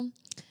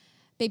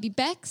Baby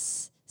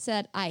Bex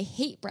said, I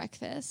hate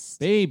breakfast.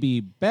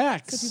 Baby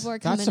Bex. So people are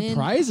coming that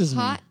surprises in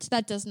me. hot.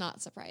 That does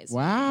not surprise me.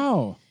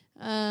 Wow.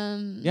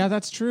 Yeah,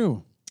 that's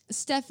true.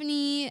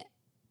 Stephanie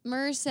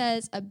Murr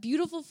says, a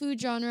beautiful food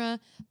genre,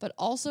 but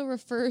also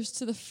refers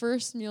to the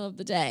first meal of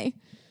the day.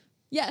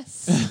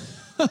 Yes.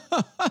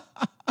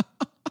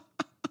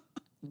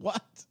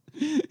 What?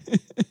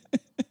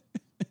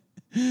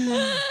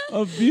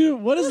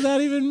 What does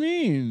that even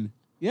mean?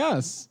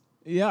 Yes.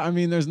 Yeah, I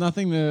mean, there's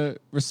nothing to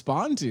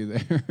respond to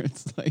there.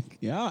 It's like,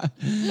 yeah.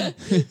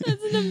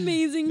 That's an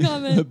amazing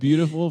comment. A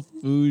beautiful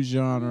food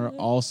genre,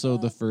 also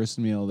the first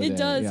meal of the day. It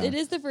does. Yeah. It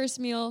is the first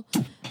meal.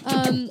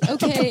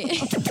 Okay.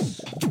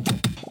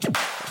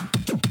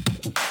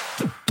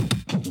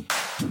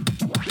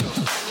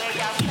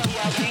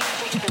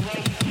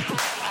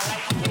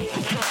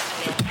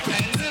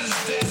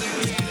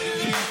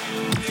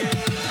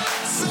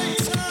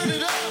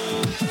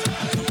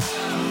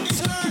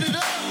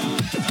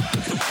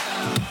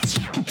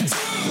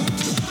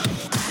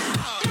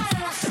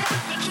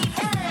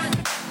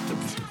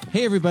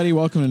 Hey everybody,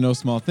 welcome to No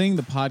Small Thing,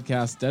 the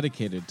podcast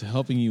dedicated to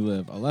helping you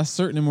live a less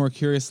certain and more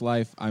curious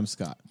life. I'm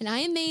Scott. And I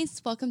am Mace.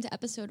 Welcome to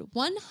episode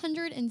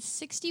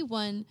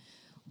 161,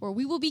 where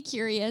we will be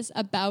curious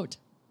about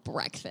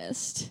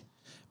breakfast.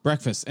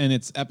 Breakfast, and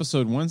it's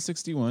episode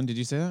 161. Did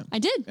you say that? I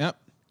did. Yep.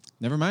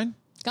 Never mind.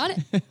 Got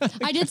it.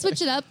 I did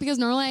switch it up because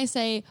normally I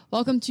say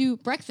welcome to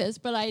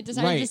breakfast, but I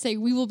decided to say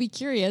we will be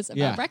curious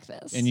about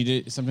breakfast. And you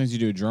did. Sometimes you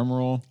do a drum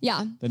roll.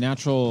 Yeah. The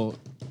natural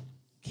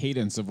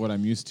cadence of what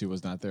I'm used to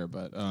was not there,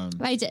 but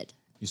I did.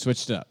 You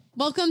switched it up.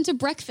 Welcome to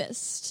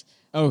breakfast.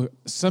 Oh,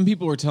 some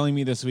people were telling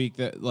me this week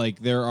that like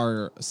there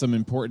are some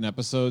important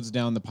episodes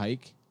down the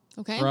pike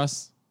for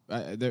us.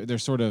 They're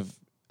sort of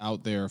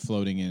out there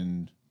floating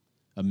in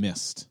a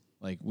mist.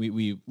 Like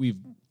we've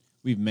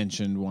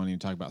mentioned wanting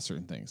to talk about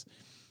certain things,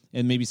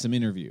 and maybe some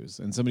interviews.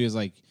 And somebody was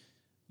like,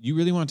 "You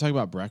really want to talk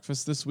about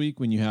breakfast this week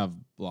when you have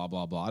blah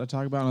blah blah to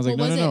talk about?" And I was like,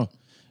 "No.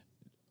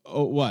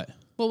 Oh, what?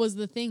 What was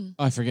the thing?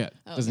 Oh, I forget.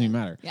 Doesn't even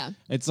matter. Yeah.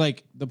 It's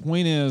like the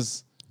point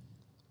is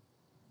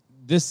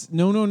this.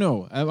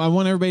 No. I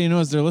want everybody to know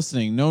as they're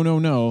listening.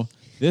 No.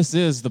 This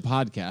is the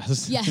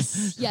podcast.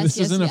 Yes. This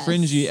isn't a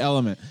fringy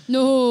element.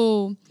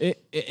 No.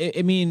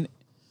 I mean,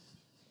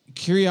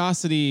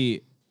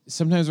 curiosity.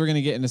 Sometimes we're going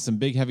to get into some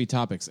big, heavy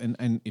topics.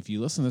 And if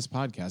you listen to this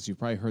podcast, you've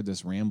probably heard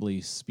this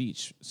rambly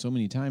speech so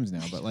many times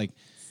now. But like,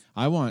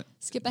 I want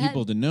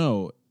people to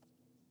know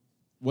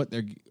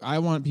I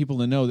want people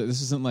to know that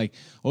this isn't like,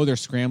 oh, they're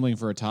scrambling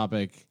for a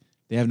topic.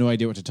 They have no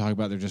idea what to talk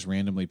about. They're just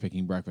randomly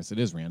picking breakfast. It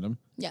is random.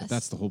 Yes. But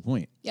that's the whole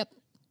point. Yep.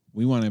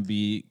 We want to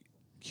be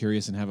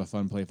curious and have a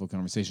fun, playful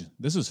conversation.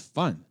 This is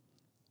fun.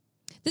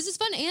 This is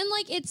fun. And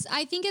like,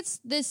 I think it's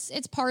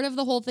part of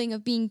the whole thing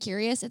of being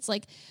curious. It's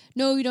like,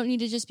 no, you don't need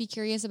to just be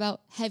curious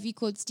about heavy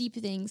quotes, deep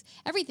things.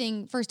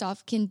 Everything, first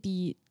off, can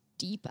be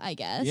deep, I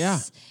guess. Yeah.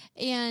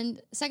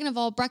 And second of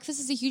all, breakfast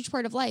is a huge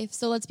part of life,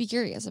 so let's be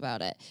curious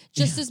about it.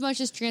 Just as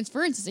much as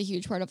transference is a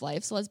huge part of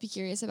life, so let's be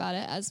curious about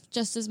it as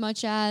just as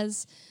much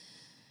as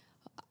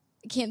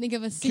I can't think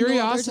of a single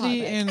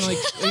curiosity other and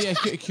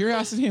like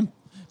curiosity and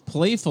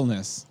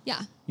playfulness. Yeah.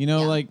 You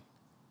know, like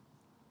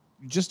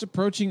just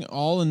approaching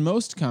all and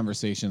most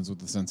conversations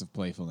with a sense of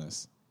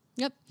playfulness.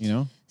 Yep. You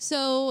know?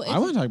 So I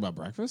want to talk about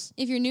breakfast.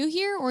 If you're new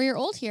here or you're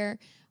old here,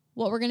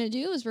 what we're going to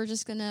do is we're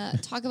just going to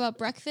talk about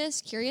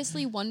breakfast,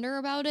 curiously wonder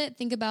about it,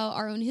 think about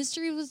our own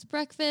history with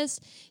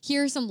breakfast,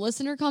 hear some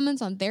listener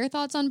comments on their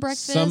thoughts on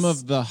breakfast. Some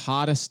of the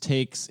hottest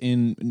takes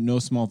in No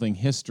Small Thing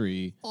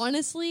history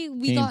honestly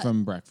came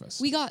from breakfast.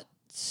 We got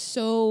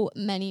so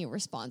many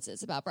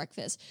responses about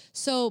breakfast.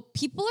 So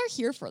people are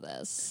here for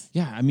this.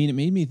 Yeah, I mean, it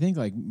made me think,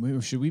 like,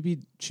 should we be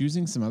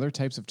choosing some other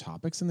types of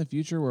topics in the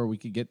future where we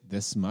could get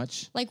this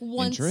much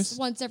interest?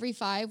 Once every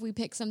 5, we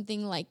pick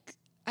something like,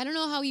 I don't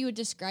know how you would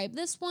describe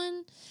this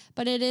one,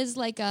 but it is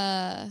like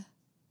I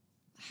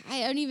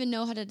don't even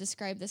know how to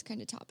describe this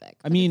kind of topic.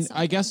 I mean,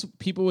 I guess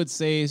people would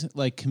say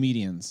like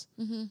comedians.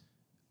 Mm-hmm.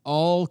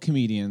 All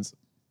comedians,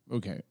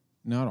 okay,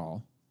 not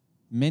all.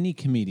 Many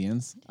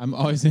comedians. I'm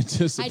always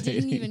anticipating. I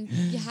didn't even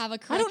have a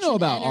correction. I don't know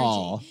about energy.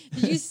 all.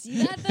 Did you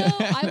see that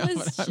though? I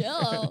was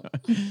chill.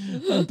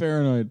 I'm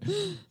paranoid.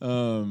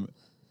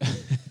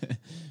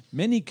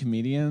 Many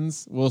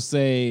comedians will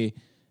say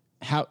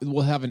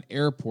we'll have an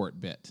airport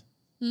bit.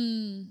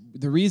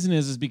 The reason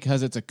is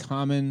because it's a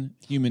common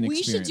human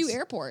experience. We should do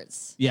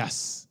airports.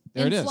 Yes.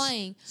 There it is.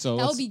 Flying. So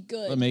that would be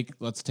good.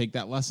 Let's take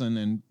that lesson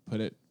and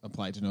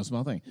apply it to No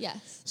Small Thing.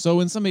 Yes. So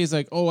when somebody's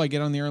like, oh, I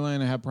get on the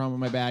airline, I have a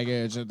problem with my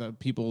baggage, the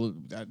people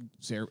at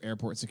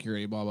airport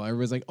security, blah, blah,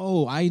 everybody's like,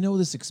 oh, I know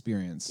this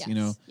experience, yes. you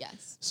know?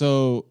 Yes.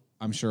 So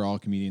I'm sure all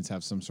comedians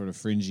have some sort of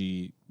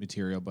fringy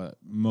material, but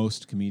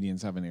most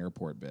comedians have an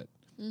airport bit.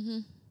 Mm-hmm.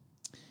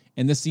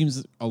 And this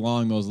seems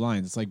along those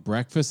lines. It's like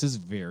breakfast is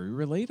very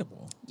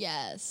relatable.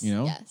 Yes. You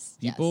know? Yes.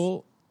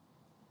 People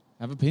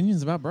have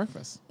opinions about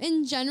breakfast.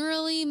 And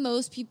generally,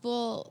 most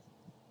people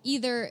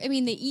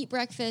they eat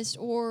breakfast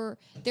or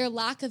their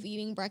lack of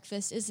eating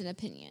breakfast is an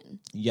opinion.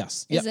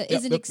 Yes. Is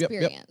an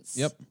experience.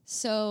 Yep.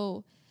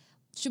 So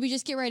Should we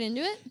just get right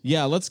into it?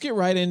 Yeah, let's get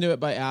right into it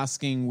by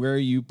asking where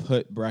you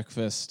put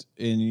breakfast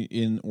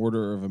in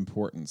order of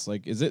importance.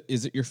 Like, is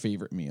it your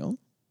favorite meal?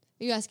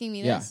 Are you asking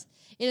me this?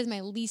 It is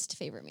my least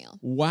favorite meal.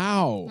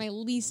 Wow. My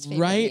least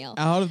favorite meal.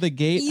 Right out of the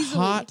gate,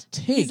 hot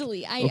take.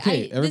 Easily.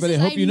 Everybody, I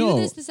hope you know.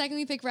 This the second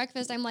we pick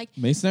breakfast, I'm like,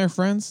 Mason and I are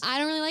friends. I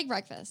don't really like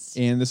breakfast.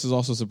 And this is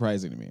also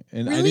surprising to me.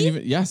 And really?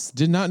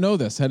 did not know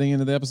this heading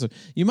into the episode.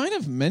 You might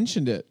have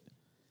mentioned it,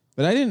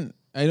 but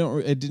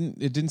it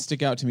didn't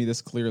stick out to me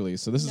this clearly.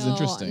 So this is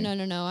interesting.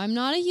 No. I'm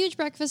not a huge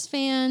breakfast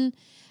fan.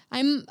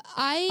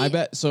 I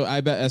bet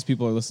as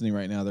people are listening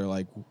right now, they're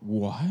like,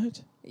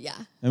 what? Yeah.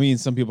 I mean,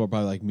 some people are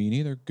probably like, me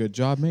neither. Good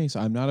job, Mace.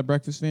 I'm not a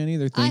breakfast fan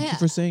either. Thank you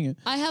for saying it.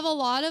 I have a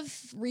lot of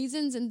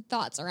reasons and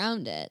thoughts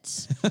around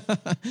it.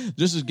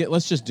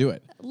 Let's just do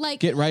it.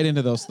 Get right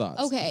into those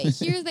thoughts. Okay,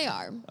 here they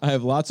are. I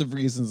have lots of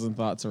reasons and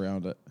thoughts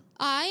around it.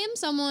 I am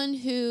someone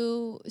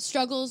who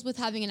struggles with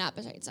having an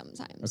appetite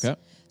sometimes. Okay.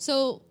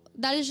 So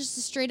that is just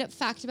a straight up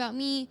fact about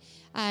me.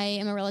 I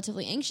am a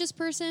relatively anxious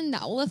person.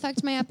 That will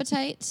affect my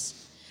appetite.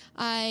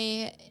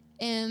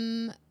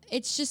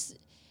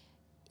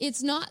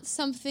 It's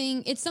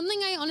something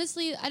I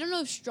honestly, I don't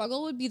know if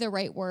struggle would be the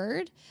right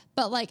word,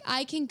 but like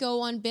I can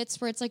go on bits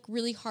where it's like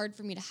really hard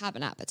for me to have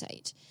an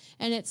appetite.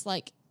 And it's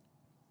like,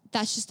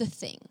 that's just a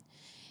thing.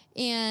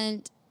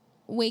 And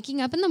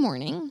waking up in the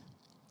morning,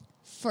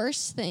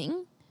 first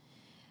thing,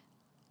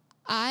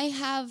 I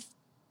have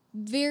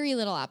very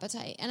little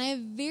appetite, and I have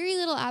very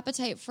little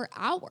appetite for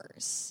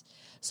hours.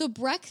 So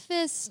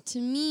breakfast to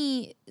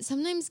me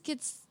sometimes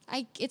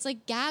it's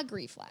like gag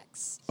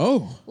reflex.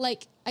 Oh.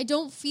 Like I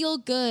don't feel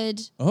good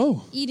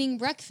eating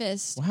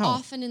breakfast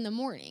often in the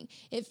morning.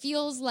 It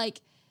feels like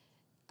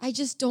I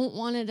just don't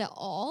want it at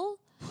all.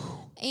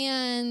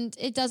 And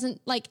it doesn't,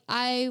 like,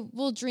 I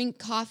will drink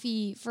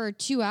coffee for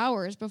 2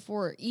 hours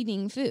before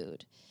eating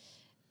food.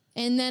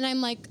 And then I'm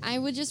like, I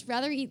would just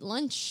rather eat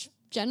lunch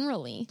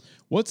generally.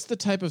 What's the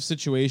type of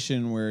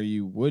situation where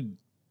you would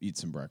eat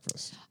some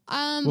breakfast?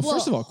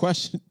 First of all,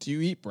 question: do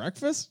you eat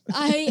breakfast?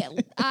 I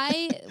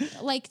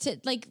like to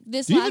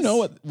this. Do you even know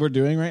what we're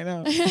doing right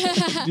now?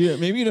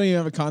 Maybe you don't even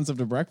have a concept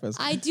of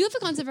breakfast. I do have a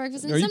concept of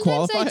breakfast, and Are you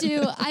qualified? I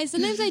do.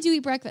 Sometimes I do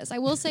eat breakfast. I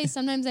will say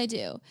sometimes I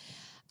do.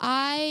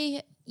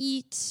 I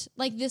eat,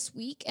 like this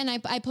week, and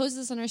I post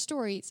this on our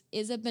stories,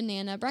 is a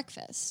banana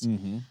breakfast.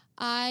 Mm-hmm.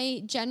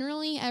 I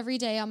generally every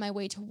day on my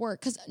way to work,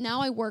 because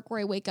now I work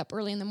where I wake up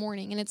early in the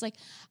morning, and it's like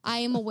I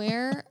am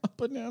aware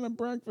banana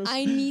breakfast.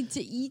 I need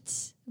to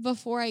eat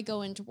before I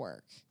go into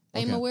work.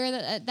 Okay. I'm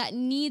aware that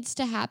needs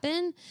to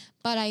happen,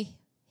 but I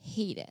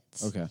hate it.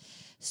 Okay.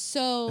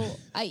 So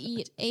I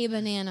eat a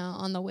banana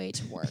on the way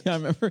to work. Yeah,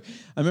 I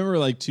remember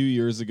like 2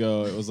 years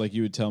ago, it was like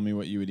you would tell me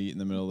what you would eat in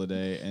the middle of the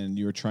day, and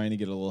you were trying to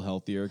get a little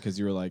healthier because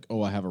you were like,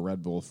 oh, I have a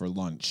Red Bull for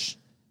lunch.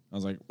 I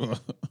was like, ugh.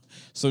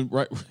 So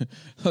right,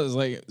 I was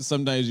like,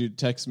 sometimes you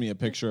text me a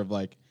picture of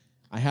like,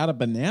 I had a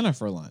banana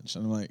for lunch,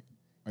 and I'm like,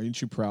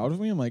 aren't you proud of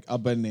me? I'm like, a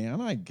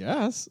banana, I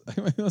guess. I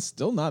mean, it's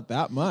still not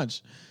that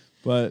much,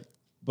 but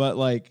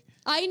like.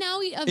 I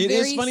now eat a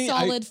very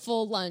solid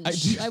full lunch. I do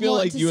feel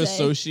like you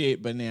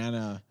associate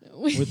banana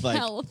with like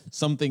health.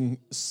 something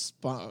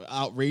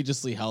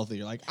outrageously healthy.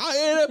 You're like, I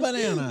ate a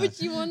banana.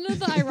 But you want to know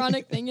the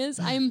ironic thing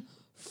is, I'm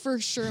for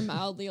sure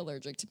mildly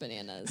allergic to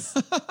bananas.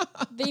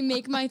 They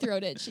make my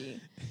throat itchy.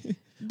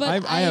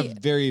 But I have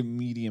very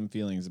medium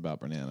feelings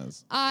about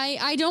bananas.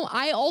 I don't.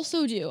 I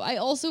also do. I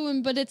also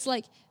am. But it's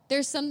like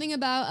there's something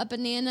about a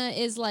banana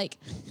is like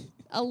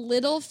a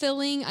little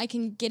filling. I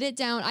can get it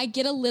down. I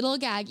get a little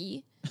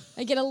gaggy.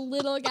 I feel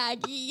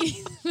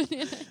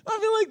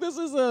like this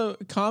is a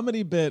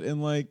comedy bit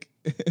in like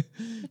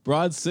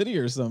Broad City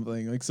or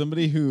something. Like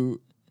somebody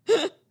who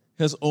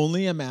has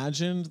only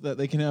imagined that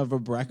they can have a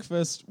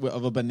breakfast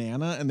of a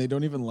banana and they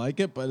don't even like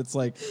it. But it's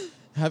like,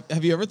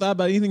 have you ever thought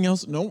about anything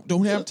else? No,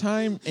 don't have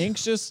time.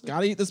 Anxious.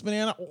 Gotta eat this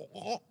banana.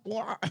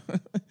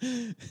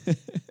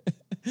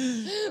 But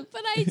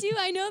I do.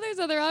 I know there's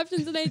other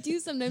options, and I do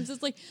sometimes.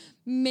 It's like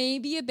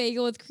maybe a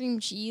bagel with cream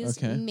cheese.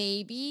 Okay.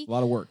 Maybe. A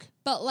lot of work.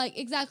 But like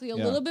exactly a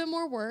little bit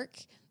more work.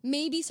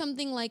 Maybe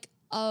something like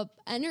a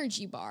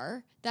energy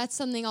bar. That's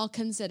something I'll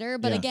consider.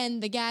 But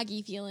again, the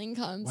gaggy feeling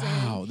comes in.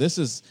 Wow, this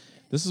is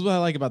what I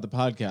like about the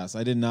podcast.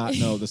 I did not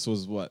know this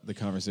was what the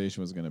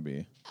conversation was going to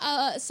be.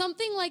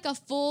 Something like a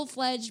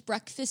full-fledged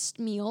breakfast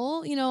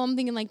meal. You know, I'm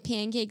thinking like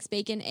pancakes,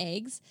 bacon,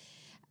 eggs.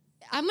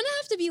 I'm going to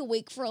have to be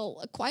awake for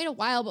quite a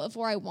while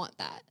before I want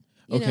that.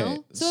 You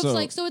know?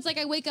 So it's like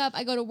I wake up,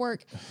 I go to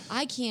work.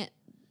 I can't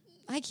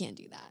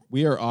do that.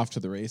 We are off to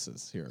the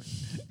races here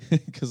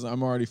because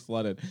I'm already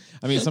flooded.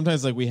 I mean,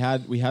 sometimes like we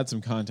had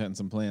some content and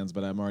some plans,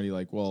 but I'm already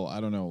like, well,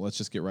 I don't know. Let's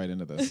just get right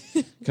into this.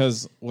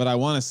 Because what I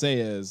want to say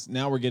is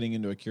now we're getting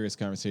into a curious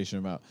conversation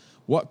about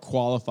what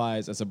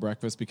qualifies as a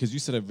breakfast, because you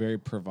said a very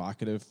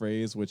provocative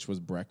phrase, which was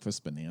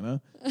breakfast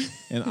banana.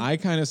 And I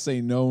kind of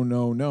say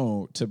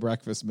no to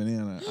breakfast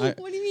banana. What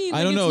do you mean?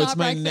 I don't know. It's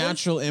my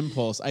natural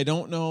impulse. I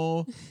don't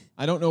know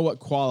I don't know what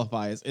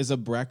qualifies. Is a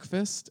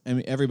breakfast? I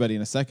mean, everybody,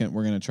 in a second,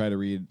 we're going to try to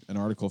read an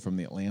article from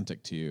The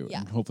Atlantic to you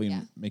and hopefully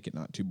make it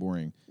not too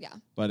boring. Yeah.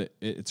 But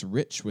it's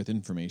rich with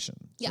information.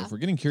 So yeah. if we're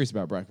getting curious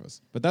about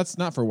breakfast, but that's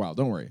not for a while.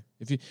 Don't worry.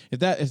 If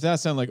that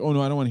sounds like, oh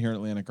no, I don't want to hear an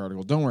Atlantic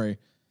article. Don't worry.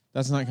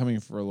 That's not coming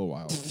for a little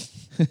while.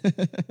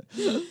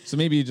 So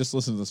maybe you just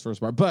listen to this first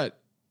part. But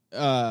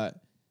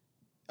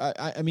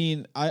I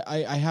mean,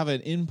 I have an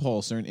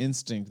impulse or an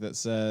instinct that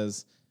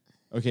says,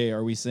 okay,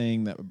 are we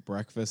saying that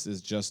breakfast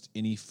is just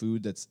any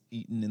food that's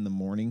eaten in the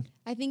morning?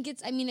 I think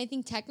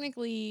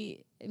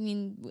technically,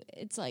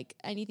 it's like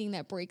anything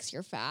that breaks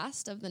your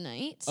fast of the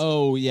night.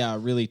 Oh, yeah,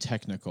 really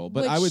technical.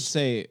 But I would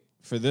say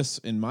for this,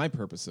 in my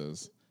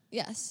purposes,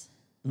 yes,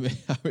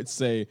 I would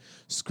say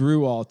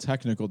screw all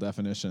technical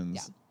definitions.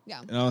 Yeah.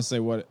 Yeah. And I'll say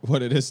what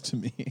it is to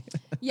me.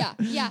 Yeah.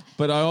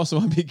 But I also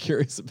want to be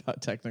curious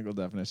about technical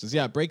definitions.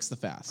 Yeah, it breaks the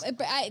fast.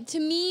 To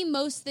me,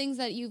 most things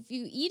that if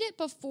you eat it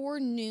before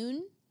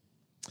noon.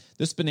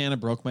 This banana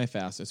broke my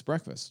fast. It's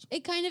breakfast.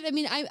 It kind of,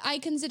 I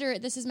consider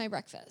it, this is my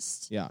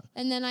breakfast. Yeah.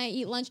 And then I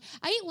eat lunch.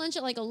 I eat lunch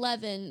at like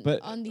 11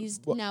 on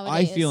these nowadays.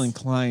 I feel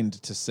inclined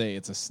to say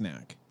it's a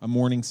snack, a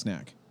morning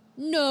snack.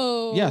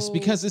 No. Yes,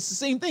 because it's the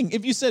same thing.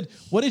 If you said,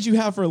 what did you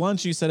have for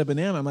lunch? You said a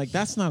banana. I'm like,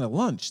 that's not a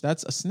lunch.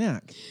 That's a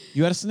snack.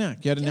 You had a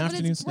snack. You had an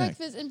afternoon snack.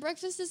 Breakfast, and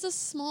breakfast is a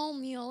small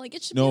meal. Like,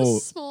 it should be a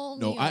small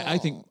meal. No, I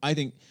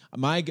think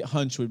my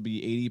hunch would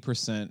be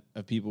 80%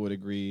 of people would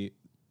agree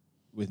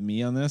with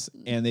me on this.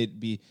 And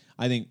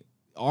I think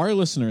our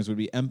listeners would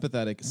be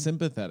empathetic,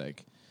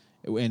 sympathetic,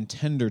 and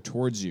tender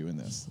towards you in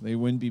this. They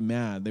wouldn't be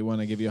mad. They want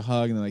to give you a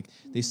hug. And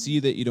they see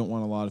that you don't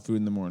want a lot of food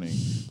in the morning.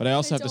 But I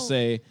also have to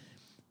say,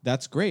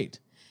 that's great.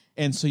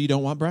 And so you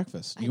don't want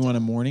breakfast. You want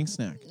a morning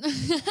snack.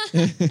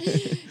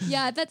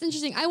 Yeah, that's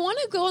interesting. I want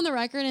to go on the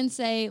record and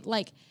say,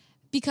 like,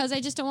 because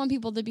I just don't want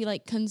people to be,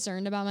 like,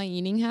 concerned about my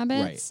eating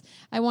habits.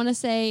 Right. I want to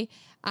say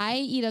I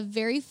eat a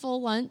very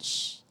full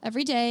lunch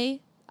every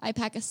day. I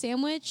pack a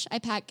sandwich. I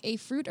pack a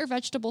fruit or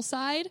vegetable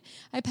side.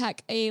 I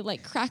pack a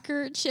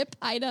cracker chip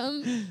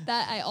item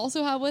that I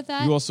also have with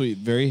that. You also eat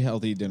very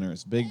healthy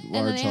dinners,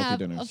 large, healthy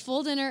dinners. A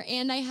full dinner,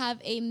 and I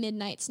have a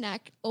midnight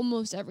snack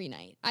almost every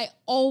night. I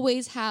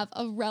always have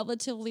a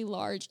relatively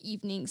large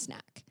evening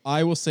snack.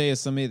 I will say, as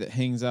somebody that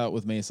hangs out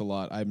with Mace a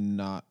lot, I'm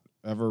not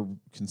ever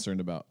concerned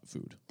about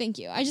food. Thank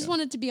you. I just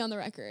wanted to be on the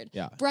record.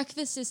 Yeah.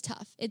 Breakfast is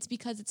tough. It's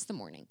because it's the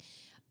morning.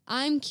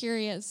 I'm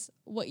curious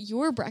what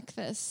your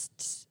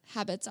breakfast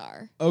habits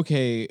are.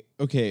 Okay.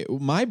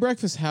 My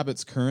breakfast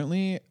habits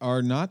currently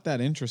are not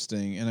that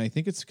interesting, and I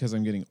think it's because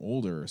I'm getting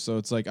older. So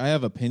it's like I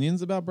have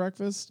opinions about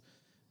breakfast,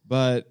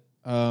 but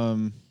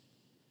when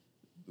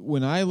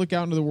I look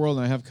out into the world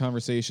and I have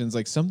conversations,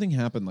 like something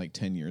happened like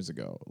 10 years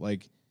ago.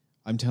 Like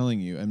I'm telling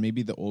you, and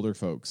maybe the older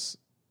folks,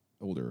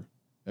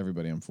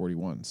 everybody, I'm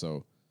 41,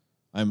 so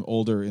I'm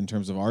older in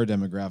terms of our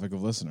demographic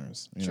of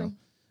listeners. You know,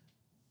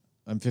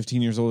 I'm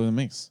 15 years older than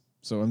Mace,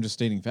 so I'm just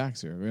stating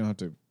facts here. We don't have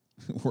to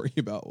worry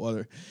about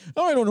whether.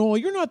 Oh, I don't know.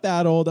 You're not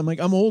that old. I'm like,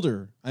 I'm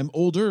older. I'm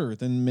older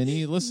than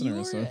many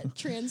listeners. You're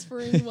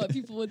transferring what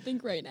people would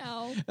think right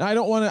now. And I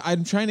don't want to.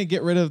 I'm trying to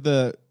get rid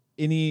of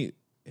any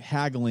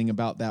haggling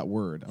about that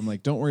word. I'm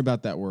like, don't worry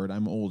about that word.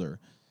 I'm older,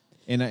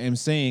 and I am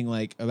saying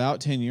like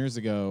about 10 years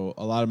ago,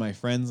 a lot of my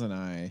friends and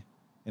I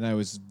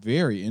was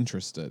very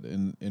interested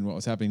in what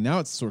was happening. Now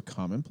it's sort of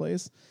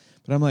commonplace.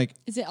 But I'm like...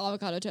 Is it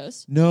avocado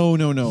toast?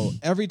 No.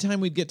 Every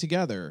time we'd get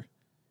together,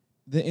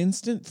 the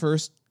instant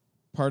first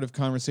part of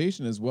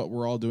conversation is what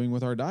we're all doing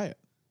with our diet.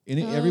 And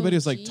everybody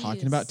was like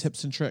talking about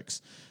tips and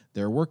tricks,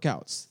 their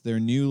workouts, their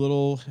new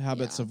little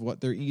habits of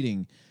what they're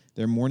eating,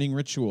 their morning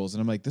rituals.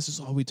 And I'm like, this is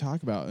all we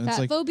talk about. And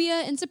Fat it's phobia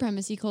and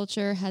supremacy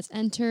culture has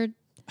entered...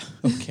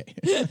 Okay.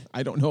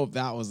 I don't know if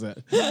that was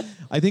it.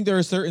 I think there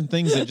are certain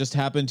things that just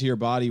happen to your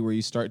body where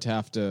you start to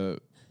have to...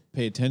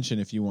 pay attention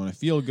if you want to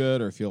feel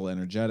good or feel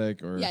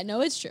energetic or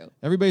it's true.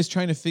 Everybody's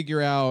trying to figure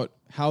out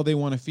how they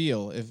want to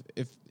feel.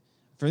 If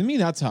for me,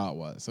 that's how it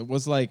was. It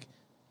was like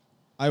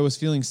I was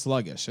feeling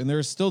sluggish, and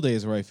there's still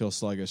days where I feel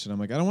sluggish, and I'm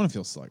like, I don't want to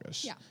feel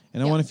sluggish. Yeah.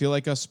 And I want to feel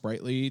like a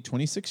sprightly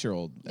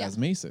 26-year-old as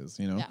Mace is,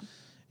 you know. Yeah.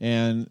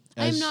 And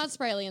I'm not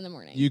sprightly in the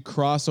morning. You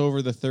cross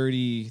over the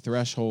 30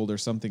 threshold or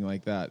something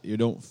like that, you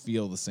don't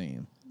feel the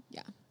same.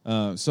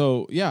 Yeah.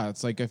 So yeah,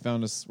 it's like I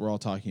found we're all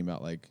talking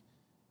about like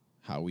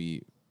how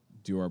we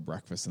do our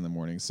breakfast in the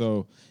morning.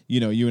 So,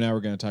 you and I were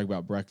going to talk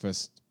about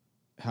breakfast,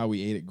 how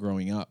we ate it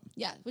growing up.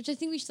 Yeah, which I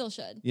think we still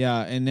should.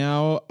 Yeah, and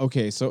now,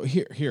 okay, so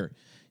here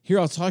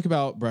I'll talk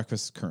about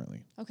breakfast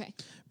currently. Okay.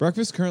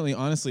 Breakfast currently,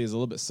 honestly, is a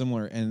little bit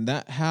similar, and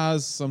that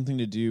has something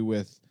to do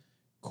with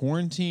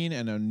quarantine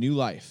and a new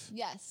life.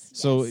 Yes.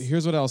 So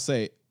here's what I'll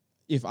say.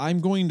 If I'm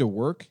going to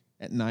work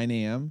at 9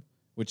 a.m.,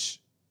 which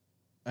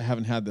I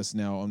haven't had this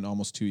now in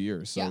almost 2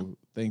 years, so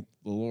thank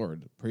the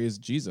Lord. Praise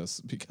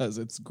Jesus, because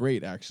it's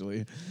great,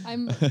 actually.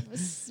 I'm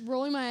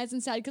rolling my eyes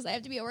inside because I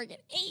have to be at work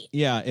at 8.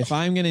 Yeah, if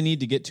I'm going to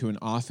need to get to an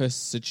office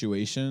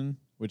situation,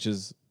 which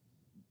has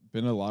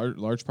been a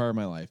large part of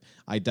my life,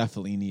 I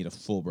definitely need a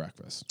full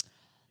breakfast.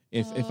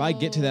 If I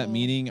get to that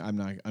meeting, I'm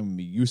going to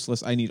be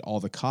useless. I need all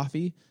the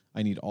coffee.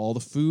 I need all the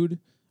food.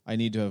 I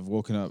need to have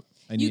woken up.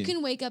 You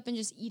can wake up and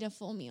just eat a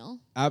full meal.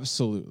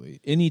 Absolutely.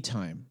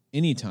 Anytime,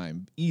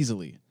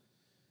 easily.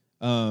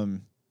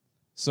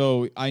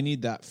 So I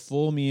need that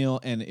full meal.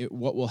 And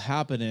what will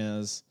happen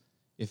is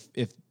if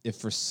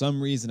for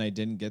some reason I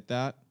didn't get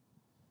that,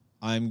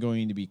 I'm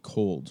going to be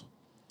cold.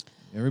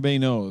 Everybody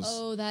knows.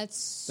 Oh, that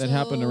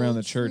happened around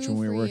the church when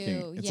we were working.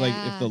 You. It's like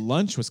if the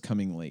lunch was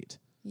coming late.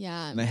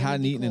 Yeah. And I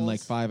hadn't eaten in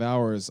like 5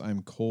 hours,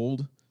 I'm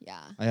cold. Yeah.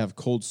 I have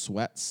cold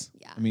sweats.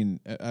 Yeah. I mean,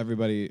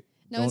 everybody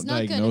it's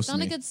not good. It's not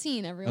a good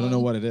scene, everyone. I don't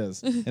know what it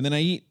is. And then I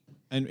eat,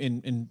 and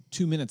in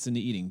 2 minutes into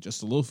eating,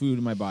 just a little food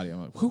in my body.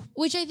 I'm like, whew.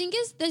 Which I think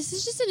this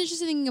is just an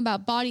interesting thing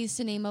about bodies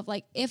to name of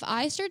like, if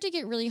I start to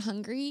get really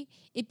hungry,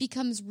 it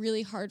becomes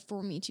really hard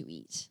for me to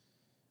eat.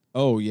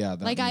 Oh, yeah.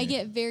 I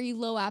get very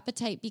low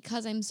appetite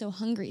because I'm so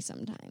hungry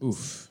sometimes.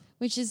 Oof.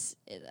 Which is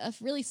a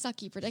really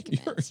sucky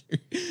predicament.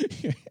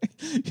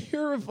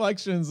 Your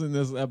reflections in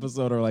this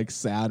episode are like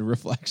sad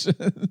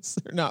reflections.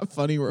 They're not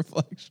funny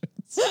reflections.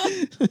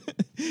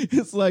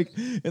 It's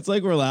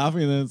like we're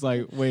laughing and then it's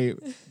like, wait,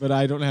 but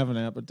I don't have an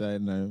appetite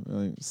and I'm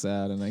like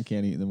sad and I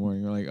can't eat in the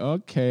morning. You're like,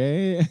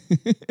 okay.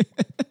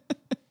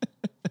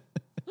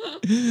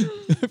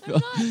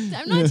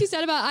 I'm not too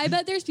sad about it. I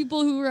bet there's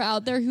people who are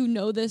out there who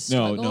know this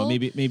struggle. No,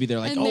 maybe they're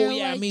like, oh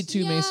yeah, me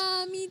too, Mace.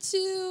 Yeah, me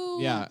too.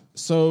 Yeah.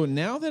 So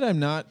now that I'm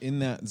not in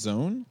that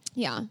zone,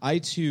 yeah, I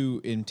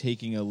too am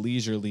taking a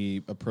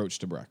leisurely approach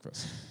to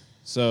breakfast.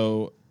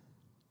 So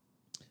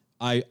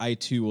I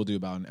too will do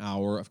about an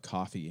hour of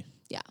coffee.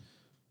 Yeah.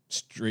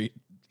 Straight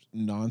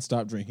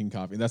nonstop drinking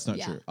coffee. That's not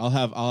true. I'll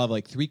have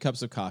like 3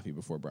 cups of coffee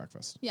before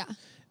breakfast. Yeah.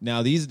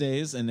 Now these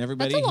days, and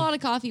everybody, that's a lot of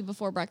coffee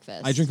before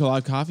breakfast. I drink a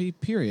lot of coffee.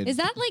 Period. Is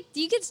that like?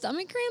 Do you get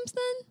stomach cramps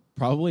then?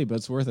 Probably, but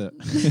it's worth it.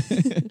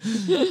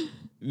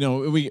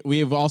 No, we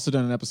have also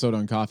done an episode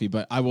on coffee,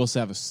 but I will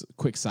have a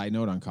quick side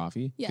note on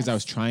coffee because I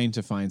was trying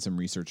to find some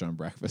research on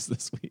breakfast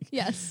this week.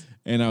 Yes.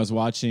 And I was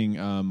watching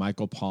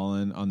Michael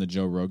Pollan on the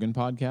Joe Rogan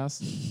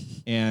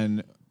podcast,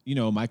 and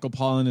Michael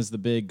Pollan is the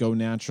big go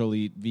natural,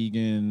 eat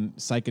vegan,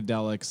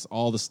 psychedelics,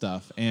 all the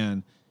stuff,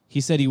 and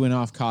he said he went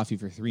off coffee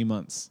for 3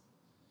 months,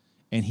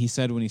 and he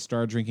said when he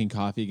started drinking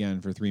coffee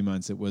again for 3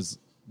 months, it was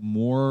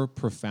more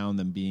profound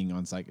than being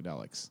on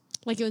psychedelics.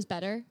 Like it was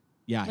better.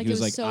 Yeah, he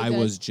was like, so I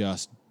was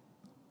just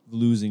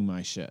losing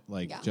my shit,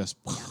 just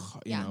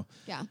you know.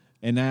 Yeah.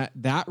 And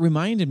that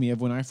reminded me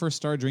of when I first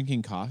started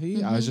drinking coffee.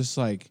 Mm-hmm. I was just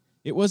like,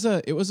 it was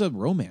a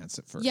romance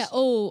at first. Yeah.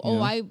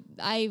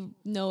 I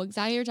know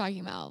exactly what you're talking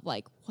about.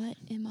 Like, what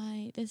am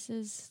I? This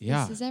is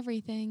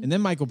everything. And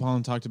then Michael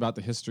Pollan talked about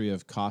the history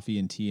of coffee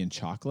and tea and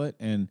chocolate,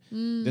 and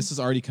this is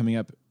already coming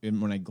up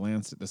when I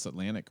glanced at this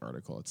Atlantic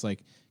article. It's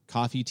like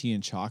coffee, tea,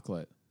 and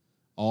chocolate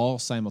all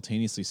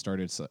simultaneously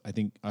started, I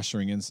think,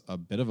 ushering in a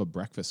bit of a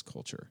breakfast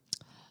culture.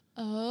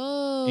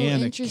 Oh,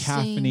 and a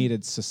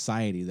caffeinated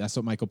society. That's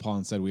what Michael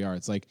Pollan said we are.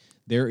 It's like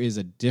there is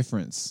a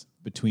difference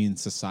between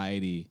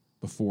society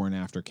before and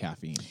after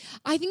caffeine.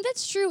 I think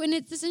that's true. And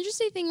it's this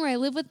interesting thing where I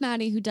live with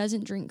Maddie who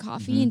doesn't drink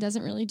coffee and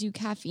doesn't really do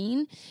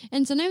caffeine.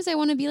 And sometimes I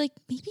want to be like,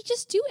 maybe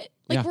just do it.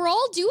 Like we're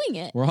all doing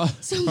it.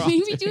 So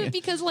maybe do it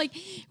because like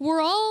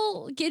we're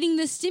all getting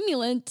this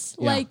stimulant.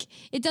 Yeah. Like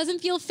it doesn't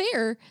feel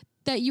fair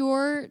that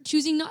you're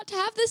choosing not to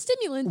have this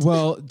stimulant.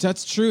 Well,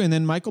 that's true. And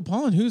then Michael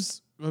Pollan,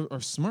 who's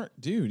a smart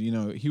dude,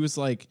 he was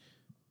like,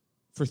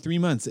 for 3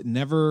 months, it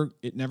never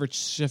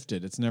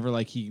shifted. It's never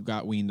like he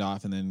got weaned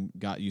off and then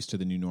got used to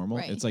the new normal.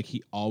 Right. It's like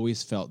he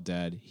always felt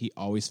dead. He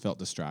always felt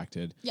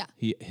distracted. Yeah.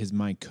 His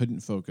mind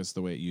couldn't focus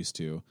the way it used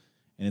to.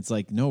 And it's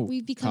like, no,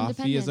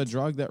 coffee is a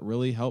drug that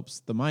really helps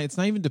the mind. It's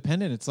not even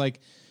dependent. It's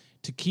like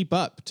to keep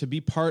up, to be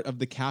part of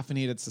the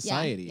caffeinated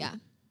society. Yeah.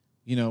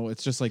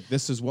 It's just like,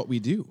 this is what we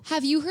do.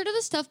 Have you heard of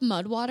the stuff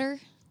mud water?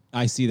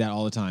 I see that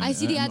all the time. I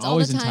see the ads all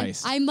the time.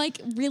 Enticed. I'm like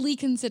really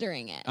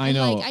considering it. I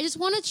know. Like, I just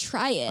want to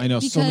try it. I know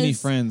so many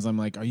friends. I'm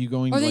like, are you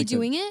going? Are they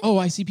doing it? Oh,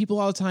 I see people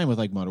all the time with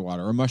like mud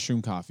water or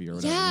mushroom coffee or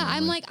whatever. Yeah,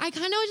 I'm like, I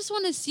kind of just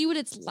want to see what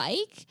it's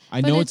like.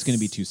 I know it's going to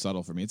be too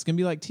subtle for me. It's going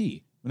to be like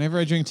tea. Whenever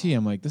I drink tea,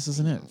 I'm like, this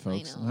isn't it,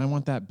 folks. I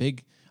want that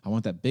big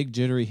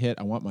jittery hit.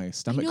 I want my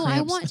stomach cramps.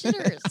 I want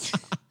jitters.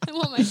 I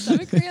want my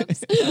stomach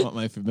cramps. I want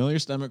my familiar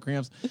stomach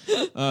cramps.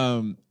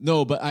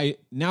 No, but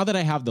now that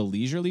I have the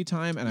leisurely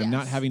time and I'm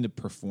not having to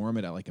perform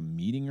it at like a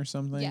meeting or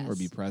something or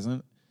be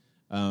present,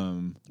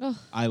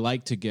 I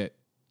like to get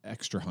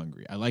extra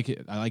hungry. I like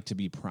it. I like to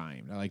be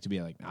primed. I like to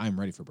be like, I'm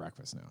ready for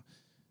breakfast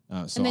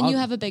now. So and then you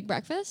have a big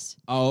breakfast?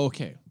 Oh,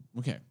 okay.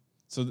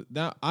 So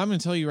now I'm going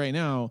to tell you right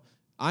now,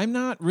 I'm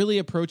not really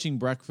approaching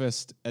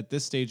breakfast at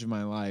this stage of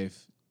my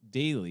life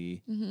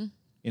daily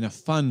in a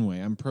fun way.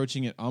 I'm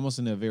approaching it almost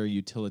in a very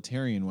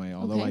utilitarian way,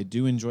 although I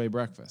do enjoy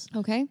breakfast.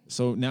 Okay.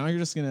 So now you're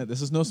just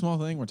this is no small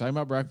thing. We're talking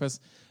about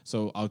breakfast.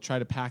 So I'll try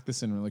to pack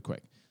this in really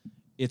quick.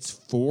 It's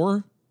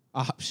 4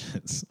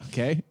 options.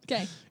 Okay.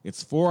 Okay.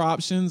 It's 4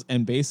 options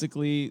and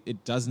basically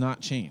it does not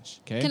change.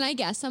 Okay. Can I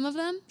guess some of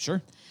them?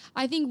 Sure.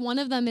 I think one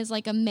of them is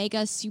like a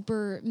mega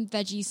super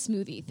veggie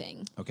smoothie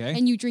thing. Okay.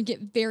 And you drink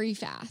it very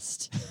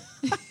fast.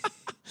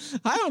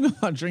 I don't know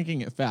about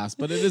drinking it fast,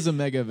 but it is a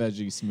mega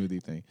veggie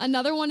smoothie thing.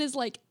 Another one is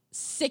like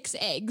 6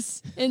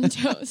 eggs in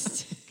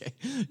toast. Okay.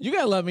 You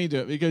gotta let me do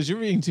it because you're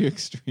being too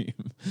extreme.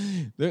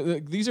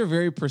 These are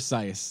very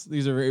precise.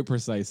 These are very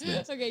precise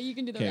things. Okay, you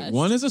can do the rest.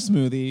 One is a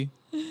smoothie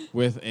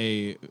with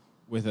a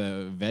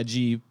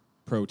veggie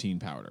protein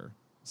powder.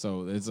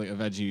 So it's like a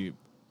veggie.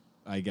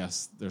 I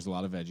guess there's a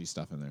lot of veggie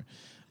stuff in there.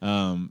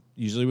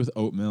 Usually with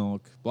oat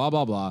milk. Blah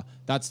blah blah.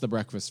 That's the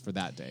breakfast for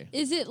that day.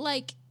 Is it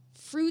like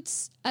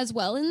fruits as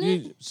well in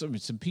there?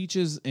 Some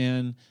peaches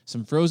and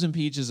some frozen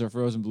peaches or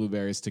frozen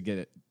blueberries to get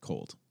it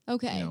cold.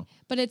 Okay, you know?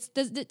 But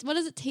what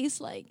does it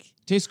taste like?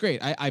 Tastes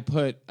great. I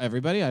put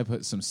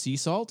some sea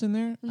salt in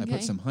there. Okay. I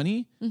put some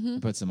honey. I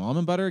put some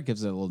almond butter. It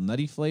gives it a little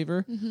nutty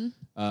flavor.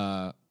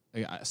 So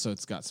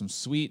it's got some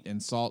sweet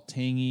and salt,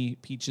 tangy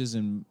peaches,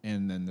 and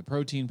then the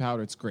protein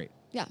powder. It's great.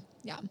 Yeah.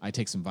 I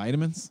take some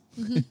vitamins.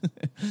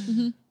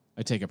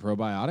 I take a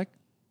probiotic.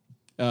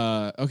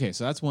 Okay,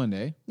 so that's one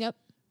day. Yep.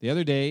 The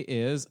other day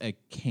is a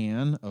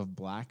can of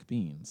black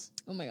beans.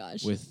 Oh my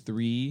gosh. With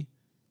 3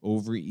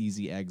 over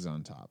easy eggs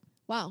on top.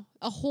 Wow.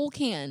 A whole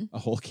can. A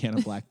whole can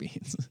of black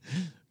beans.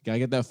 Gotta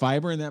get that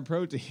fiber and that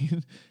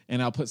protein.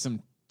 And I'll put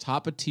some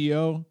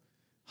Tapatio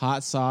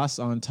hot sauce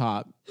on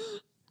top.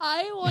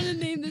 I want to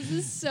name this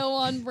is so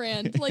on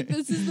brand. Like,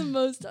 this is the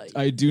most.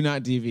 I do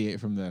not deviate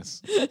from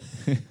this.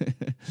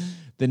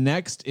 The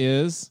next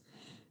is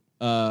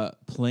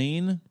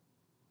plain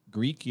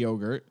Greek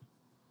yogurt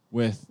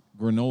with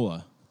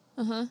granola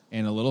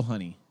and a little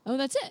honey. Oh,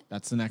 that's it.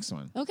 That's the next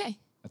one. Okay.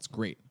 That's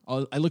great.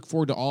 I look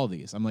forward to all of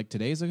these. I'm like,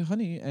 today's a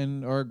honey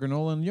or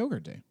granola and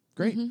yogurt day.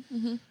 Great.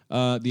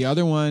 The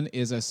other one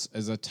is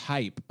a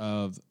type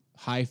of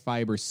high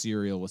fiber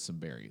cereal with some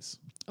berries.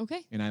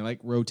 Okay. And I like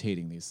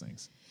rotating these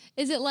things.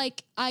 Is it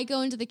like I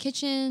go into the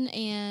kitchen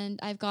and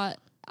I've got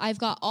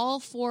all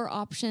 4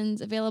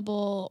 options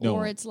available,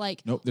 or it's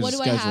like, what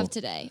do I have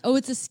today? Oh,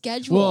 it's a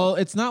schedule. Well,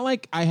 it's not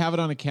like I have it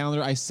on a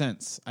calendar. I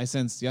sense.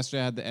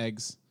 Yesterday I had the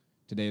eggs.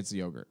 Today it's the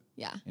yogurt.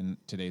 Yeah. And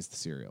today's the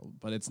cereal.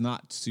 But it's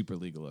not super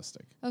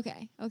legalistic.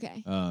 Okay.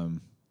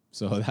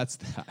 So that's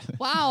that.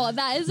 Wow,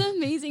 that is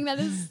amazing.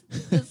 This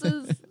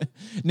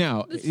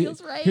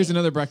feels right. Here's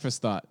another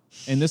breakfast thought.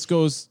 And this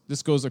goes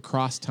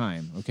across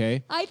time,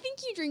 okay? I think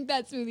you drink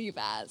that smoothie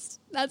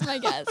fast. That's my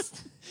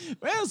guess.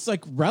 Well, it's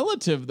like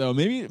relative though.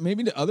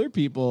 Maybe to other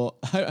people,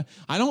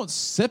 I don't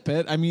sip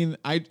it. I mean,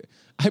 I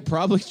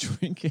probably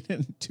drink it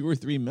in 2 or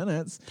 3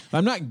 minutes.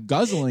 I'm not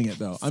guzzling it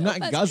though. I'm not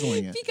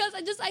guzzling it because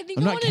I think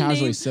I'm not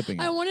casually sipping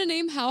it. I want to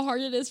name how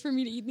hard it is for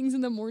me to eat things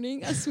in the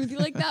morning. A smoothie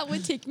like that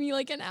would take me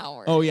like an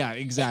hour. Oh yeah,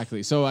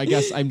 exactly. So I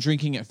guess I'm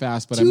drinking it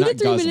fast, but I'm not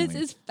guzzling. 2 to 3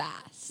 minutes is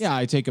fast. Yeah,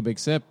 I take a big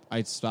sip.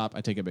 I stop. I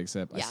take a big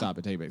sip. I stop.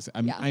 I take a big sip.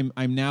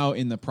 I'm now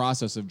in the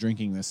process of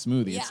drinking this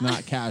smoothie. It's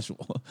not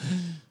casual.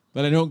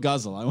 But I don't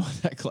guzzle. I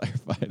want that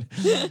clarified.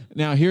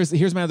 Now,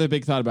 here's my other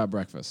big thought about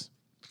breakfast.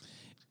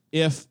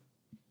 If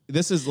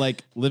this is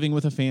like living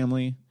with a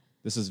family,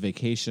 this is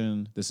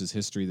vacation, this is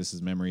history, this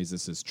is memories,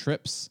 this is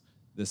trips,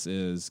 this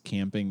is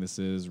camping, this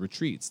is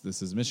retreats,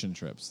 this is mission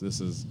trips,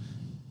 this is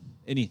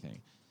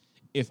anything.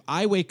 If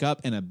I wake up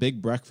and a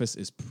big breakfast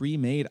is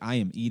pre-made, I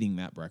am eating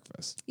that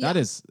breakfast. Yeah. That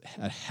is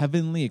a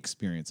heavenly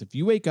experience. If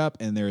you wake up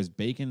and there is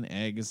bacon,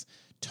 eggs,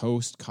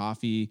 toast,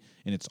 coffee,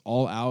 and it's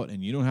all out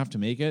and you don't have to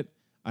make it,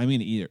 I'm going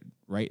to eat it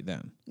right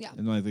then. Yeah.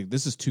 And I think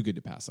this is too good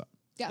to pass up.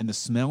 Yeah. And the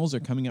smells are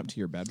coming up to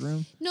your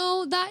bedroom.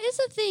 No, that is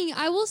a thing.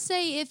 I will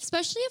say,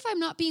 especially if I'm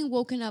not being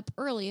woken up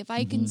early, if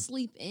I can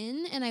sleep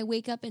in and I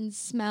wake up and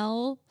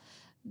smell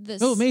the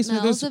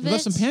smells of it.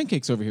 There's some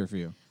pancakes over here for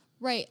you.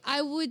 Right.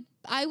 I would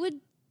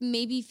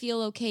maybe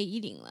feel okay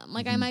eating them.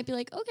 Like I might be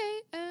like, okay,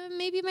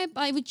 maybe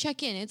I would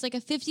check in. It's like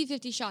a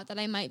 50-50 shot that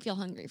I might feel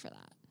hungry for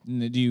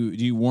that. Do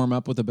you warm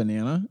up with a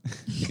banana?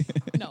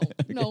 No.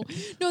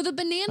 The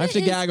banana. I have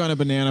to gag on a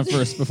banana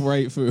first before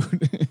I eat food.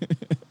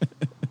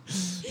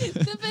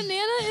 The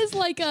banana is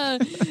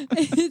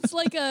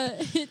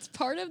it's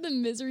part of the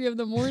misery of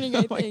the morning,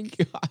 I think.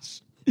 Oh my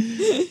gosh.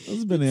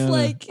 Those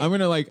bananas. I'm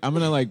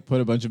gonna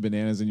put a bunch of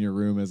bananas in your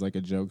room as like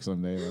a joke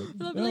someday.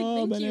 I'll be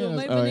like, thank you,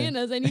 my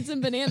bananas. I need some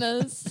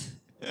bananas.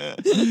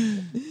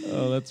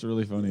 Oh, that's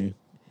really funny.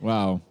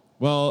 Wow.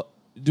 Well,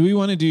 do we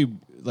want to do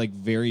like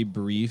very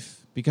brief?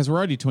 Because we're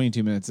already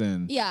 22 minutes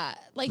in. Yeah,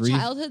 like brief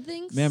childhood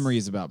things.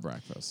 Memories about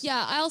breakfast.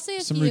 Yeah, I'll say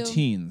some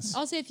routines.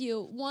 I'll say a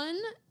few.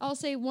 I'll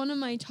say one of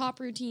my top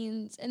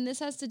routines, and this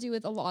has to do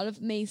with a lot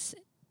of Mace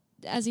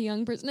as a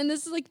young person, and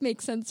this is like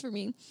makes sense for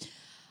me.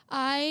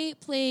 I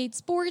played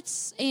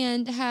sports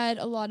and had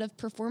a lot of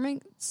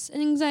performance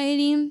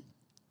anxiety.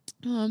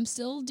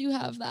 Still do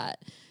have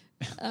that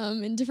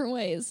in different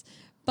ways.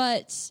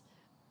 But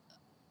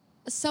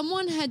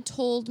someone had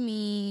told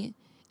me,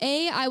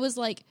 I was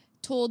like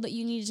told that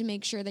you needed to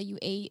make sure that you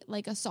ate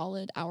like a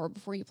solid hour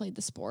before you played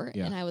the sport.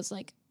 Yeah. And I was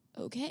like,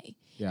 okay.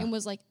 Yeah. And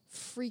was like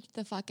freaked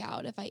the fuck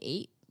out if I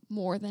ate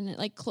more than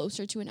like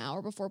closer to an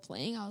hour before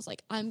playing. I was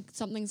like,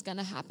 something's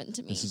gonna happen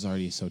to me. This is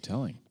already so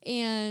telling.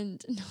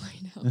 And no, I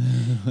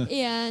know.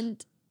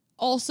 And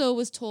also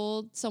was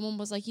told, someone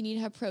was like, you need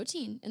to have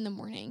protein in the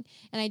morning.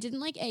 And I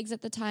didn't like eggs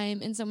at the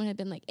time. And someone had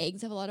been like,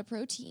 eggs have a lot of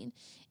protein.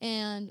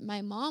 And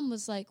my mom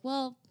was like,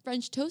 well,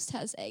 French toast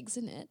has eggs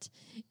in it.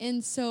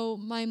 And so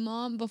my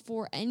mom,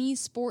 before any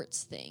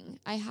sports thing,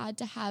 I had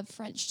to have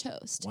French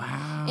toast.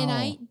 Wow. And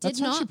I did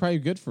That's actually probably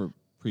good for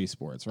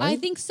pre-sports, right? I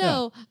think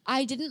so. Yeah.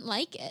 I didn't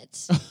like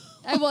it.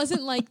 I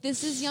wasn't like,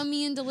 this is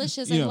yummy and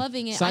delicious. I'm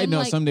loving it. Side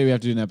note, someday we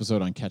have to do an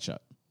episode on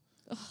ketchup.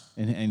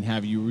 And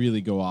have you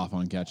really go off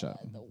on ketchup.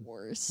 The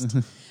worst.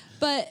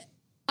 But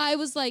I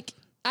was like,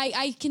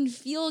 I can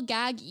feel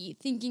gaggy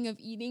thinking of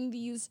eating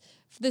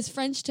this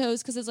French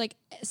toast, because it's like,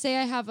 say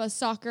I have I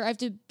have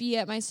to be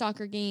at my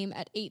soccer game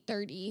at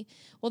 8:30.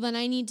 Well, then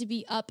I need to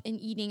be up and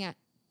eating at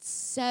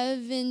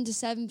 7 to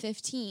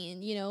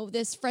 7:15,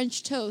 this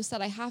French toast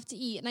that I have to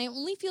eat. And I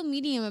only feel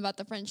medium about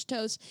the French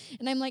toast.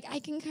 And I'm like, I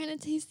can kind of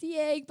taste the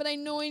egg, but I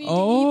know I need to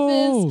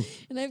eat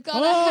this. And I've got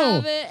to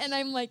have it. And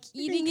I'm like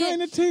eating it.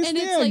 And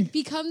it's like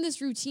become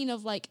this routine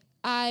of like,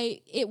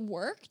 it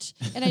worked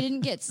and I didn't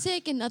get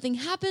sick and nothing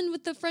happened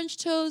with the French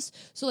toast.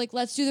 So like,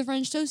 let's do the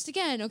French toast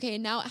again. Okay.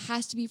 Now it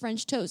has to be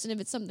French toast. And if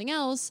it's something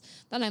else,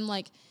 then I'm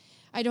like,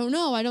 I don't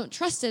know. I don't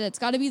trust it. It's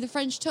got to be the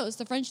French toast.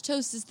 The French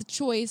toast is the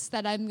choice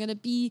that I'm going to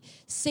be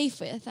safe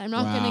with. I'm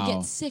not going to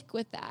get sick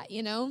with that,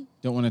 Don't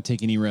want to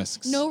take any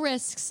risks. No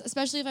risks,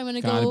 especially if I'm going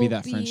to go. Got to be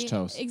that French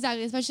toast.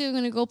 Exactly. Especially if I'm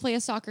going to go play a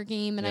soccer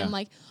game and I'm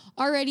like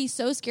already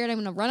so scared I'm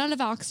going to run out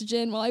of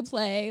oxygen while I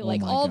play,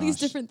 these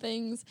different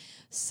things.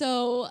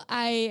 So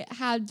I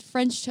had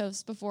French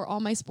toast before all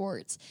my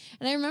sports.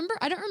 And I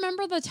don't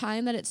remember the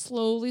time that it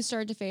slowly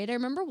started to fade. I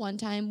remember one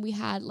time we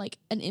had like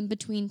an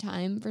in-between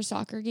time for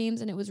soccer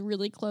games and it was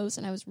really close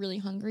and I was really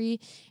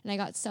hungry and I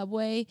got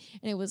Subway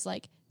and it was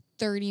like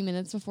 30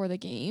 minutes before the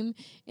game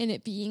and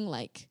it being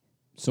like,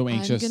 so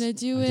anxious. I'm going to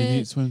do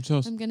it.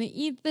 I'm going to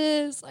eat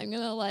this. I'm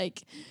going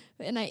to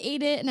and I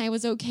ate it and I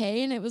was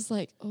okay. And it was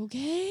like,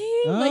 okay,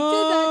 did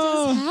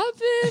that just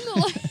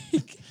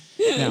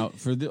happen? Now,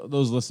 for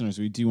those listeners,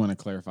 we do want to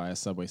clarify a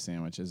Subway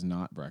sandwich is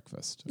not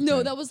breakfast. Okay?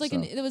 No, that was like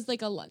it was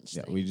like a lunch.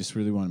 Yeah, thing. We just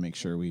really want to make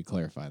sure we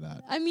clarify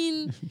that. I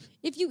mean,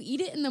 if you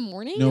eat it in the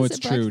morning, no, is it's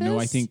it true.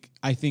 breakfast? No,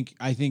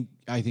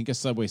 I think a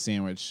Subway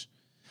sandwich.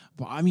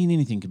 Well, I mean,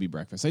 anything could be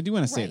breakfast. I do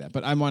want to say that,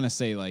 but I want to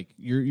say like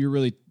you're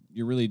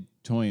really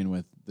toying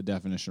with the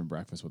definition of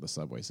breakfast with a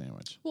Subway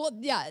sandwich. Well,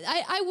 yeah,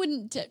 I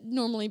wouldn't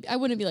normally. I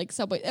wouldn't be like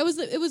Subway. It was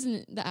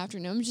in the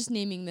afternoon. I'm just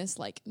naming this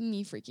like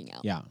me freaking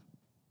out. Yeah,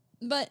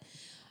 but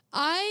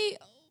I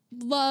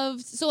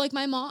loved like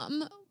my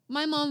mom.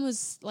 My mom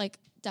was like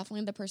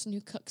definitely the person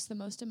who cooks the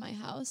most in my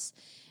house.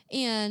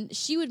 And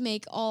she would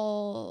make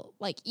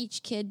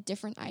each kid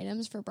different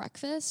items for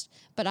breakfast,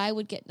 but I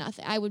would get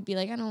nothing. I would be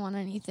like, I don't want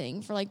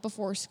anything for like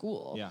before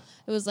school. Yeah.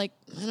 It was like,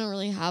 I don't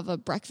really have a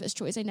breakfast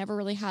choice. I never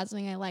really had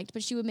something I liked,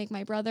 but she would make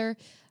my brother,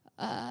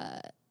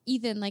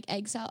 Ethan, like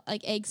egg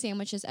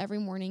sandwiches every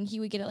morning.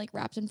 He would get it like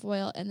wrapped in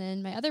foil. And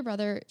then my other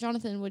brother,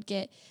 Jonathan, would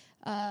get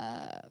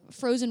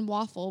frozen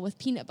waffle with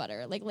peanut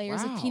butter, like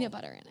layers of peanut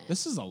butter in it.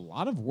 This is a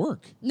lot of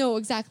work. No,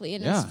 exactly.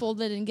 And it's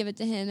folded and give it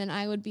to him. And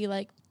I would be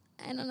like,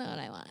 I don't know what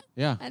I want.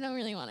 Yeah. I don't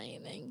really want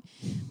anything.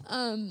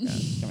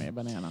 Give me a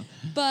banana.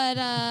 But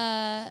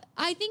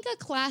I think a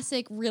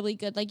classic really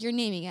good, like you're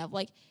naming it,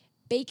 like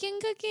bacon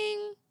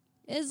cooking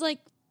is like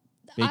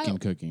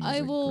cooking. I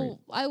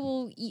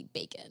will eat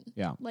bacon.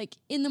 Yeah. Like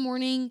in the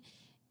morning,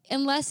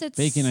 unless it's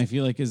bacon, I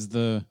feel like is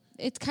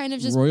it's kind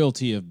of just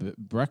royalty of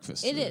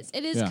breakfast. It is.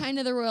 It is kind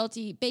of the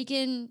royalty.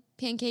 Bacon,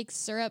 pancakes,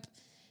 syrup,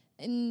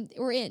 and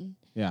we're in.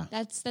 Yeah.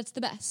 That's the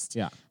best.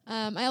 Yeah.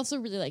 I also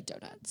really like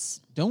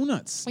donuts. I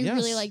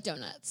really like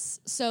donuts.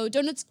 So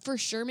donuts for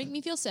sure make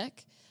me feel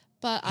sick,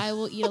 but I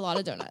will eat a lot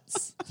of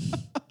donuts.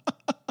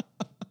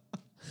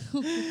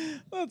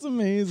 That's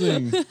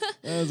amazing. That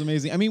is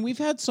amazing. I mean, we've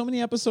had so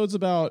many episodes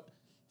about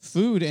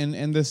food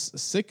and this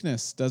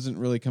sickness doesn't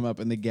really come up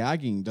and the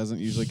gagging doesn't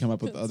usually come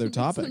up with other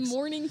topics. It's a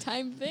morning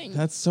time thing.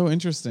 That's so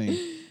interesting.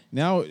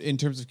 Now, in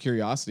terms of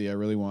curiosity, I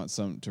really want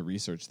to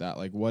research that.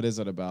 Like, what is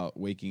it about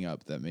waking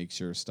up that makes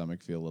your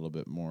stomach feel a little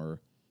bit more?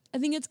 I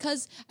think it's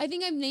because I'm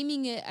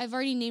naming it. I've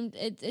already named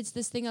it. It's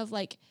this thing of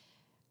like,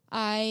 if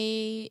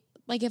I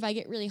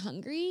get really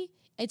hungry,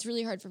 it's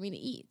really hard for me to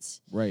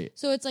eat. Right.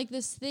 So it's like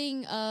this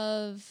thing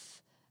of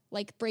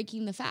like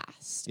breaking the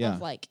fast. Yeah.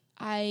 Of like,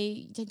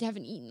 I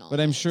haven't eaten all But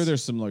I'm night. sure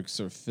there's some like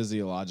sort of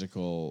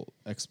physiological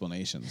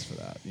explanations for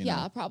that. You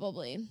know?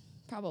 Probably.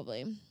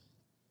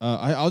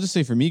 I'll just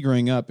say for me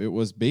growing up, it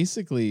was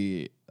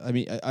basically, I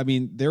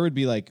mean, there would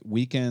be like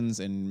weekends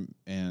and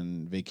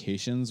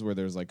vacations where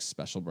there's like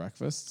special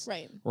breakfasts,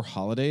 right, or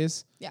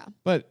holidays. Yeah.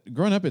 But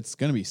growing up, it's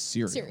gonna be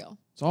cereal.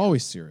 It's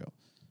always cereal.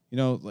 You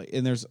know, like,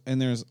 and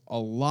there's a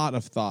lot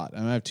of thought.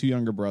 And I have two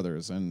younger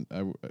brothers, and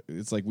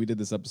it's like we did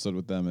this episode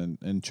with them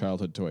and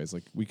childhood toys.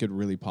 Like we could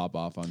really pop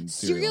off on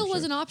cereal. Cereal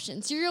was an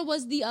option. Cereal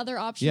was the other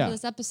option for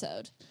this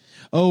episode.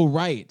 Oh,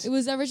 right. It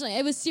was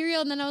cereal,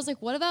 and then I was like,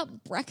 what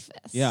about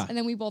breakfast? Yeah. And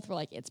then we both were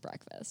like, it's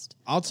breakfast.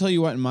 I'll tell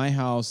you what, in my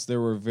house,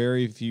 there were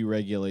very few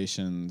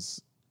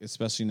regulations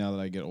especially now that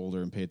I get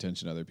older and pay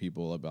attention to other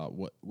people about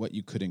what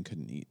you could and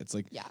couldn't eat. It's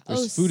like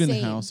there's food in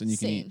the house and you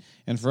can eat.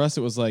 And for us,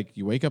 it was like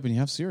you wake up and you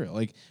have cereal.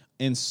 Like,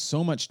 and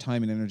so much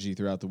time and energy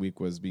throughout the week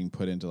was being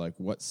put into like,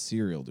 what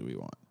cereal do we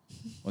want?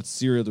 What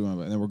cereal do we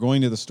want? And then we're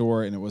going to the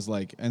store, and it was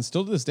like, and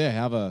still to this day, I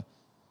have a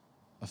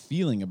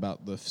feeling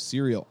about the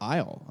cereal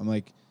aisle. I'm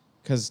like,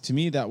 because to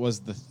me, that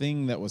was the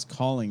thing that was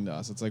calling to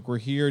us. It's like, we're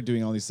here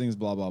doing all these things,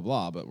 blah, blah,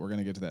 blah, but we're going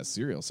to get to that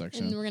cereal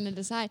section. And we're going to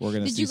decide.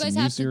 Did you guys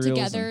have to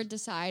together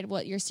decide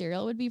what your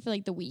cereal would be for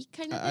like the week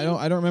kind of thing?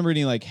 I don't remember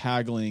any like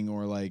haggling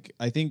or like,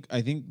 I think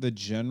the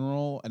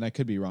general, and I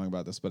could be wrong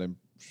about this, but I'm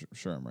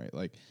sure I'm right.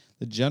 Like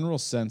the general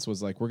sense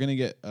was like, we're going to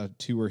get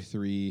 2 or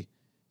 3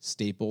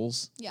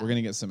 staples. Yeah. We're going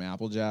to get some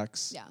Apple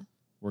Jacks. Yeah.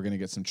 We're going to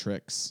get some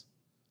Trix.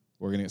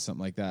 We're going to get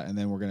something like that. And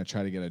then we're going to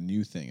try to get a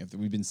new thing. If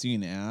we've been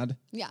seeing an ad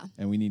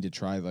and we need to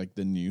try like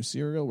the new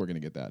cereal, we're going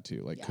to get that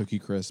too. Like Cookie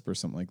Crisp or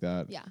something like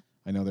that. Yeah.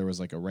 I know there was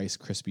like a Rice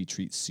Krispie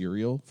treat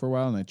cereal for a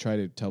while, and I try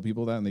to tell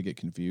people that and they get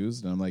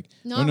confused. And I'm like,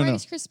 no.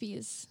 Rice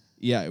Krispies.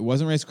 Yeah, it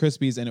wasn't Rice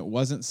Krispies, and it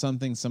wasn't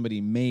something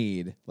somebody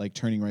made, like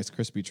turning Rice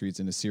Krispie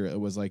treats into cereal. It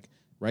was like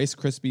Rice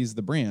Krispies,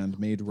 the brand,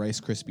 made Rice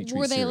Krispie treats.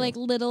 Were they cereal. like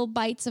little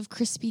bites of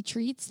crispy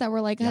treats that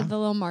were like had the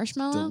little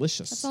marshmallow?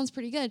 Delicious. That sounds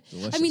pretty good.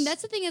 Delicious. I mean,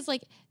 that's the thing is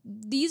like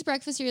these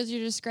breakfast cereals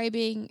you're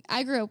describing.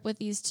 I grew up with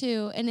these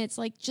too, and it's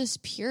like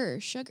just pure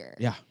sugar.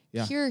 Yeah.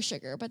 Pure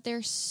sugar, but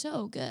they're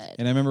so good.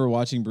 And I remember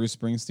watching Bruce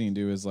Springsteen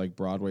do his like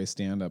Broadway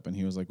stand up, and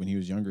he was like, when he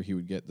was younger, he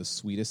would get the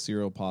sweetest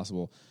cereal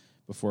possible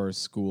before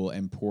school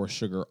and pour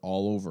sugar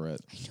all over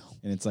it. I know.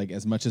 And it's like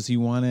as much as he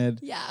wanted.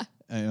 Yeah.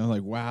 And I'm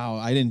like, wow,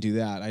 I didn't do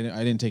that. I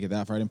didn't take it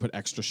that far. I didn't put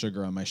extra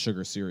sugar on my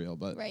sugar cereal.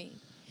 But right.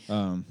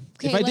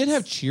 If I did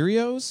have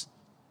Cheerios,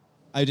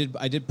 I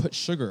did put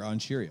sugar on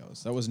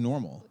Cheerios. That was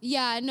normal.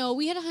 Yeah, no,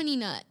 we had a Honey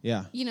Nut.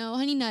 Yeah. You know,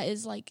 Honey Nut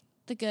is like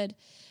the good.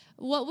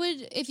 What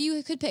would, if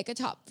you could pick a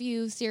top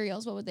few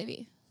cereals, what would they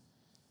be?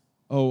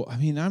 Oh, I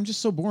mean, I'm just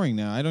so boring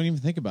now. I don't even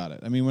think about it.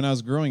 I mean, when I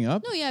was growing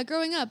up. No, yeah,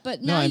 growing up.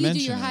 But now you do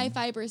your high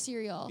fiber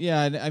cereal.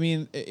 Yeah, I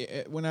mean,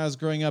 when I was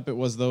growing up, it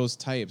was those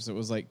types. It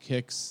was like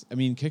Kix. I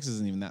mean, Kix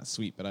isn't even that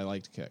sweet, but I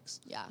liked Kix.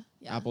 Yeah.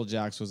 Apple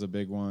Jacks was a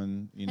big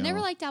one. You know, I never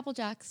liked Apple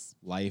Jacks.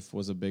 Life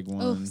was a big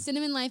one. Oh,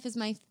 Cinnamon Life is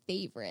my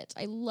favorite.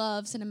 I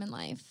love Cinnamon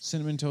Life.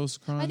 Cinnamon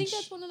Toast Crunch. I think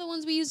that's one of the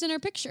ones we used in our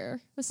picture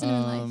was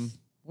Cinnamon Life.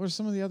 What are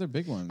some of the other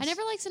big ones? I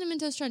never liked Cinnamon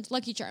Toast Crunch.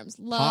 Lucky Charms.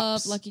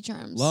 Love Lucky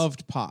Charms.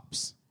 Loved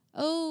Pops.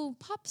 Oh,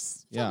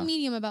 Pops. Felt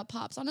medium about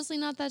Pops. Honestly,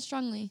 not that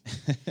strongly.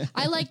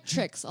 I like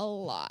Trix a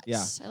lot.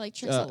 Yeah. I like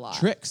Trix a lot.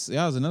 Trix.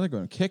 Yeah, was another good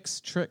one.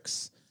 Kix,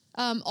 Trix.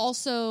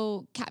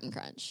 Also, Cap'n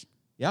Crunch.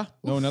 Yeah.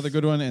 No, another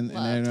good one. And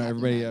I know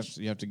everybody,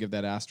 you have to give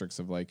that asterisk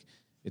of like,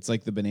 it's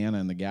like the banana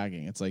and the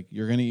gagging. It's like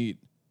you're going to eat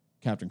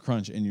Captain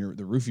Crunch and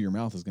the roof of your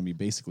mouth is going to be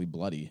basically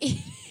bloody,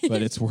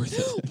 but it's worth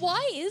it.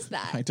 Why is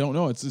that? I don't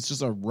know. It's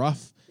just a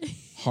rough,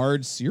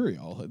 hard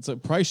cereal.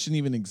 It probably shouldn't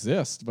even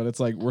exist, but it's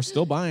like we're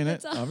still buying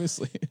it,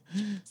 obviously.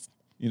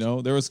 You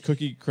know, there was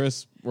Cookie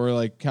Crisp or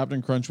like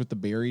Captain Crunch with the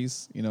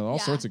berries, you know, all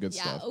sorts of good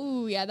stuff.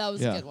 Oh, yeah, that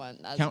was a good one.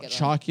 Count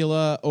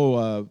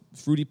Chocula.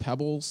 Fruity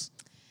Pebbles.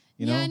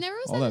 You know, I never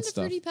was all that that into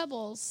stuff. Fruity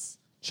Pebbles.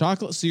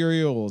 Chocolate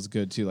cereal is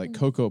good too, like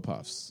Cocoa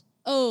Puffs.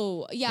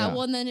 Oh, yeah.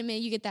 Well, and then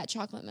you get that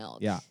chocolate milk.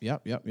 Yeah.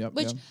 Yep.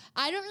 Which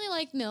I don't really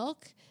like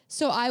milk.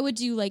 So I would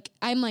do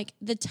I'm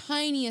the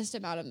tiniest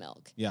amount of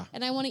milk. Yeah.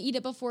 And I want to eat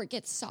it before it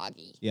gets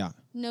soggy. Yeah.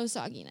 No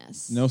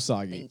sogginess. No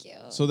soggy. Thank you.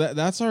 So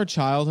that's our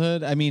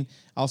childhood. I mean,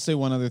 I'll say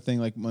one other thing.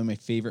 Like one of my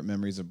favorite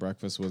memories of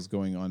breakfast was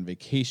going on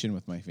vacation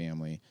with my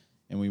family.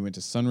 And we went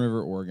to Sun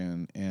River,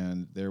 Oregon.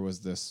 And there was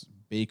this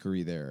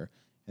bakery there.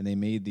 And they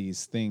made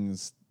these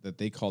things that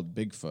they called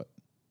Big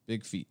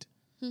Feet.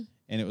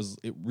 And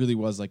it really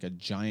was like a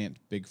giant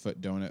Bigfoot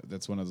donut.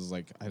 That's one of those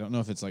I don't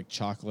know if it's like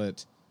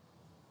chocolate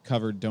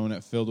covered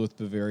donut filled with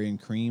Bavarian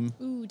cream.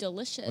 Ooh,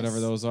 delicious. Whatever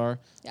those are.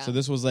 Yeah. So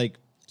this was like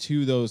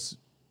two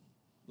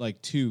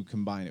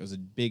combined. It was a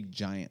big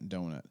giant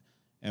donut.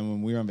 And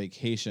when we were on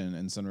vacation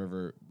in Sun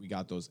River, we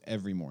got those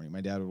every morning.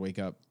 My dad would wake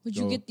up. Would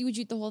you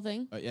eat the whole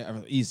thing? Yeah,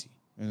 easy.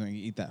 And I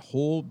eat that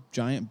whole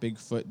giant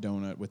Bigfoot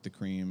donut with the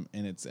cream,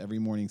 and it's every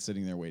morning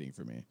sitting there waiting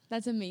for me.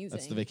 That's amazing.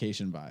 That's the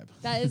vacation vibe.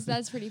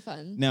 That's pretty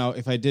fun. Now,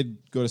 if I did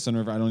go to Sun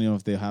River, I don't know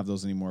if they have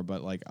those anymore,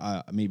 but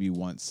maybe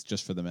once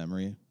just for the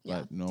memory.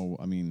 Yeah. But no,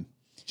 I mean,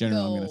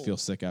 generally I'm going to feel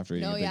sick after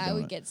eating a big donut. I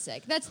would get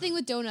sick. That's the thing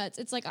with donuts.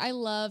 It's like I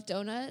love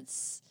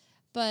donuts,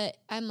 but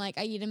I'm like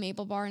I eat a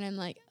maple bar and I'm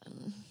like,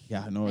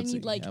 yeah, no, it's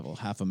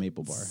half a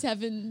maple bar.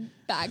 7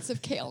 bags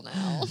of kale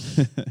now.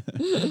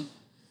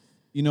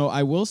 You know,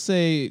 I will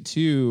say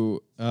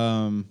too,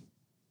 I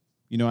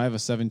have a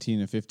 17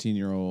 and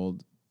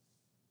 15-year-old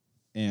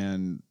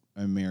and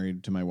I'm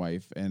married to my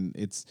wife, and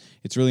it's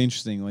really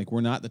interesting. Like,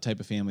 we're not the type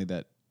of family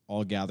that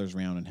all gathers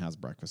around and has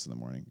breakfast in the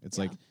morning. It's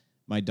like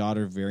my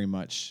daughter very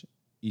much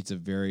eats a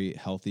very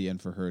healthy, and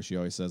for her, she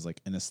always says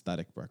like an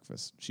aesthetic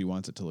breakfast. She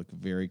wants it to look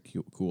very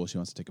cool. She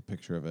wants to take a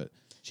picture of it.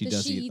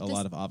 Does she eat a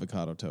lot of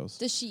avocado toast.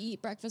 Does she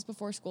eat breakfast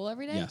before school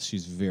every day? Yes,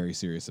 she's very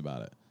serious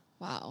about it.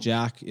 Wow.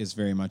 Jack is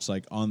very much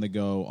like on the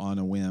go, on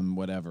a whim,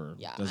 whatever.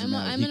 Yeah, Doesn't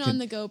matter. I'm an on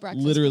the go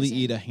breakfast. Literally person.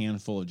 eat a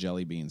handful of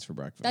jelly beans for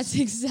breakfast. That's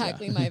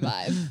exactly my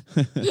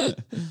vibe.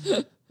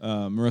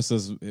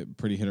 Marissa's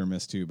pretty hit or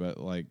miss too, but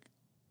like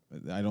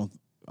I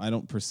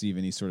don't perceive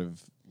any sort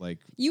of like.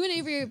 You and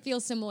Avery feel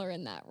similar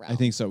in that realm. I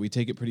think so. We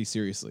take it pretty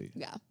seriously.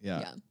 Yeah.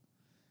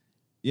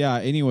 Yeah.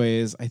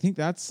 Anyways, I think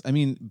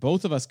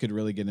both of us could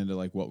really get into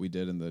like what we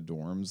did in the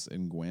dorms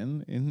in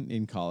Gwyn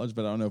in college,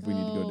 but I don't know if we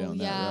need to go down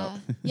that route.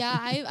 Yeah,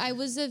 I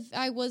was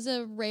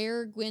a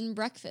rare Gwyn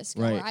breakfast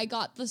goer. Right. I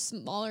got the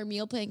smaller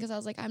meal plan because I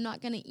was like, I'm not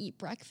gonna eat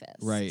breakfast.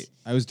 Right.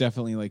 I was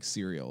definitely like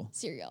cereal.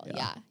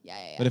 Yeah.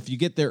 But if you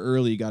get there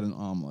early, you got an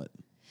omelet.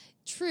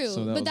 True,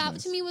 so but that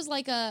nice. to me was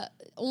like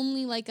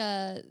only like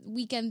a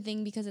weekend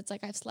thing because it's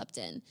like I've slept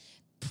in.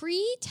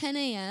 Pre 10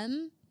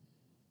 a.m.,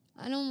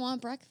 I don't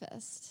want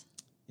breakfast.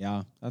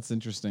 Yeah, that's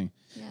interesting.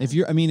 Yeah.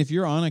 If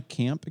you're on a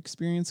camp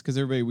experience, because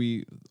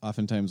we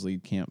oftentimes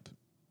lead camp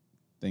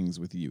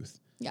things with youth.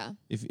 Yeah.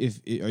 If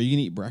are you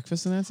gonna eat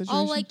breakfast in that situation?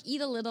 I'll like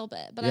eat a little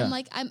bit, but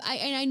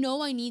I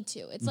know I need to.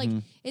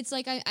 It's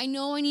like I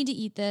know I need to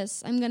eat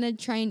this. I'm gonna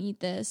try and eat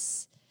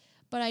this,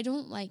 but I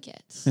don't like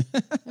it.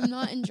 I'm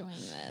not enjoying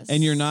this.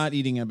 And you're not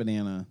eating a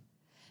banana.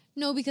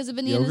 No, because a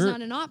banana is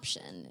not an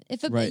option.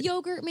 If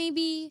yogurt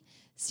maybe,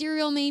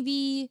 cereal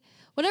maybe,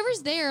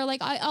 whatever's there,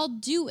 like I'll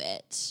do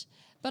it.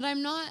 But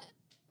I'm not.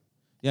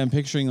 Yeah, I'm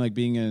picturing like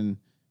being in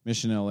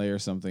Mission LA or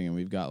something, and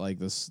we've got like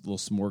this little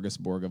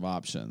smorgasbord of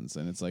options,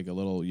 and it's like a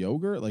little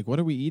yogurt. Like, what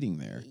are we eating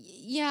there?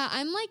 Yeah,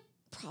 I'm like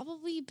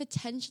probably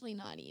potentially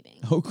not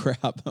eating. Oh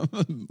crap! I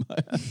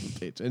have to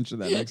pay attention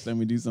to that next time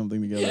we do something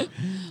together.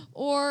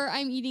 Or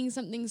I'm eating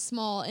something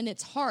small, and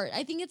it's hard.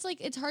 I think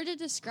it's hard to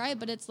describe,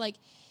 but it's like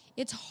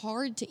it's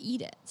hard to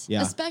eat it.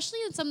 Yeah. Especially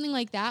in something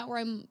like that where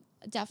I'm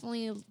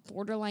definitely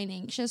borderline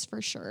anxious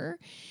for sure.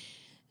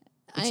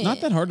 It's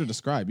not that hard to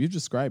describe. You've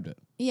described it.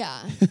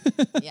 Yeah.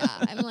 Yeah.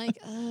 I'm like,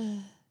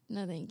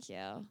 no, thank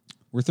you.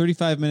 We're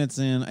 35 minutes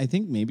in. I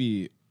think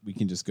maybe we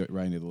can just go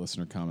right into the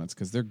listener comments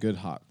because they're good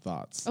hot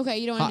thoughts. Okay,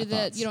 you don't want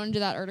to do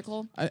that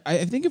article?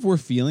 I think if we're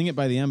feeling it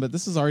by the end, but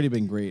this has already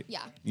been great.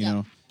 Yeah. You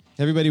know.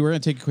 Everybody, we're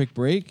going to take a quick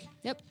break.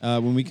 Yep.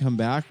 When we come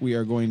back, we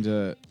are going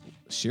to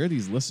share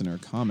these listener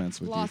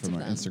comments with Lots you from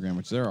our them. Instagram,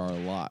 which there are a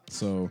lot.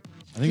 So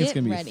I think it's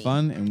going to be a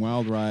fun and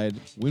wild ride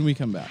when we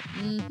come back.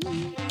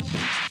 Mm-hmm.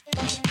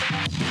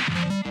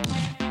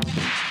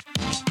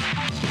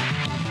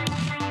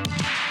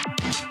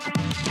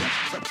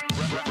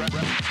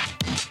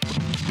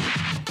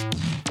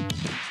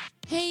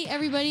 Hey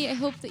everybody, I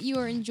hope that you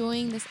are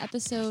enjoying this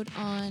episode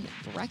on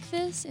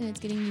breakfast and it's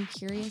getting you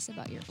curious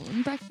about your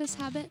own breakfast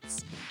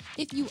habits.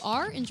 If you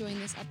are enjoying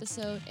this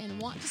episode and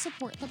want to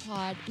support the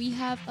pod, we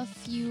have a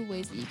few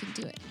ways that you can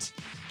do it.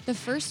 The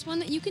first one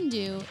that you can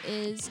do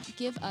is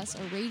give us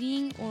a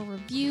rating or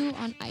review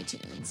on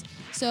iTunes.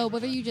 So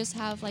whether you just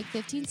have like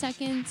 15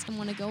 seconds and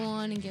want to go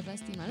on and give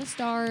us the amount of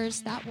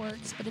stars, that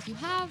works. But if you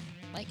have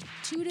like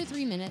 2 to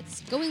 3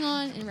 minutes, going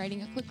on and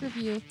writing a quick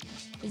review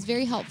is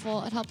very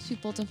helpful. It helps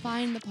people to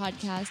find the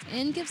podcast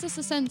and gives us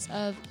a sense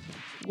of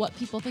what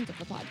people think of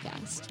the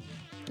podcast.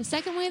 The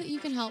second way that you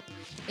can help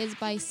is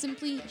by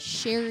simply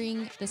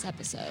sharing this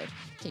episode.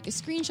 Take a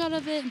screenshot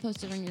of it and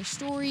post it on your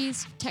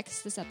stories.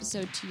 Text this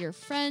episode to your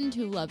friend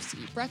who loves to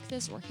eat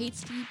breakfast or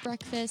hates to eat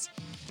breakfast.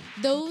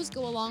 Those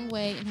go a long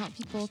way and help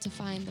people to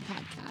find the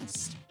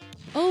podcast.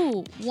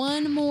 Oh,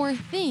 one more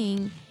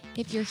thing.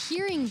 If you're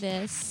hearing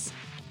this,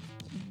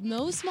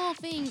 No Small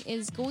Thing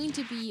is going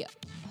to be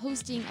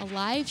hosting a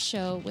live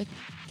show with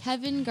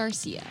Kevin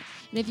Garcia.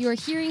 And if you are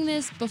hearing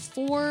this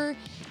before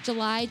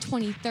July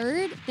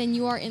 23rd, then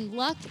you are in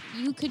luck.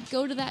 You could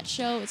go to that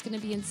show. It's going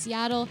to be in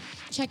Seattle.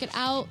 Check it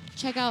out.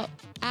 Check out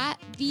at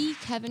the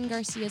Kevin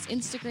Garcia's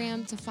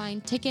Instagram to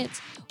find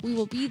tickets. We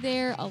will be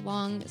there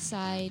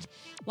alongside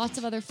lots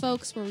of other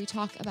folks where we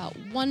talk about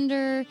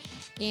wonder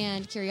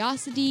and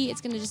curiosity.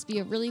 It's going to just be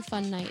a really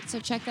fun night. So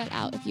check that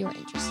out if you are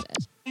interested.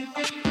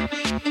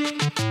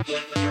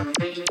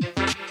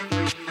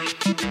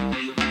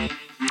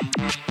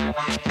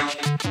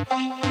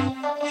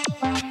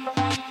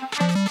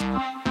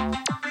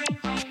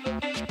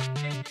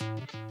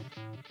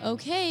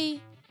 Okay.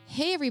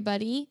 Hey,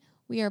 everybody.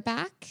 We are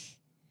back.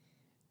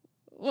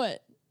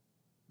 What?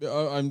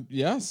 I'm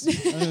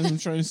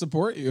trying to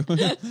support you.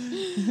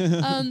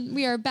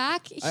 We are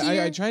back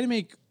here. I try to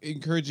make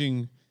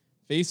encouraging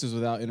faces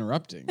without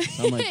interrupting.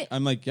 So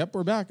I'm like, yep,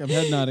 we're back. I'm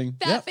head nodding.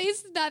 That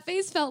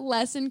face felt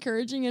less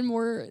encouraging and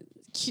more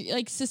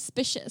like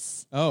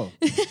suspicious. Oh,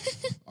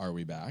 are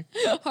we back?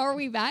 Are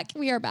we back?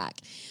 We are back.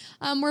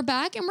 We're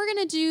back and we're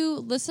going to do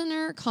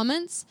listener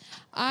comments.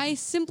 I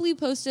simply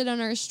posted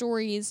on our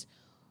stories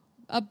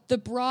the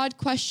broad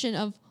question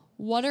of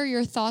what are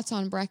your thoughts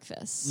on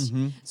breakfast?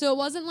 Mm-hmm. So it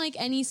wasn't like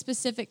any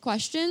specific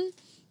question.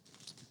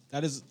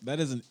 That is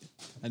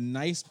a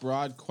nice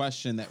broad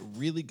question that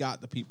really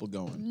got the people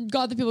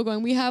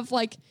going. We have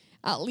like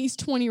at least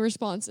 20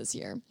 responses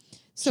here.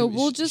 So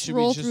we'll just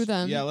roll through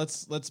them. Yeah,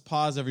 let's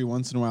pause every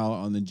once in a while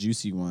on the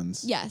juicy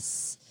ones.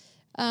 Yes.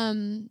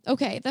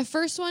 Okay, the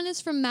first one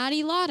is from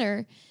Matty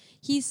Lauder.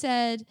 He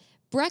said,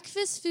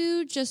 breakfast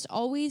food just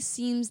always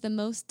seems the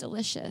most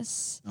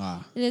delicious.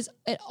 It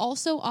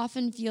also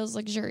often feels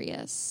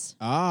luxurious.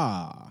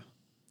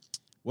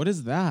 What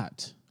is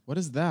that?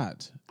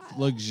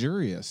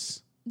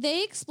 Luxurious.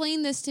 They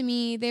explained this to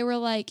me. They were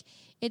like,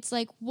 it's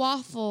like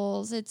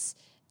waffles, it's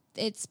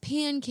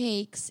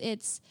pancakes,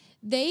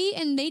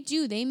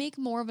 they make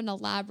more of an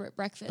elaborate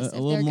breakfast a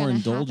little more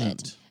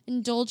indulgent.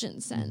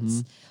 Indulgent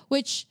sense,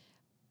 which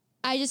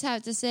I just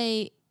have to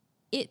say,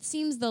 it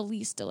seems the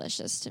least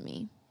delicious to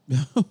me.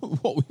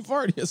 Well, we've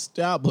already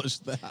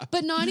established that.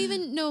 But not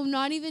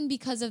even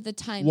because of the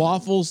timing.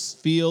 Waffles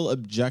feel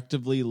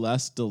objectively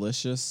less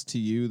delicious to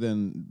you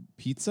than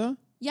pizza?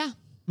 Yeah.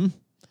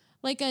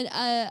 Like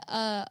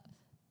a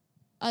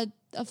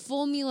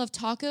full meal of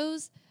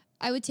tacos,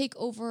 I would take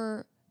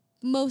over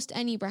most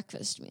any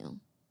breakfast meal.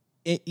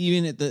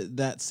 Even at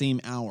that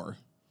same hour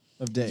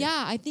of day?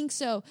 Yeah, I think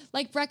so.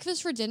 Like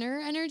breakfast for dinner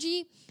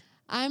energy,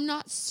 I'm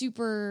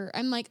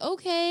like,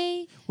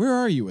 okay. Where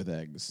are you with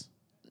eggs?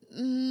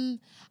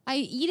 I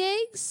eat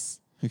eggs.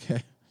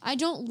 Okay. I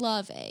don't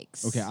love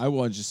eggs. Okay, I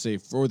want to just say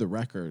for the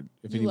record,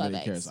 if anybody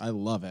cares, I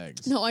love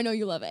eggs. No, I know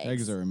you love eggs.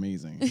 Eggs are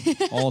amazing.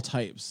 All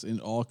types,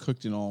 all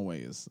cooked in all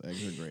ways.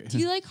 Eggs are great. Do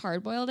you like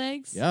hard-boiled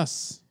eggs?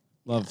 Yes.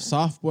 Love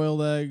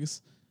soft-boiled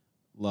eggs.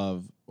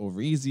 Love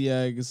over easy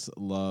eggs.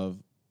 Love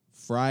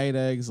fried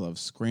eggs. Love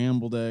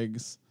scrambled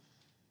eggs.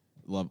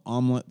 Love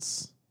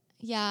omelets.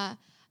 Yeah.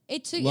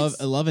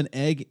 I love an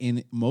egg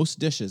in most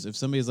dishes. If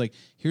somebody's like,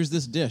 here's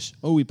this dish.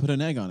 Oh, we put an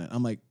egg on it.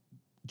 I'm like,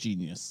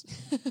 genius.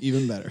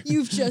 Even better.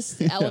 You've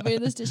just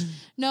elevated this dish.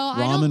 No,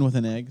 Ramen with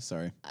an egg.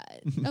 Sorry.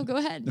 No, go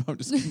ahead. No, I'm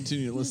just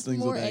continuing listing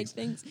more with egg eggs.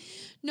 things.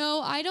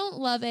 No, I don't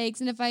love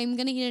eggs, and if I'm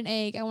gonna eat an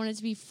egg, I want it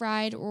to be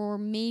fried or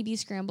maybe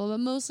scrambled, but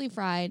mostly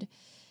fried.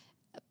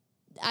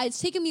 It's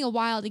taken me a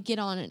while to get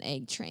on an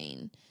egg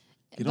train.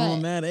 Get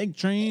on that egg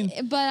train.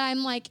 But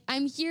I'm like,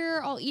 I'm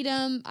here. I'll eat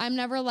them. I'm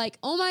never like,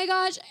 oh my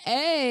gosh,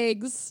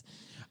 eggs.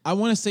 I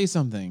want to say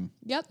something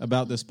Yep.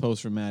 about this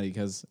post from Maddie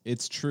because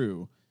it's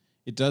true.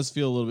 It does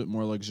feel a little bit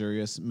more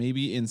luxurious.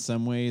 Maybe in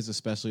some ways,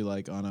 especially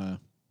like on a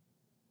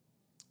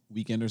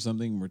weekend or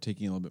something, we're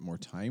taking a little bit more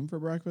time for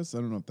breakfast. I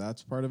don't know if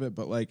that's part of it,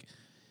 but like,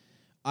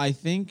 I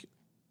think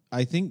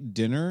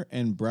dinner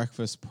and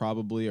breakfast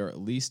probably are at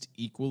least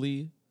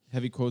equally,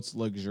 heavy quotes,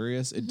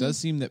 luxurious. It does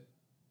seem that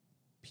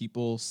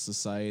people,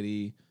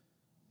 society,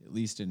 at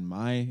least in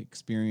my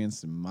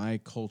experience, in my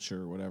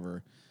culture,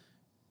 whatever,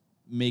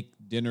 make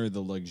dinner the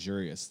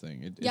luxurious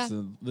thing.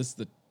 It's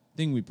the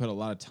thing we put a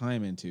lot of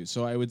time into.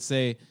 So I would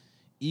say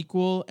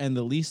equal, and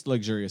the least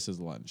luxurious is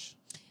lunch.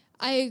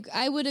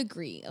 I would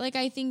agree. Like,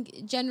 I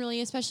think generally,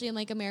 especially in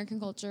like American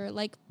culture,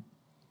 like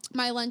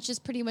my lunch is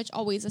pretty much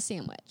always a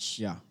sandwich.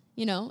 Yeah.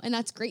 You know, and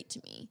that's great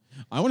to me.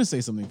 I want to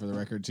say something for the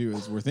record too,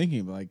 as we're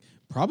thinking, like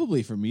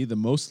probably for me, the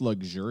most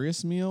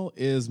luxurious meal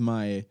is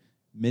my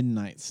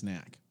midnight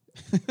snack.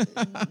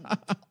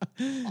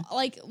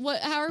 Like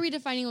what? How are we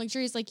defining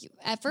luxurious? Like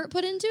effort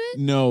put into it?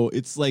 No,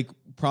 it's like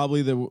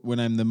probably when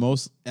I'm the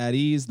most at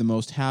ease, the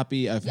most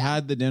happy. I've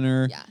had the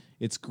dinner. Yeah.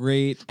 It's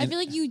great. I feel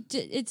like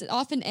it's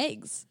often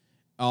eggs.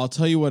 I'll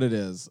tell you what it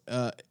is.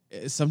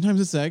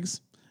 Sometimes it's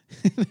eggs.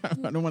 I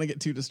don't want to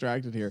get too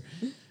distracted here,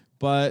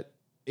 but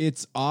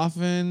it's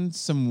often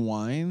some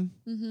wine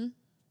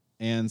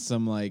and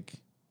some like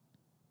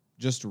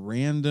just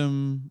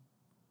random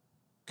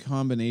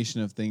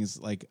combination of things,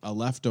 like a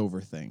leftover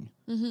thing.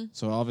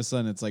 So all of a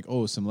sudden it's like,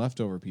 oh, some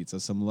leftover pizza,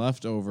 some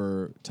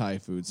leftover Thai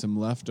food, some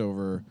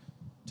leftover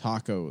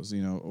tacos,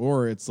 you know,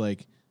 or it's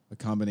like a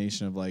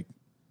combination of like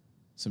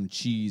some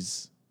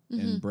cheese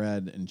and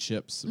bread and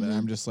chips. But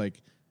I'm just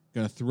like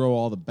gonna throw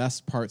all the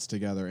best parts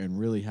together and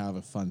really have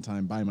a fun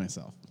time by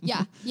myself.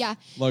 Yeah.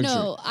 Luxury.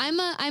 No, I'm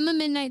a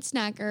midnight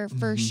snacker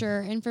for sure,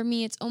 and for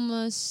me, it's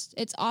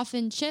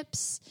often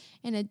chips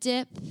and a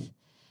dip,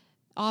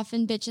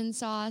 often bitchin'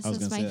 sauce.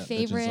 That's my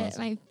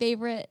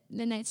favorite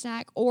midnight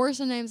snack. Or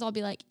sometimes I'll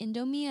be like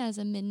Indomie as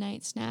a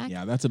midnight snack.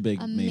 Yeah, that's a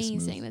big amazing.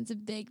 Mace move. That's a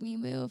big me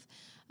move.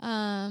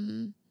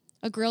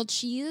 A grilled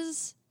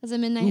cheese as a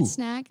midnight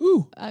snack.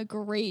 Ooh, a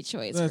great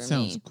choice. That for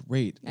sounds me.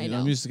 great. I know.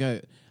 I'm just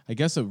I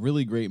guess a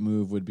really great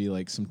move would be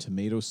like some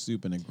tomato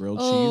soup and a grilled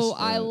cheese. Oh,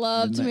 I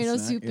love tomato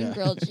soup and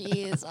grilled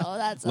cheese. Oh,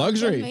 that's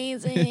luxury.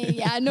 Amazing.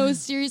 Yeah, no,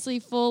 seriously,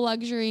 full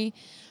luxury.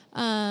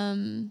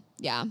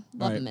 Yeah,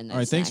 love them in there. All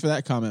right, thanks for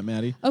that comment,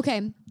 Maddie.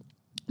 Okay.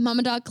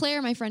 Mama Dog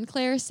Claire, my friend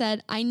Claire,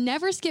 said, I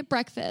never skip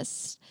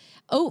breakfast.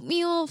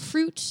 Oatmeal,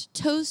 fruit,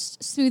 toast,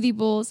 smoothie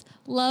bowls.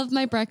 Love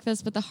my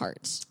breakfast with a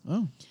heart.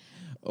 Oh.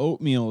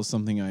 Oatmeal is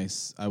something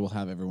I will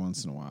have every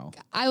once in a while.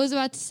 I was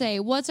about to say,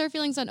 what's our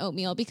feelings on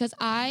oatmeal? Because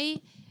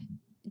I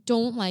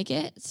don't like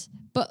it,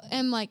 but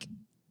I'm like,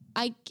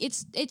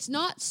 it's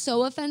not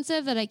so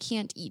offensive that I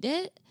can't eat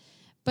it,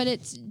 but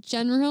it's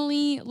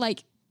generally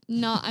like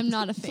I'm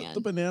not a fan.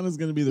 The banana's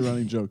going to be the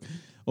running joke.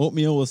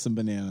 Oatmeal with some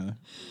banana.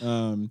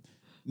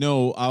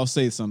 No, I'll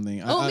say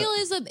something.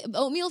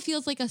 Oatmeal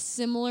feels like a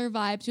similar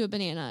vibe to a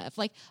banana. If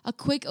like a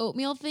quick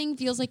oatmeal thing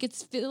feels like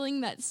it's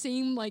feeling that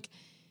same like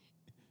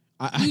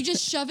You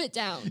just shove it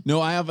down.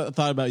 No, I have a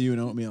thought about you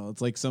and oatmeal.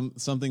 It's like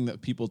something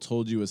that people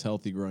told you was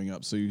healthy growing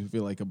up, so you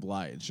feel like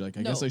obliged. You're like,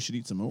 I guess I should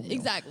eat some oatmeal.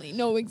 Exactly.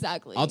 No,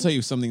 exactly. I'll tell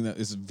you something that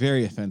is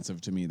very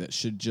offensive to me that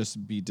should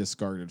just be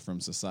discarded from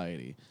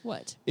society.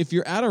 What? If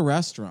you're at a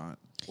restaurant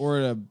or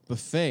at a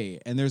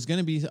buffet and there's going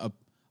to be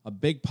a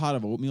big pot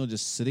of oatmeal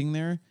just sitting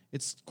there,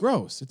 it's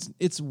gross.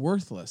 It's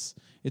worthless.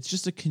 It's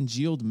just a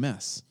congealed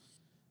mess.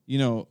 You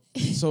know,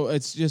 so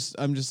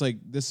I'm just like,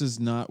 this is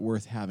not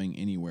worth having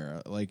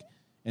anywhere. Like,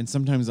 and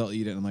sometimes I'll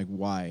eat it and I'm like,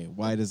 why?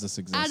 Why does this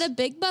exist? At a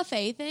big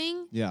buffet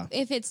thing, yeah.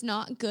 If it's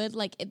not good,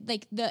 like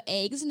the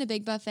eggs in a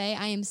big buffet,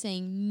 I am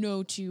saying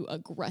no to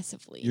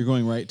aggressively. You're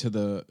going right to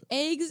the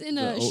eggs in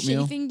a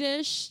oatmeal? chafing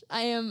dish.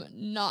 I am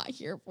not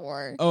here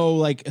for. Oh,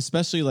 like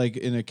especially like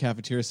in a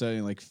cafeteria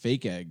setting, like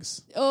fake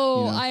eggs.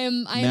 Oh, you know, I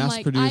am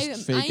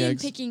mass-produced fake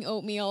eggs. picking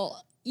oatmeal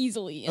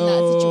easily in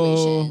that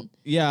situation.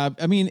 Yeah,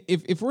 I mean,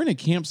 if we're in a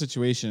camp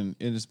situation,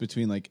 it is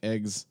between like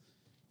eggs,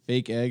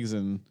 fake eggs,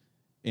 and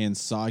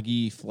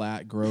soggy,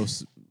 flat,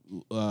 gross,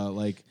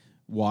 like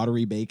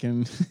watery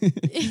bacon.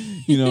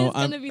 You know, it's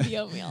gonna be the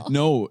oatmeal.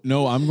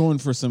 No, I'm going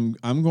for some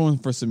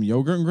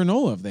yogurt and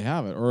granola if they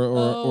have it, or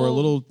a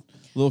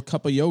little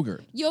cup of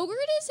yogurt. Yogurt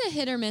is a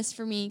hit or miss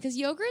for me because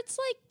yogurt's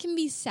like can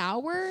be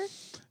sour.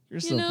 You're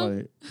so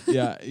funny.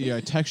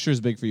 Yeah, texture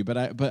is big for you,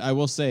 but I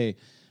will say.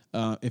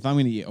 If I'm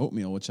going to eat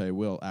oatmeal, which I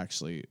will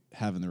actually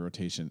have in the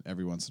rotation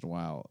every once in a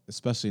while,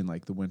 especially in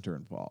like the winter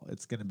and fall,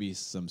 it's going to be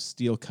some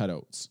steel cut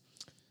oats.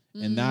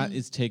 And that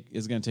is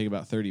going to take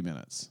about 30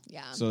 minutes.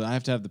 Yeah. So I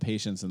have to have the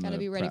patience and gotta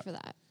be ready prep. for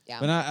that. Yeah.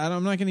 But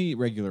I'm not going to eat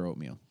regular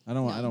oatmeal. I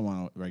don't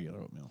want regular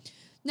oatmeal.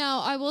 Now,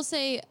 I will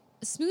say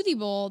smoothie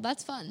bowl,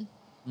 that's fun.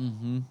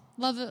 Mm-hmm.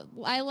 Love it.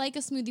 I like a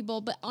smoothie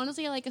bowl, but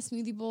honestly, I like a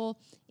smoothie bowl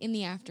in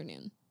the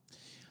afternoon.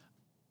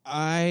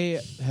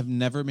 I have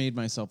never made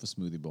myself a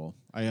smoothie bowl.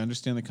 I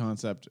understand the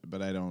concept,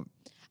 but I don't.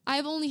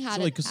 I've only had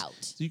it out.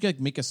 So you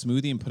could make a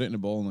smoothie and put it in a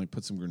bowl and like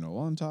put some granola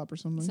on top or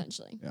something?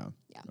 Essentially. Yeah.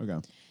 Okay.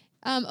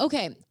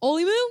 Okay.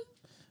 Oli Moo?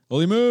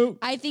 Oli Moo!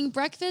 I think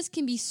breakfast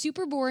can be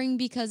super boring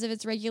because of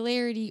its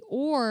regularity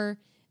or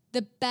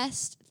the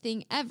best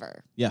thing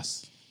ever.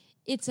 Yes.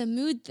 It's a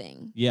mood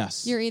thing.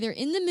 Yes. You're either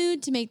in the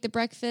mood to make the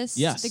breakfast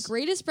the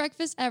greatest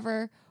breakfast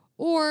ever,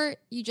 or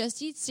you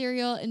just eat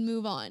cereal and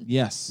move on.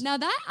 Yes. Now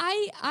that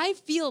I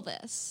feel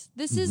this.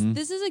 This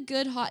is a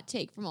good hot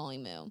take from Oli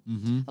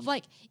Moo. Of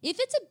like, if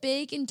it's a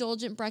big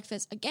indulgent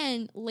breakfast,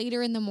 again,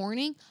 later in the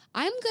morning,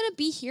 I'm gonna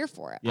be here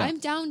for it. Yeah. I'm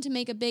down to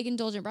make a big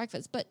indulgent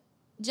breakfast. But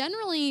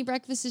generally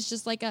breakfast is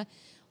just like a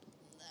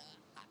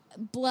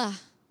blah.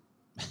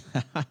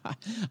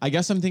 I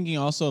guess I'm thinking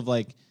also of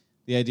like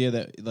the idea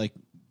that like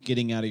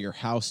getting out of your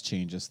house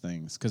changes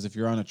things. Because if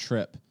you're on a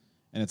trip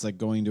and it's like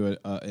going to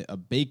a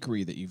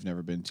bakery that you've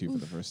never been to for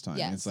the first time.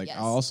 Yes, it's like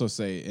I'll also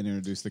say and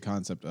introduce the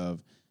concept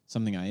of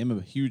something I am a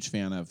huge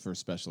fan of for a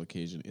special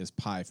occasion is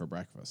pie for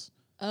breakfast.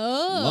 Oh,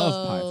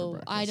 love pie for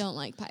breakfast. I don't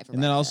like pie for breakfast.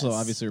 And that also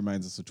obviously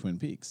reminds us of Twin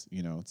Peaks.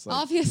 You know, it's like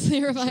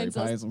obviously reminds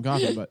us pie and some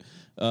coffee. But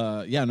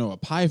a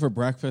pie for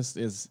breakfast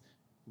is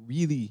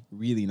really,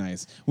 really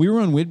nice. We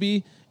were on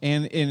Whidbey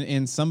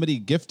and somebody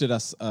gifted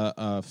us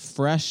a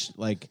fresh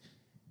like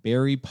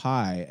berry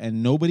pie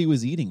and nobody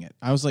was eating it.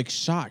 I was like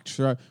shocked.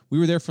 We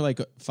were there for like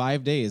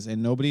 5 days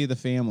and nobody in the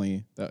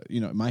family,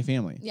 my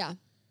family. Yeah.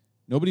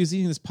 Nobody was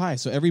eating this pie.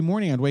 So every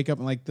morning I'd wake up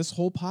and like, this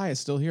whole pie is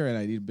still here and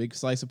I'd eat a big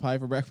slice of pie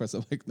for breakfast.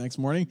 I'm like, next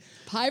morning,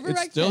 pie for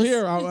breakfast. Still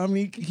here. I'm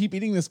going to keep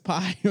eating this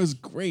pie. It was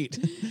great.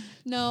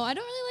 No, I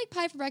don't really like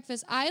pie for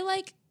breakfast.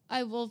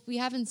 We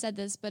haven't said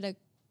this, but a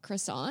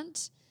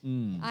croissant.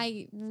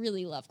 I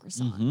really love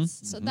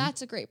croissants. So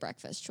that's a great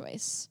breakfast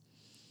choice.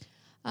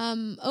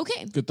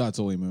 Okay. Good thoughts,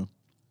 Oli Moo.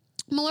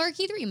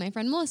 Malarkey 3, my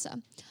friend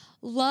Melissa.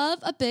 Love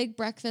a big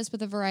breakfast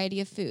with a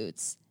variety of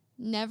foods.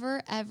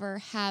 Never, ever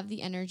have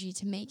the energy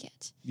to make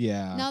it.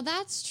 Yeah. Now,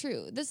 that's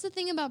true. That's the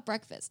thing about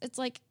breakfast. It's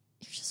like,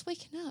 you're just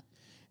waking up.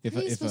 If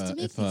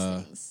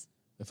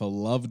a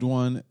loved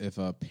one, if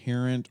a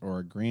parent or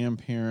a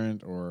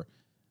grandparent or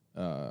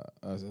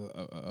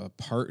a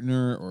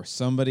partner or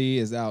somebody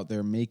is out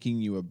there making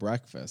you a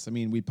breakfast. I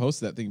mean, we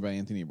posted that thing by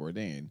Anthony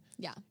Bourdain.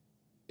 Yeah.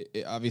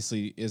 It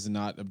obviously is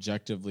not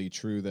objectively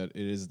true that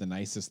it is the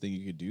nicest thing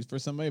you could do for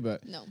somebody,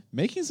 but no.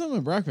 Making someone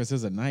breakfast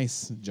is a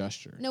nice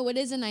gesture. No, it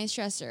is a nice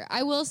gesture.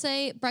 I will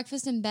say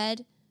breakfast in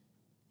bed,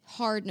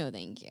 hard no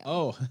thank you.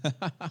 Oh.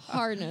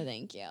 Hard no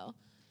thank you.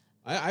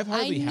 I've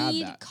hardly had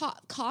that.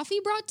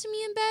 Coffee brought to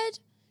me in bed?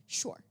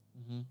 Sure.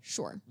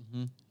 Sure.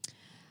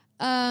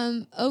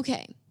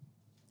 Okay.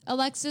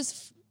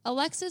 Alexis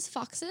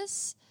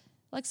Foxes?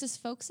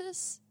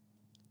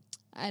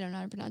 I don't know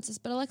how to pronounce this,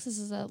 but Alexis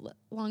is a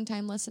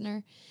longtime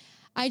listener.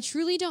 I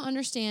truly don't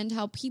understand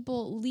how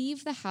people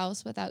leave the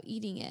house without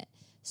eating it.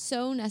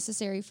 So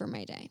necessary for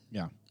my day.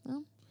 Yeah.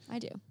 Well, I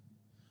do.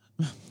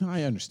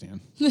 I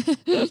understand.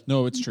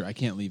 No, it's true. I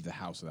can't leave the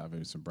house without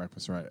having some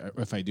breakfast. Right?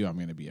 If I do, I'm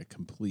going to be a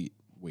complete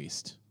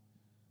waste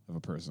of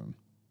a person.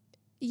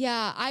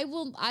 Yeah, I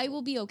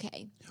will be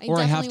okay.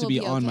 I have to be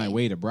on my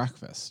way to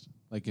breakfast.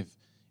 Like if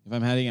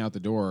I'm heading out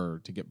the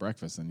door to get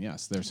breakfast, then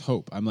yes, there's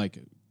hope. I'm like,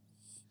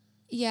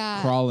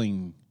 Yeah.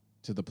 crawling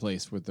to the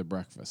place with the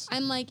breakfast.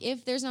 I'm like,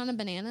 if there's not a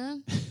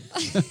banana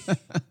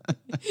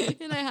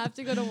and I have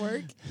to go to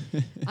work,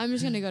 I'm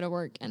just going to go to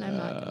work and I'm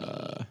not going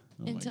to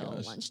eat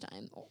until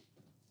lunchtime. Oh,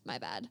 my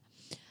bad.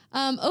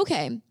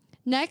 Okay.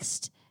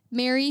 Next,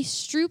 Mary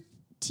Stroop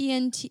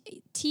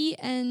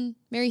TN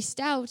Mary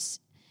Stout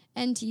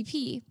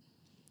NTP.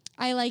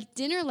 I like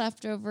dinner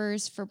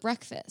leftovers for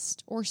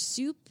breakfast or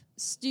soup,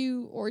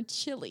 stew, or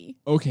chili.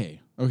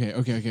 Okay.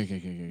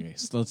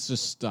 So let's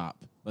just stop.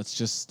 Let's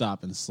just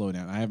stop and slow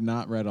down. I have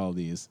not read all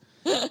these.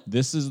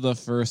 This is the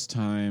first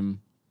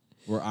time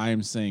where I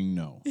am saying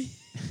no.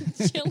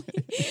 Chili.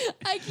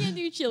 I can't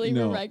do chili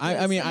for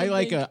breakfast. I mean,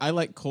 I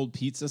like cold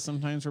pizza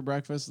sometimes for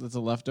breakfast. That's a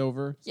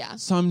leftover. Yeah.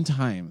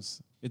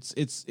 Sometimes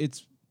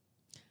it's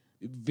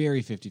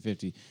very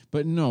 50-50.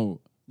 But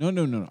no. I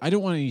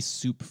don't want any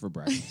soup for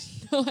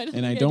breakfast. No, I don't.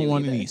 And I don't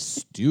want any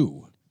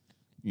stew.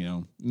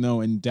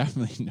 No, and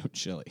definitely no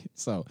chili.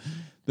 So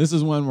this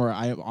is one where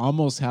I am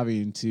almost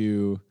having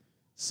to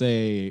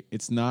say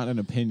it's not an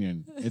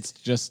opinion. It's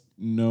just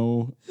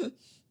no.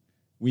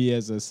 We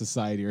as a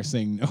society are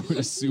saying no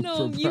to soup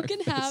for breakfast. No, you can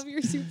have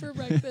your soup for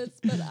breakfast,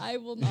 but I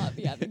will not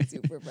be having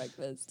soup for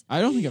breakfast.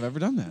 I don't think I've ever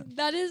done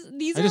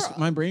that.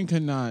 My brain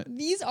could not.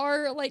 These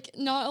are like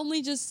not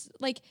only just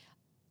like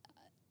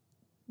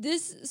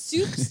this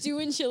soup, stew,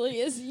 and chili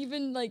is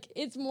even like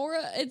it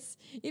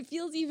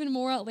feels even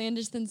more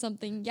outlandish than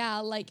something. Yeah,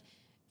 like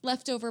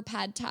leftover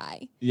pad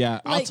thai.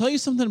 Yeah, I'll tell you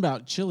something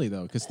about chili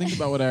though, because think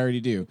about what I already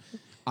do.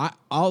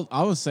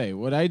 I'll say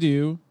what I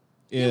do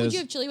is. Would you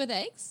have chili with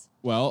eggs?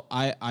 Well,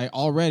 I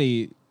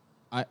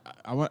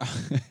want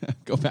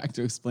go back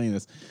to explain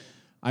this.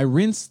 I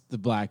rinse the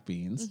black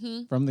beans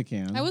from the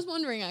can. I was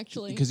wondering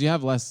actually because you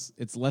have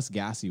it's less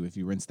gassy if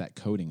you rinse that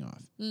coating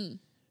off.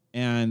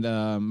 And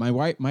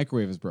my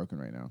microwave is broken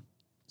right now,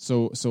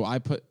 so I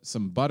put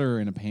some butter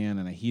in a pan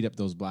and I heat up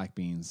those black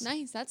beans.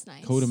 Nice, that's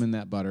nice. Coat them in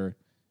that butter,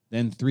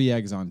 then 3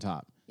 eggs on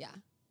top. Yeah.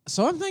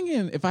 So I'm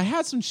thinking if I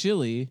had some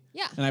chili,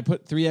 and I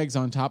put 3 eggs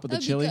on top of the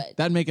chili,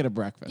 that'd make it a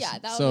breakfast. Yeah,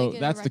 that would make it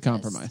that's a the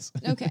compromise.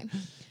 Okay.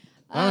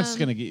 I'm just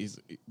gonna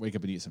wake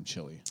up and eat some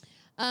chili.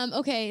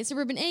 Okay,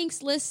 Suburban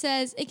Inks list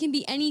says it can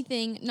be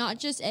anything, not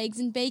just eggs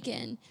and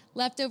bacon.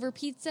 Leftover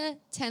pizza,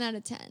 10 out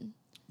of 10.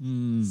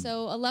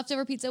 So a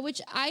leftover pizza,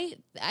 which I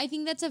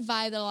think that's a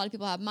vibe that a lot of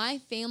people have. My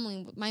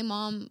family, my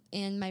mom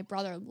and my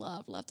brother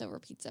love leftover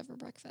pizza for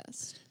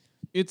breakfast.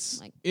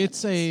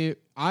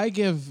 I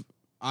give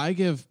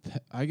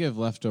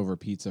leftover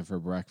pizza for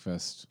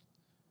breakfast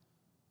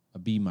a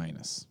B-.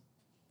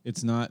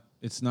 It's not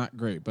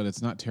great, but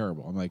it's not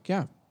terrible. I'm like,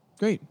 yeah,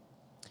 great.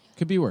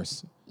 Could be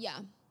worse. Yeah.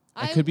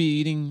 I could be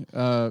eating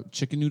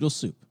chicken noodle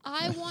soup.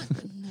 I want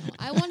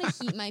to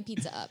heat my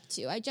pizza up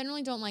too. I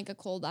generally don't like a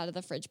cold out of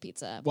the fridge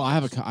pizza. Well, I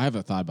have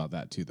a thought about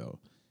that too, though.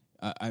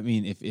 I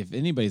mean, if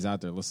anybody's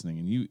out there listening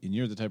and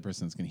you're the type of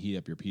person that's going to heat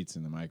up your pizza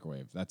in the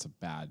microwave, that's a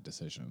bad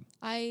decision.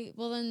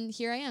 Then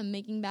here I am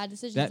making bad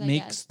decisions. That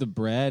makes the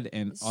bread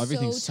and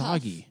everything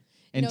soggy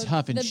and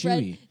tough and chewy.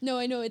 Bread, no,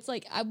 I know it's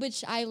like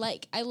which I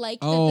like. I like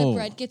that the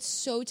bread gets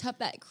so tough,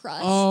 that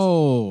crust.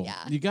 Oh,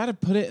 yeah. You got to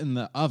put it in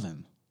the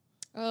oven.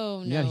 Oh,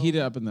 no. You got to heat it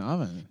up in the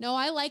oven. No,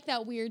 I like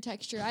that weird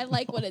texture. I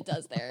like what it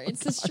does there.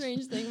 It's a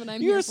strange thing when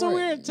I'm You're so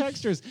weird at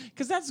textures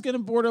because that's going to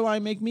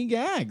borderline make me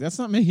gag. That's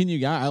not making you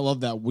gag. I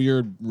love that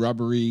weird,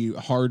 rubbery,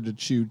 hard to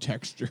chew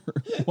texture.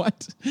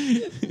 What?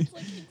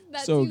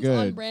 That so seems good.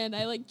 on brand.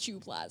 I like chew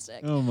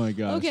plastic. Oh, my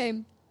gosh.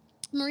 Okay.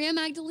 Maria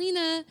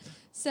Magdalena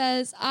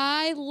says,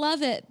 I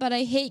love it, but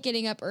I hate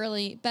getting up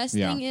early. Best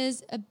thing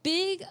is a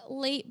big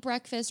late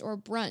breakfast or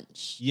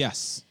brunch.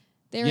 Yes.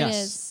 There it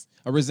is.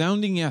 A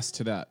resounding yes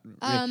to that.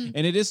 And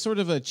it is sort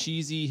of a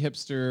cheesy,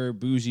 hipster,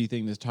 bougie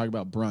thing to talk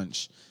about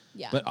brunch.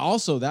 Yeah. But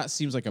also, that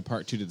seems like a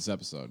part 2 to this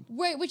episode.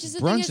 Right, which is the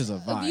brunch thing is a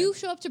vibe. If you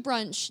show up to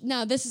brunch,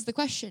 now this is the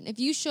question. If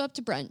you show up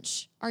to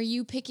brunch, are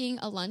you picking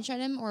a lunch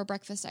item or a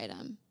breakfast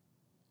item?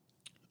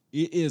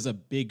 It is a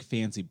big,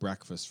 fancy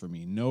breakfast for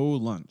me. No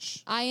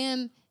lunch. I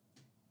am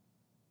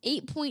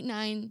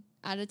 8.9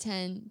 out of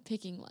 10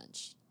 picking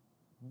lunch.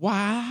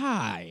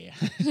 Why?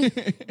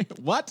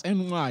 What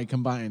and why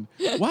combined?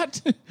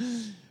 What?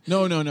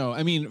 No.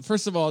 I mean,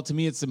 first of all, to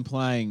me, it's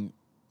implying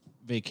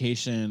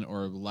vacation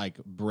or like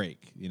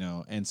break,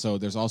 And so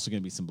there's also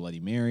going to be some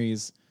Bloody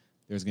Marys.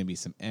 There's going to be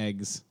some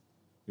eggs.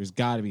 There's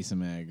got to be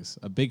some eggs.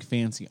 A big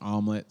fancy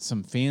omelet.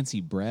 Some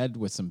fancy bread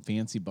with some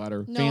fancy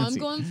butter. No, fancy.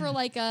 I'm going for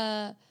like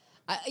a...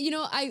 I'll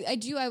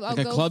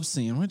a go club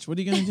sandwich. What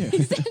are you going to do?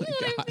 Exactly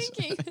what I'm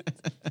thinking.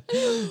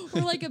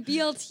 Or like a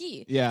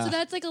BLT. Yeah. So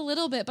that's like a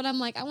little bit, but I'm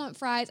like, I want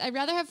fries. I'd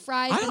rather have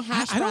fries than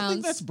hash browns. I don't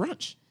think that's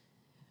brunch.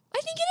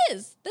 I think it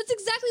is. That's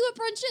exactly what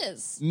brunch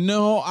is.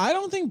 No, I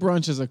don't think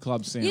brunch is a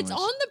club sandwich. It's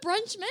on the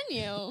brunch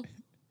menu.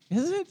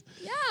 Is it?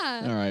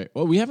 Yeah. All right.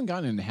 Well, we haven't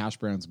gotten into hash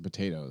browns and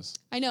potatoes.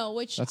 I know,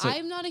 which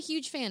I'm not a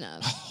huge fan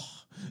of.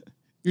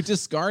 You're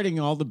discarding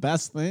all the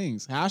best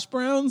things. Hash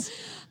browns?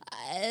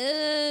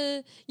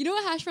 You know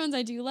what hash browns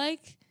I do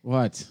like?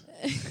 What?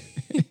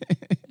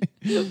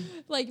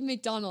 like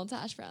McDonald's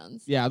hash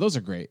browns. Yeah, those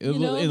are great. You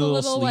know, in a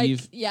little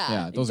sleeve. Like,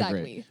 yeah, those exactly.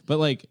 are great. But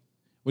like,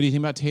 what do you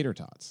think about tater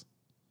tots?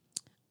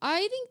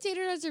 I think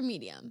tater tots are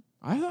medium.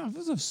 I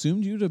was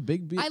assumed you'd a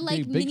big. I like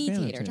big mini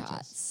fan tater of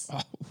tots.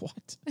 Oh,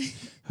 what?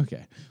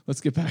 Okay,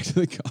 let's get back to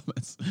the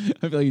comments.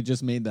 I feel like you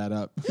just made that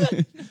up.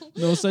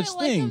 No such I thing.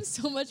 like them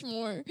so much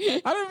more.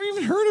 I don't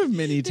even heard of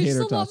mini tater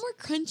tots. They're a lot more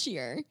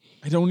crunchier.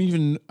 I don't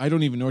even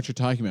know what you're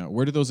talking about.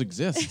 Where do those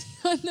exist?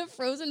 On the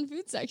frozen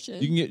food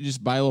section. You can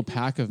just buy a little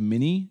pack of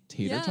mini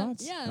tater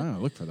tots. Yeah. Oh,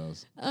 look for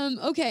those.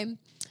 Okay.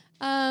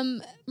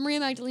 Maria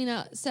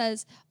Magdalena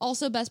says,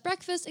 also best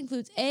breakfast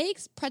includes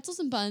eggs, pretzels,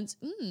 and buns.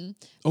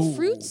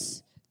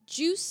 Fruits,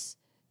 juice,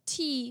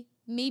 tea,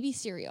 maybe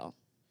cereal.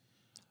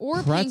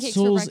 Or pancakes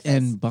for pretzels breakfast.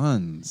 and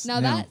buns. Now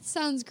that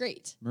sounds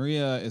great.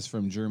 Maria is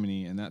from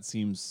Germany, and that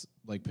seems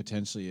like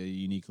potentially a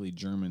uniquely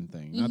German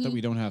thing. Not that we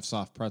don't have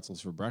soft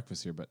pretzels for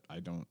breakfast here, but I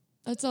don't.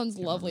 That sounds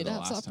lovely to remember the have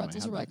last soft time I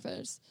pretzels for had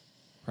breakfast.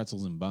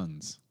 Pretzels and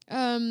buns.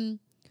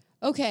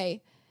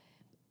 Okay.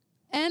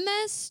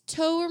 MS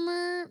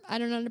Toermer, I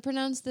don't know how to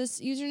pronounce this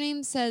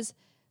username, says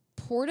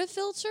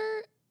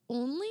portafilter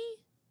only?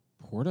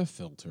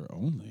 Portafilter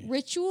only?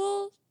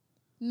 Ritual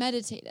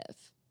meditative.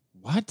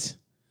 What?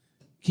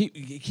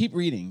 Keep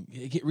reading.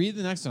 Read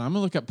the next one. I'm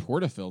going to look up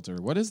portafilter.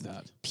 What is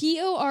that?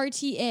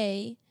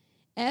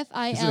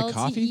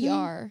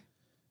 PORTAFILTER.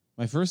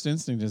 My first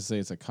instinct is to say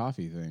it's a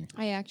coffee thing.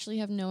 I actually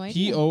have no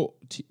idea.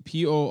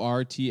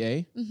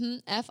 PORTA?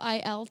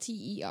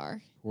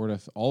 FILTER.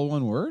 All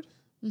one word?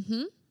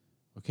 Mm-hmm.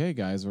 Okay,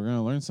 guys, we're going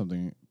to learn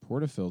something.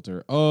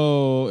 Portafilter.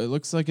 Oh, it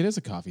looks like it is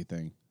a coffee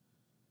thing.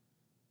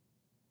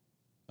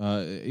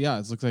 Yeah,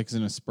 it looks like it's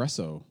an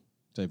espresso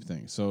type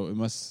thing. So he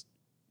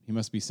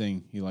must be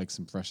saying he likes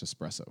some fresh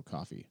espresso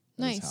coffee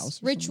at his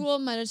house. Nice. Ritual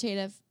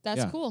meditative.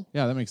 That's cool.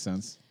 Yeah, that makes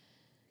sense.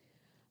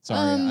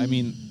 Sorry, I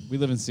mean, we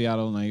live in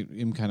Seattle, and I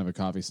am kind of a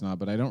coffee snob,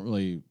 but I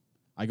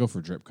go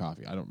for drip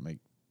coffee. I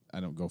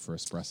don't go for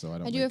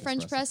espresso. I do a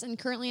French press, and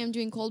currently I'm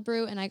doing cold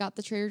brew, and I got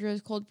the Trader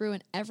Joe's cold brew,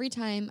 and every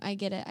time I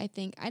get it, I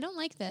think, I don't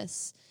like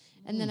this.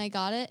 And then I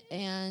got it,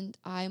 and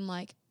I'm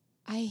like,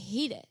 I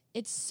hate it.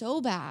 It's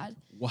so bad.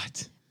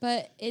 What?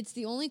 But it's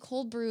the only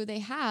cold brew they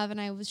have,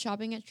 and I was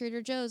shopping at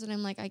Trader Joe's, and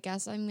I'm like, I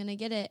guess I'm going to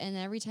get it. And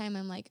every time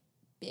I'm like,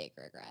 big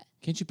regret.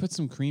 Can't you put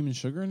some cream and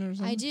sugar in it or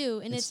something? I do,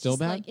 and it's still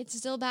just bad? like, it's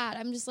still bad.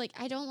 I'm just like,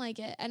 I don't like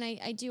it. And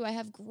I do. I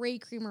have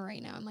great creamer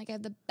right now. I'm like, I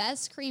have the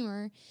best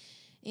creamer,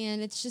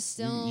 and it's just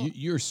still...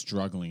 You're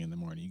struggling in the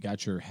morning. You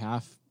got your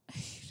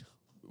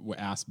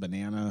half-ass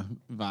banana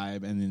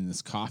vibe, and then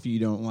this coffee you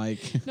don't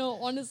like. No,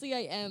 honestly, I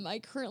am. I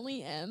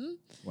currently am.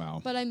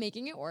 Wow. But I'm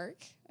making it work,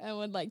 I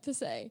would like to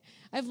say.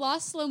 I've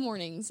lost slow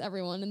mornings,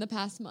 everyone, in the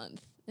past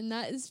month. And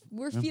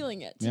we're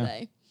feeling it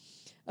today.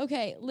 Yeah.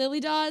 Okay, Lily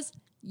Dawes.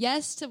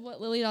 Yes to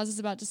what Lily Dawes is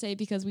about to say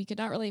because we could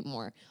not relate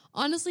more.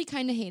 Honestly,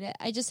 kind of hate it.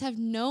 I just have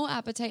no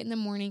appetite in the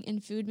morning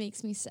and food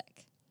makes me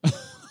sick.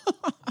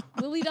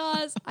 Lily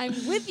Dawes, I'm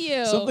with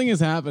you. Something is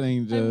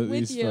happening to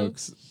these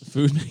folks.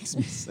 Food makes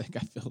me sick.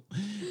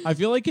 I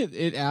feel like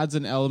it adds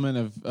an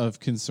element of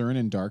concern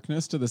and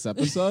darkness to this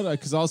episode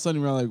because all of a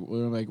sudden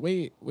we're like,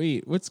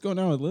 wait, what's going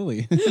on with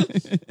Lily?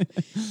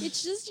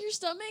 It's just your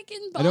stomach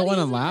and body. I don't want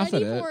to laugh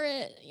at it. For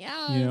it.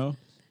 Yeah. You know?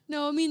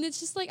 No, I mean, it's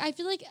just like, I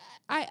feel like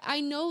I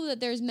know that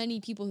there's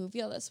many people who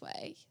feel this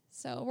way.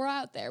 So we're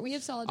out there. We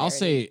have solidarity. I'll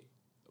say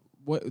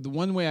the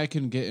one way I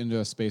can get into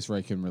a space where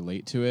I can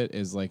relate to it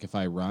is like if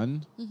I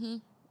run,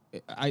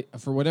 I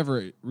for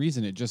whatever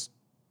reason, it just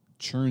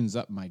churns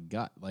up my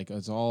gut. Like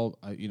it's all,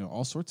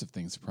 all sorts of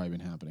things have probably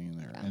been happening in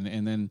there. Yeah.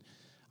 And then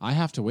I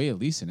have to wait at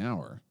least an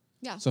hour.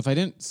 Yeah. So if I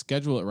didn't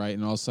schedule it right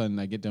and all of a sudden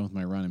I get done with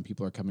my run and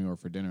people are coming over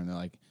for dinner and they're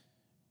like,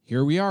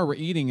 here we are, we're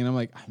eating. And I'm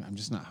like, I'm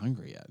just not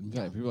hungry yet. And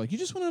people are like, you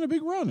just went on a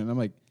big run. And I'm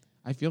like,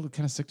 I feel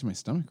kind of sick to my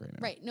stomach right now.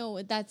 Right.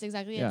 No, that's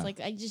exactly it. It's like,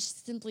 I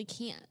just simply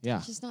can't. Yeah.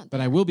 It's just not there.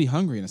 But I will be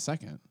hungry in a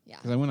second. Yeah.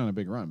 Because I went on a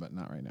big run, but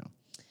not right now.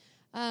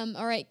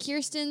 All right.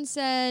 Kirsten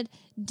said,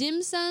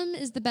 dim sum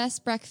is the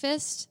best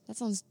breakfast. That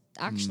sounds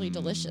actually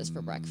delicious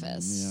for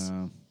breakfast.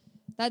 Yeah.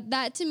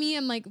 That to me,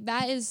 I'm like,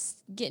 that is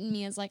getting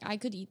me as like, I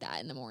could eat that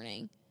in the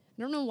morning.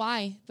 I don't know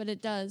why, but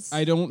it does.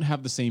 I don't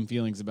have the same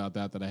feelings about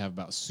that I have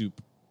about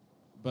soup.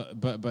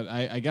 But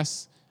I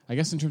guess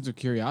in terms of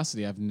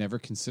curiosity, I've never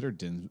considered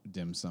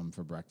dim sum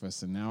for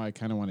breakfast, and now I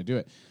kind of want to do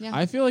it. Yeah.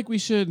 I feel like we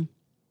should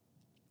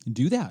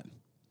do that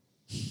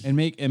and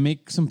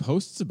make some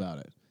posts about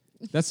it.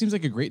 That seems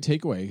like a great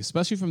takeaway,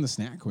 especially from the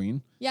Snack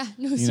Queen. Yeah,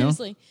 no,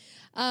 seriously.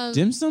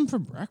 Dim sum for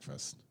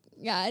breakfast.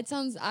 Yeah, it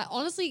sounds...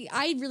 honestly,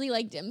 I really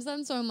like dim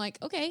sum, so I'm like,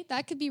 okay,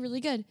 that could be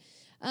really good.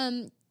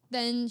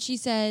 Then she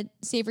said,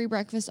 savory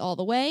breakfast all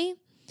the way.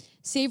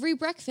 Savory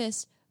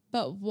breakfast,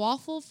 but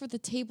waffle for the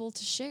table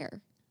to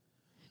share.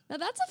 Now,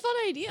 that's a fun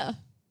idea.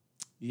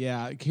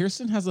 Yeah,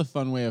 Kirsten has a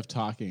fun way of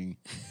talking.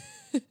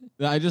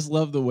 I just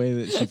love the way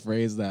that she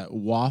phrased that.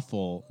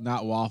 Waffle,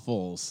 not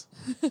waffles.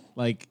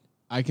 Like,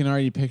 I can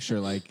already picture,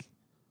 like,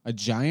 a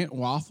giant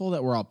waffle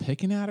that we're all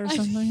picking at or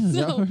something? Is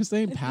that what we're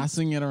saying?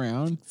 Passing it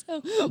around?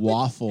 So.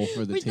 Waffle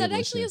for the table. That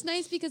actually is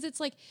nice because it's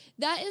like,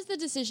 that is the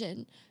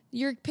decision.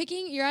 You're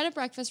at a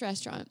breakfast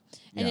restaurant,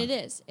 and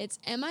it's,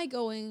 am I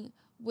going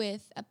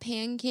with a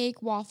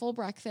pancake waffle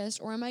breakfast,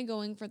 or am I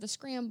going for the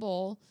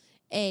scramble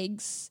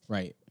eggs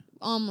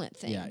omelet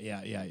thing?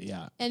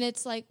 Yeah. And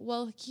it's like,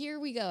 well, here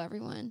we go,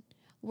 everyone.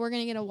 We're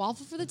going to get a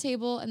waffle for the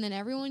table, and then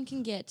everyone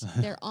can get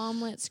their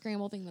omelet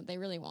scramble thing that they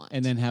really want.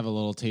 And then have a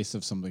little taste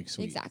of something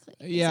sweet. Exactly.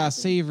 Yeah,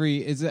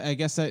 savory. I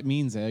guess that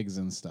means eggs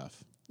and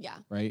stuff. Yeah.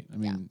 Right? I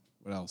mean,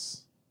 what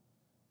else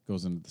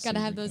goes into the Gotta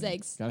have those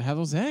eggs. Gotta have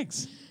those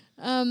eggs.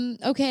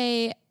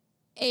 Okay.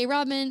 A.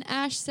 Robin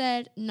Ash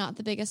said, not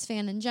the biggest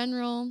fan in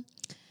general.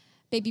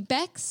 Baby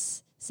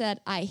Bex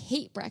said, I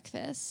hate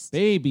breakfast.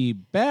 Baby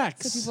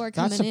Bex. So people are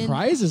coming that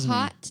surprises in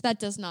hot. me. That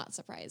does not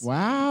surprise me.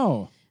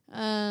 Wow.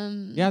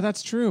 Yeah,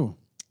 that's true.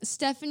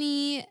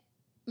 Stephanie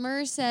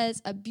Murr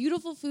says, a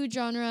beautiful food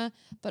genre,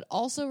 but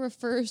also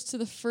refers to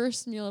the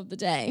first meal of the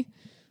day.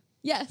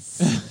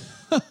 Yes.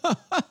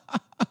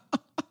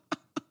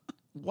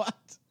 What?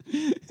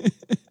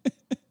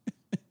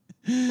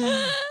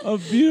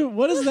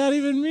 What does that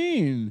even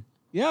mean?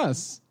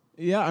 Yes.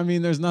 Yeah, I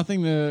mean, there's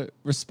nothing to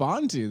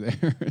respond to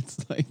there.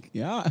 It's like,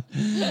 yeah.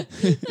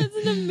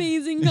 That's an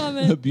amazing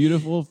comment. A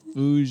beautiful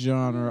food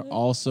genre,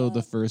 also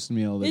the first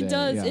meal of the day. It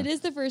does. Yeah. It is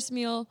the first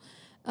meal.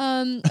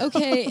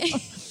 Okay.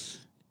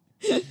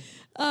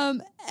 I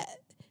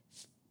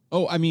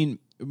mean,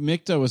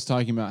 Mikta was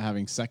talking about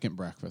having second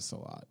breakfast a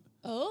lot.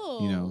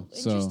 Oh,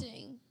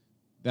 interesting.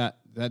 So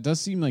that does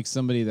seem like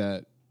somebody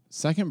that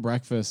second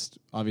breakfast,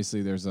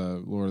 obviously there's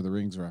a Lord of the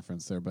Rings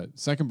reference there, but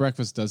second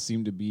breakfast does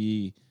seem to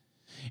be,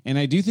 and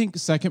I do think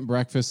second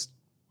breakfast,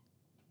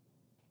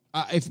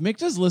 if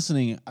Mikta's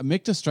listening,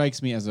 Mikta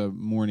strikes me as a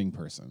morning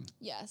person.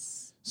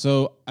 Yes.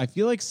 So I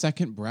feel like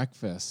second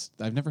breakfast,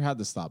 I've never had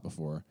this thought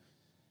before,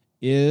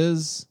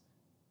 is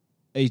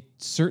a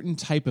certain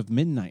type of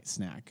midnight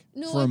snack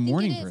for a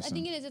morning person. I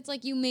think it is. It's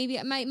like you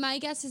maybe, my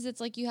guess is it's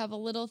like you have a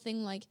little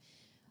thing like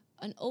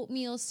an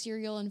oatmeal,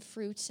 cereal, and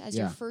fruit as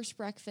your first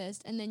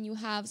breakfast, and then you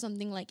have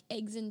something like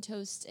eggs and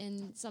toast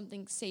and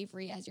something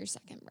savory as your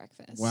second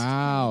breakfast.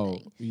 Wow. Kind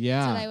of thing.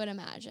 Yeah. That's what I would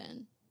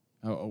imagine.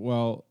 Oh,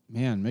 well,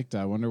 man, Mikta,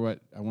 I wonder what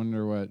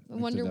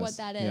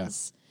that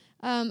is.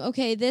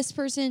 Okay, this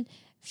person,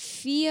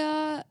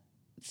 Fialka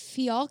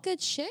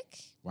Chick.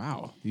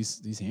 Wow,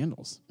 these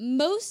handles.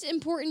 Most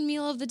important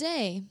meal of the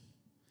day.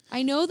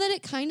 I know that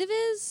it kind of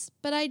is,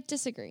 but I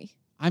disagree.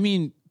 I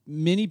mean,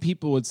 many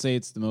people would say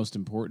it's the most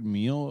important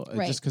meal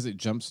just because it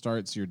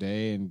jumpstarts your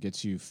day and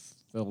gets you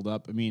filled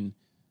up. I mean,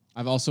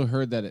 I've also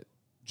heard that it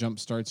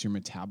jumpstarts your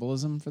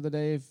metabolism for the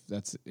day, if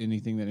that's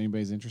anything that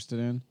anybody's interested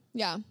in.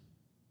 Yeah.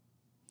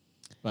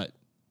 But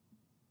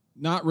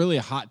not really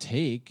a hot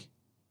take.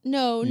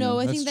 No,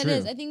 I think that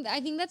is. I think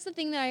that's the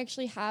thing that I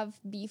actually have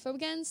beef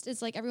against.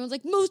 Is like everyone's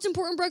like, most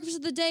important breakfast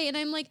of the day, and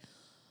I'm like,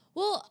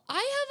 well, I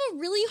have a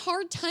really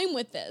hard time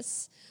with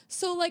this.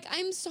 So like,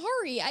 I'm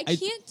sorry, I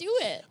can't do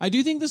it. I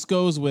do think this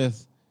goes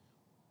with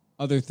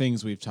other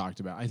things we've talked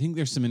about. I think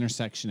there's some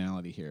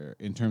intersectionality here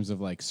in terms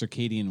of like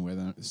circadian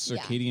rhythm.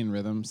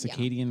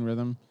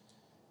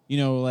 You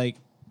know, like,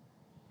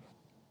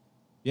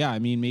 yeah, I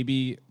mean,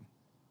 maybe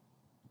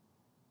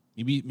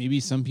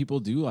some people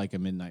do like a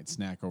midnight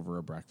snack over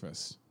a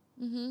breakfast.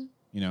 Mm-hmm.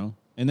 You know,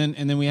 and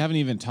then we haven't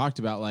even talked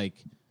about like,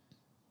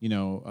 you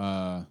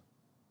know,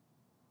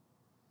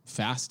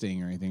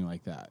 fasting or anything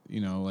like that.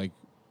 You know, like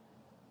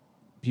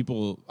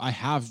people, I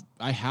have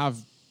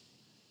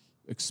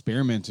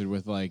experimented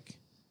with like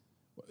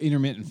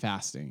intermittent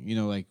fasting. You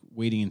know, like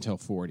waiting until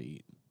 4 to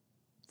eat,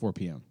 4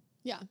 p.m.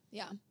 Yeah.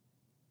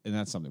 And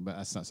that's something, but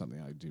that's not something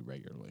I do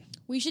regularly.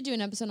 We should do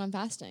an episode on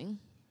fasting.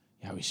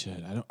 Yeah, we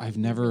should. I've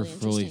never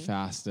fully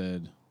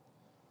fasted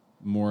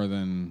more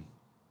than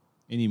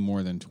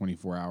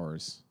 24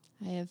 hours.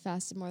 I have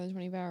fasted more than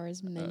 24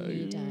 hours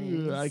many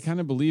times. I kind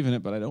of believe in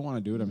it, but I don't want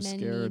to do it. I'm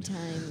scared.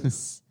 Many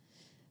times.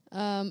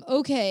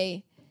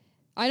 Okay.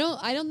 I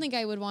don't think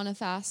I would want to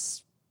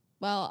fast.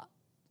 Well,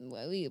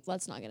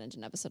 let's not get into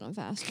an episode on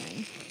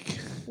fasting.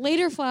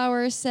 Later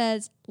Flowers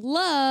says,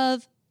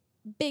 love,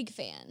 big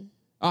fan.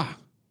 Ah,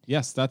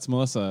 yes, that's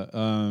Melissa.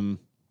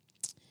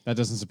 That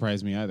doesn't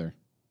surprise me either.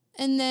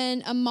 And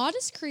then A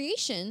Modest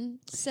Creation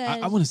says...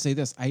 I want to say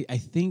this. I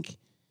think...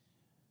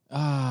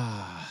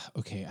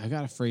 okay, I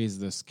got to phrase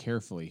this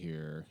carefully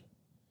here.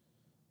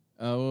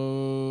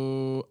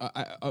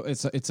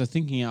 It's a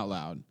thinking out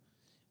loud.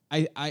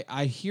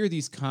 I hear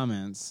these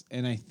comments,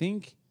 and I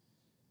think...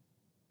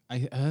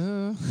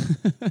 I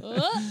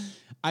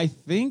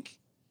think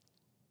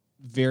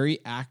very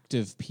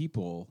active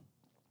people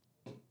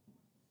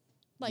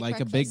like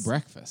a big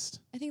breakfast.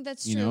 I think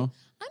that's true. You know?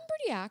 I'm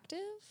pretty active.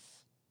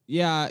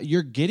 Yeah,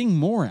 you're getting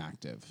more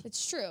active.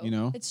 It's true. You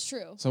know? It's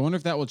true. So I wonder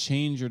if that will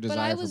change your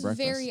desire for breakfast. But I was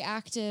very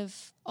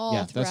active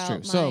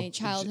throughout my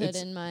childhood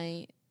and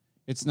my...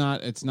 It's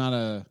not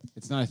a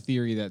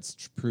theory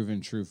that's proven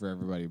true for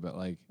everybody, but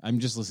like I'm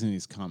just listening to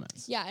these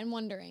comments. Yeah, and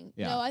wondering.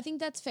 Yeah. No, I think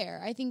that's fair.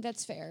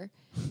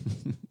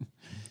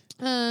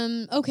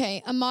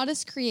 Okay, a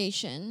modest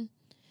creation.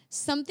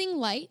 Something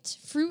light,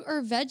 fruit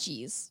or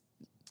veggies.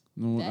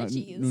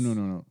 Veggies.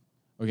 No.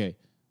 Okay,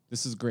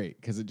 this is great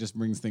because it just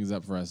brings things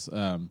up for us.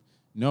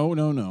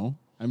 No.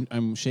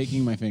 I'm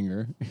shaking my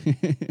finger.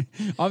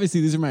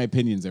 Obviously, these are my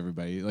opinions,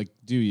 everybody. Like,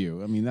 do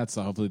you? I mean, that's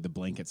hopefully the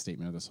blanket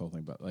statement of this whole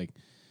thing. But like,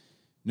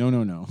 no.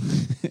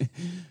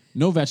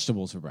 No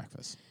vegetables for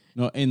breakfast.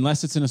 No,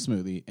 unless it's in a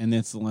smoothie, and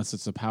unless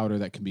it's a powder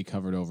that can be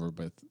covered over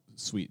with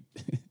sweet.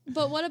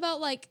 But what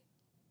about like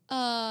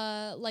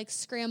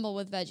scramble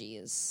with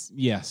veggies?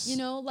 Yes. You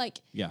know, like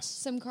yes.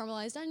 Some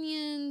caramelized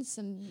onions,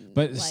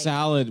 But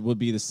salad would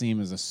be the same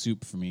as a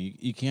soup for me.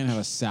 You can't have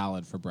a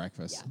salad for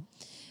breakfast.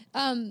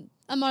 Yeah.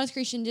 A modest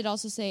creation did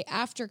also say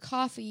after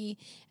coffee,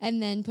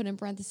 and then put in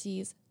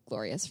parentheses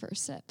glorious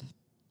first sip.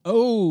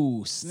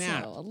 Oh,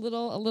 snap! So a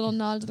little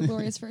nod to the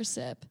glorious first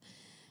sip.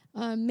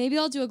 Maybe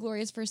I'll do a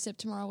glorious first sip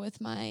tomorrow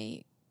with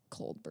my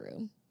cold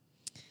brew.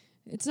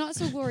 It's not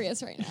so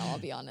glorious right now, I'll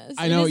be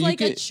honest. I know, it's like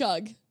a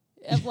chug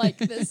of like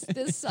this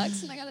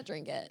sucks and I gotta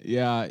drink it.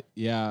 Yeah.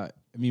 I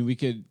mean, we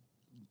could,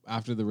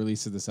 after the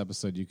release of this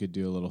episode, you could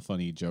do a little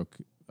funny joke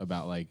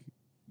about like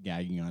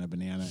gagging on a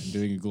banana and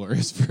doing a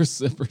glorious first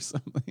sip or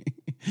something.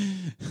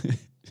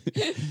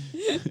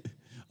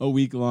 A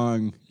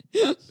week-long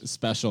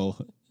special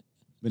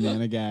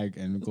banana gag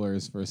and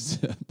glorious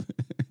first sip.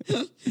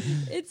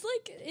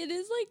 It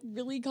is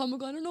really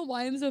comical. I don't know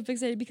why I'm so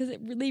fixated because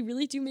they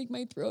really do make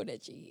my throat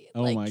itchy.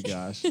 Oh my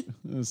gosh. It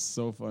was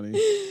so funny.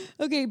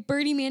 Okay,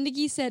 Birdie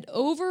Mandagi said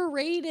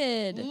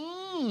overrated.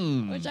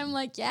 Which I'm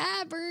like,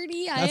 yeah,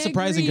 Birdie, That's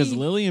surprising because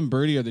Lily and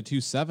Birdie are the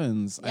two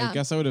sevens. Yeah. I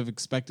guess I would have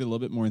expected a little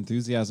bit more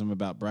enthusiasm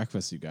about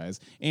breakfast, you guys.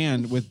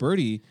 And with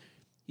Birdie,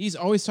 he's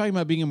always talking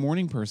about being a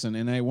morning person,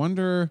 and I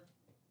wonder...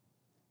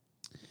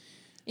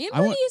 And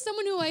Birdie is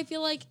someone who I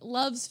feel like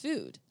loves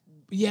food.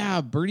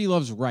 Yeah, Birdie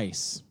loves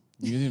rice.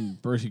 You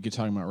didn't Birdie get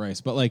talking about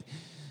rice, but like,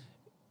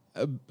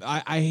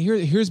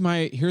 here's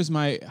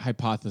my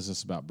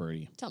hypothesis about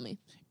Birdie. Tell me.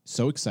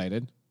 So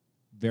excited,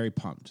 very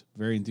pumped,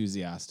 very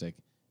enthusiastic.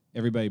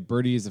 Everybody,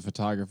 Birdie is a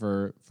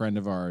photographer, friend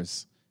of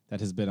ours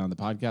that has been on the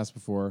podcast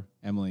before.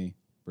 Emily,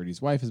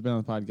 Birdie's wife, has been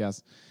on the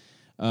podcast.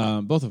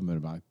 Both of them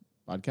have been on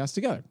the podcast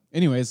together.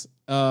 Anyways,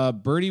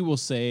 Birdie will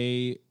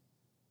say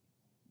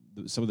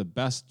some of the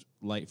best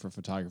light for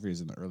photography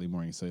is in the early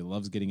morning. So he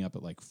loves getting up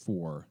at like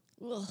 4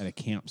 at a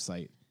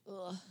campsite,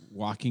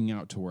 walking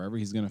out to wherever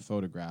he's going to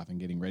photograph and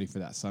getting ready for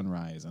that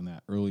sunrise and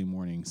that early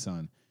morning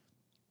sun.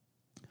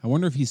 I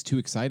wonder if he's too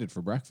excited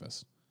for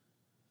breakfast.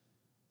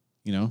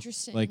 You know,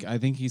 interesting. Like I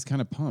think he's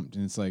kind of pumped,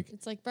 and it's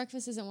like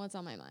breakfast isn't what's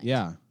on my mind.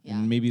 Yeah,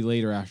 and maybe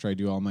later after I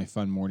do all my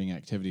fun morning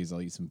activities,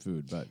 I'll eat some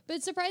food. But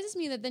it surprises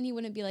me that then he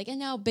wouldn't be like, and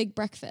now big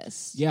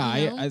breakfast. Yeah,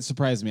 you know? It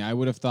surprised me. I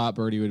would have thought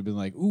Birdie would have been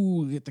like,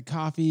 "Ooh, get the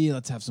coffee.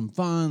 Let's have some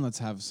fun. Let's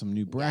have some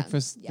new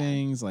breakfast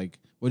things. Like,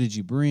 what did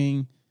you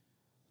bring?"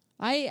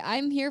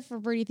 I'm here for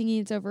Birdie thinking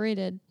it's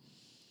overrated.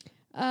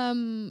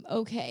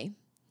 Okay,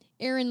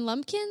 Aaron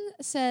Lumpkin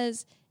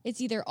says it's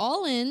either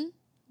all in.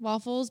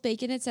 Waffles,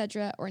 bacon,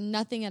 etc., or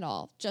nothing at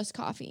all, just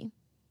coffee.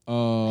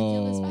 Oh, I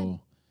feel this vibe.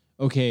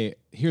 Okay.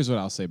 Here's what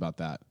I'll say about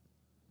that.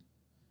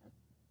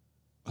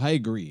 I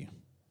agree.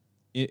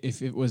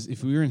 If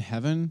we were in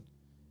heaven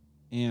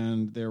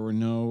and there were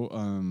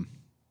no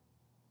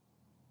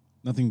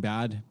nothing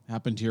bad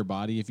happened to your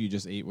body if you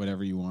just ate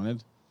whatever you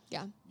wanted.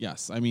 Yeah.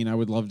 Yes, I mean I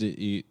would love to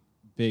eat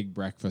big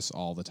breakfast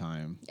all the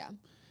time. Yeah.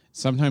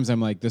 Sometimes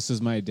I'm like, this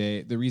is my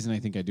day. The reason I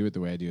think I do it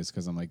the way I do is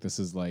because I'm like, this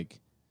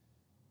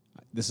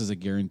is a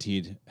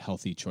guaranteed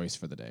healthy choice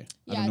for the day.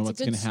 Yeah, I don't know what's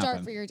going to happen.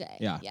 Start for your day.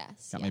 Yeah.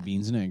 Yes. Got my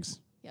beans and eggs.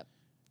 Yep.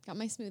 Got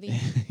my smoothie.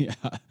 Yeah.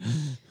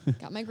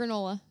 Got my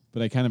granola.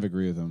 But I kind of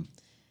agree with him.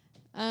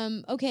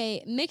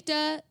 Okay.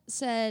 Mikda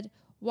said,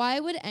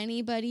 why would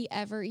anybody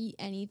ever eat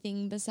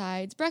anything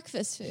besides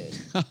breakfast food?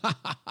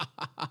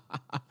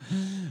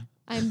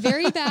 I'm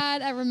very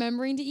bad at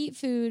remembering to eat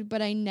food,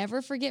 but I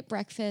never forget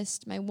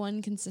breakfast, my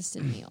one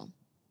consistent meal.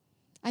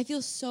 I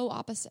feel so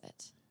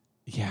opposite.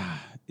 Yeah,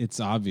 it's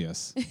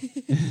obvious.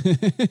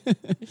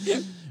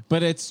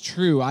 But it's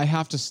true. I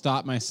have to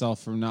stop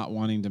myself from not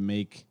wanting to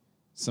make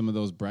some of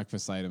those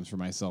breakfast items for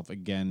myself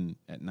again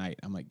at night.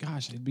 I'm like,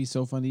 gosh, it'd be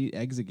so fun to eat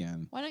eggs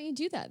again. Why don't you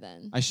do that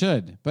then? I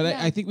should. But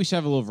I think we should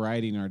have a little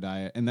variety in our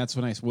diet. And that's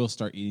when I will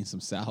start eating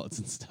some salads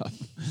and stuff.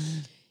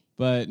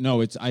 But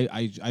no, I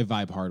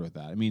vibe hard with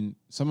that. I mean,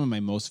 some of my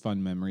most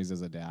fun memories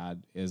as a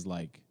dad is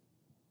like,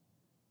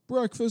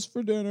 breakfast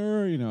for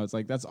dinner, you know, it's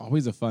like that's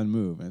always a fun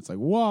move, and it's like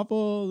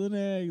waffles and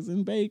eggs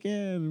and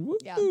bacon.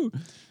 Woo-hoo.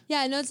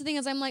 Yeah. No, it's the thing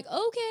is, I'm like,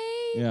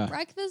 okay,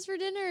 breakfast for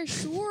dinner,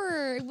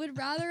 sure. Would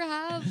rather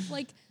have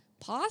like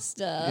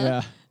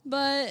pasta,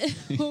 but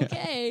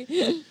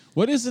okay.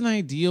 What is an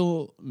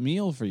ideal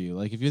meal for you?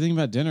 Like, if you're thinking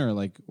about dinner,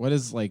 like, what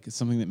is like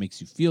something that makes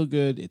you feel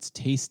good? It's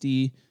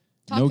tasty.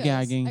 Tacos. No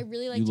gagging. I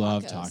really like you tacos.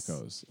 love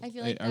tacos. I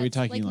feel like are we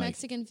talking like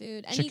Mexican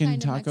food? Chicken any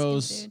kind tacos? of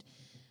Mexican food.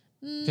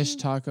 Fish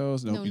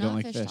tacos? Nope, No, you don't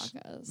not like fish fish.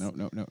 tacos.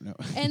 No.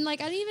 And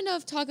like, I don't even know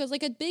if tacos,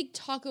 like a big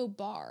taco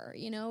bar,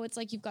 you know, it's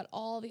like you've got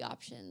all the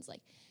options,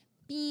 like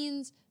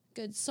beans,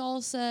 good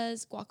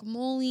salsas,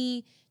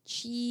 guacamole,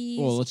 cheese.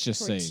 Well, let's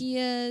just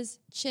tortillas,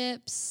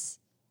 chips.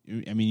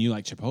 I mean, you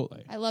like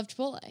Chipotle. I love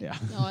Chipotle. Yeah.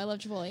 No, I love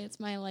Chipotle. It's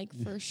my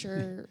for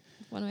sure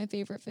one of my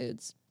favorite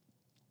foods.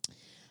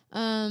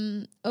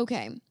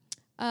 Okay.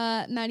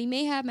 Maddie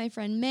Mayhab, my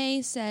friend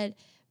May, said,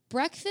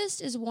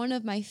 breakfast is one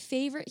of my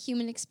favorite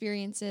human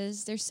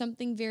experiences. There's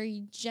something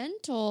very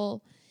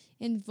gentle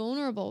and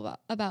vulnerable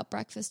about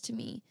breakfast to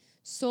me.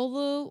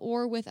 Solo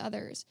or with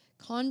others.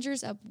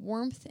 Conjures up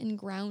warmth and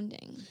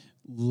grounding.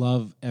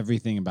 Love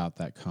everything about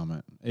that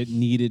comment. It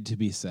needed to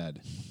be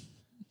said.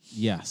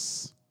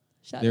 Yes.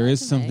 There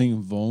is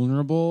something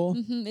vulnerable.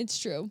 Mm-hmm, it's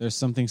true. There's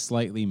something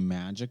slightly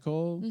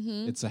magical.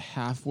 Mm-hmm. It's a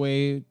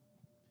halfway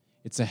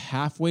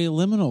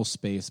liminal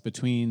space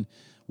between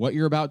what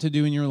you're about to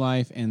do in your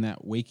life and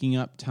that waking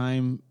up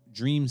time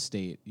dream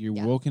state. You're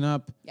woken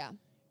up. Yeah.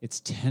 It's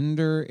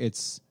tender.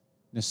 It's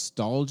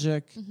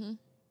nostalgic. Mm-hmm.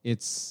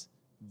 It's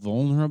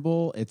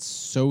vulnerable. It's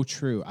so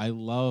true. I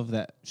love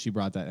that she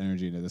brought that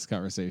energy into this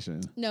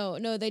conversation.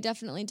 No, they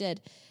definitely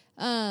did.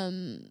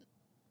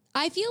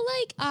 I feel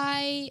like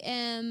I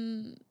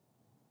am...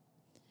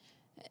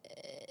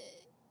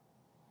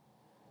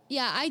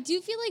 I do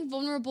feel like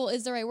vulnerable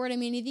is the right word. I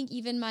mean, I think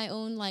even my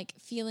own like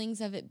feelings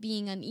of it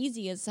being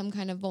uneasy is some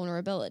kind of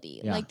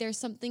vulnerability. Yeah. Like there's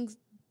something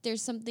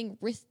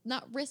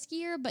not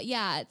riskier, but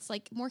it's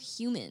like more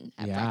human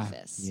at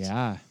breakfast.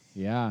 Yeah.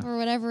 Or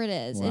whatever it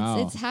is.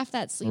 Wow. It's half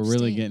that sleep. We're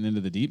really state. getting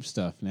into the deep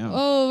stuff now.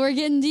 Oh, we're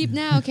getting deep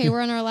now. Okay,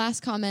 we're on our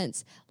last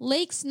comments.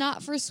 Lakes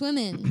not for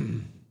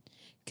swimming.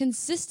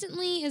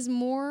 Consistently is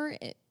more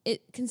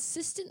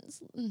consistently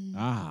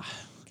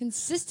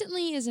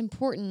is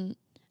important.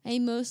 I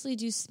mostly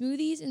do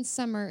smoothies in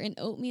summer and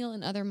oatmeal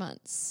in other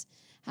months.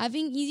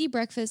 Having easy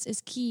breakfast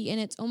is key, and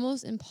it's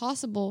almost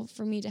impossible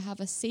for me to have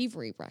a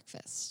savory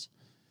breakfast.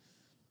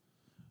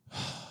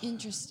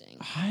 Interesting.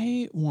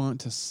 I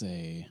want to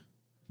say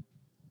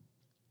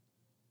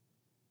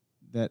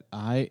that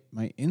my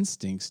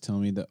instincts tell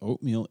me that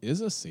oatmeal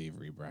is a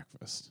savory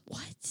breakfast.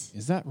 What?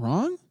 Is that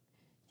wrong?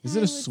 Is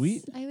it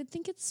sweet? I would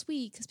think it's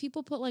sweet because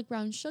people put like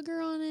brown sugar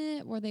on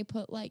it, or they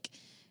put like,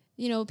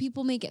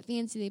 people make it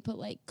fancy. They put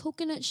like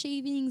coconut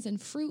shavings and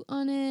fruit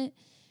on it,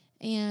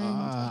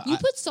 and you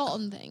put salt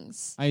on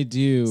things. I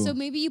do. So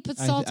maybe you put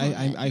salt on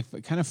it. I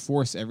kind of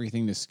force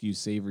everything to skew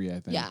savory, I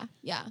think.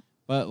 Yeah.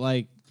 But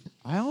like,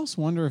 I almost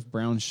wonder if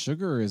brown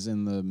sugar is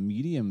in the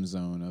medium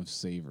zone of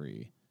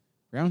savory.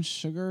 Brown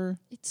sugar?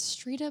 It's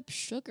straight up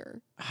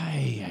sugar.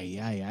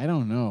 I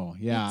don't know.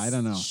 Yeah, I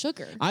don't know.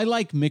 Sugar. I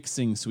like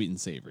mixing sweet and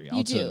savory.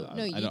 You do.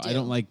 No, you do. I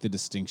don't like the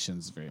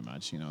distinctions very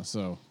much,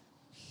 So,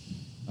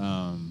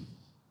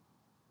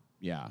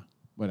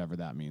 whatever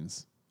that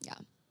means. Yeah.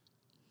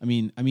 I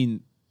mean,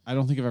 I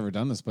don't think I've ever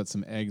done this, but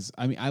some eggs.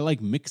 I mean, I like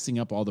mixing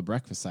up all the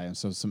breakfast items.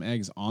 So some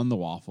eggs on the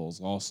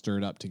waffles, all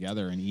stirred up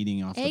together and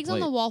eating off the plate. Eggs on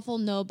the waffle,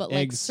 no, but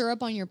like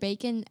syrup on your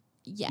bacon,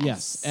 yes.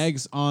 Yes,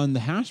 eggs on the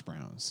hash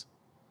browns.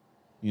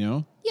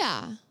 Yeah.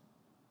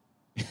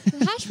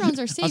 The hash browns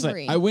are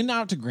savory. I went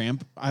out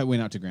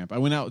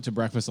to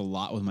breakfast a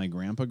lot with my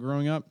grandpa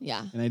growing up.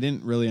 Yeah. And I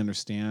didn't really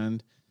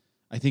understand.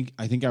 I think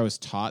I was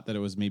taught that it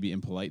was maybe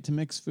impolite to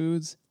mix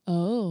foods.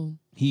 Oh.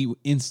 He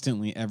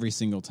instantly, every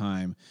single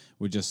time,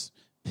 would just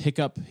pick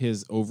up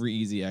his over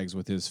easy eggs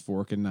with his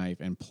fork and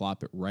knife and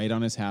plop it right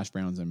on his hash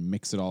browns and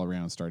mix it all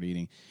around and start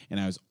eating. And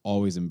I was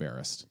always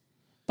embarrassed.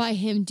 By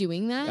him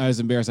doing that? I was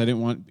embarrassed. I didn't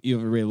want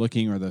everybody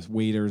looking or the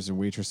waiters or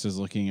waitresses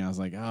looking. I was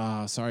like,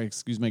 sorry,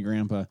 excuse my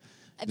grandpa.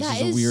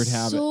 This is a weird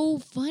habit. So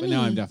funny. But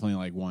now I'm definitely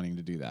like wanting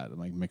to do that and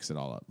like mix it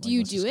all up. Do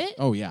you do it?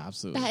 Oh yeah,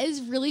 absolutely. That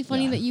is really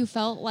funny that you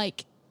felt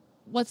like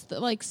what's the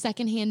like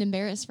secondhand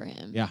embarrassed for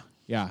him. Yeah.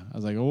 I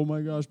was like, oh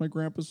my gosh, my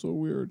grandpa's so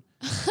weird.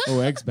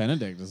 Eggs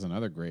Benedict is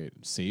another great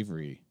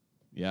savory.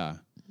 Yeah.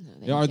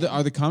 No,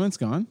 are the comments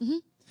gone? Mm-hmm.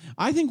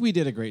 I think we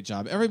did a great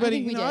job.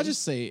 Everybody, I'll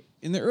just say,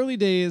 in the early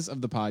days of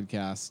the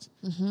podcast,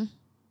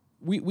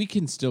 we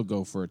can still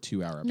go for a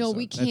 2-hour episode. No,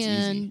 we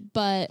can,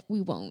 but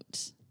we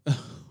won't.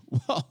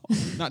 Well,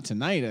 not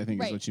tonight, I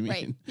think is what you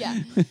mean. Right,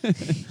 yeah.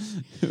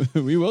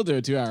 We will do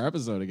a 2-hour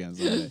episode again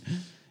someday.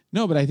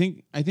 No, but I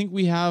think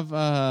we have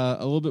a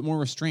little bit more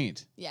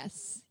restraint.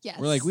 Yes.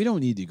 We're like, we don't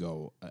need to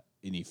go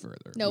any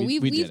further. No,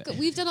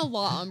 we've done a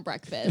lot on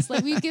breakfast.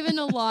 Like we've given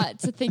a lot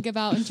to think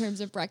about in terms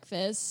of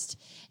breakfast.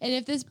 And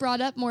if this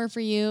brought up more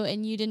for you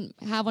and you didn't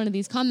have one of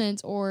these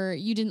comments or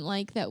you didn't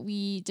like that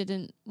we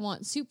didn't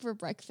want soup for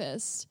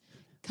breakfast,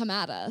 come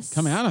at us.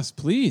 Come at us,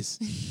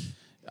 please.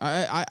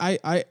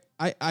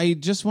 I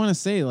just want to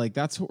say like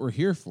that's what we're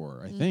here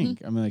for. I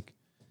think. I'm like,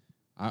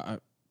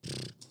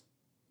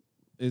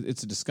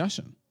 it's a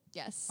discussion.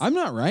 Yes. I'm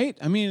not right.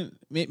 I mean,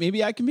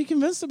 maybe I can be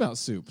convinced about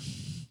soup.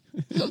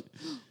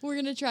 We're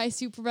going to try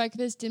soup for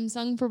breakfast, dim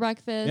sum for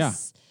breakfast. Yeah.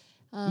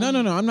 No.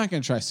 I'm not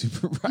going to try soup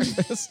for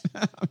breakfast.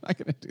 I'm not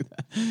going to do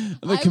that.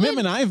 The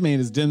commitment I've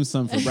made is dim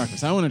sum for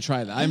breakfast. I want to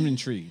try that. I'm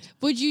intrigued.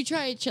 Would you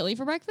try chili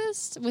for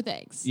breakfast with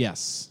eggs?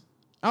 Yes.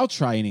 I'll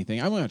try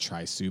anything. I want to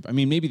try soup. I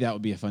mean, maybe that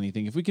would be a funny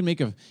thing if we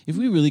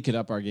really could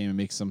up our game and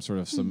make some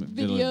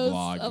videos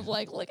vlog of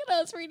like, look at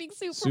us reading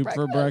soup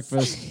for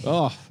breakfast.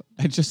 Oh,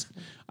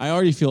 I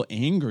already feel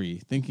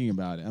angry thinking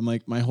about it. I'm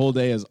like, my whole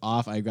day is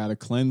off. I got to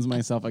cleanse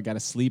myself. I got to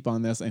sleep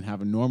on this and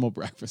have a normal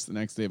breakfast the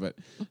next day. But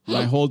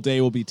my whole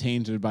day will be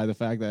tainted by the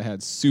fact that I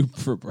had soup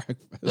for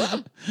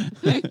breakfast.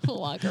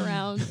 Walk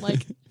around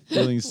like.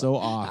 Feeling so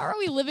off. How are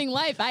we living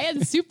life? I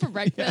had soup for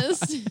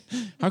breakfast.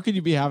 Yeah. How could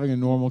you be having a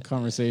normal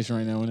conversation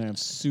right now when I have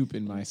soup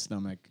in my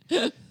stomach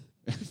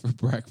for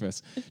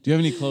breakfast? Do you have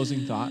any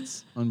closing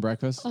thoughts on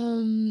breakfast? What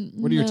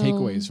are your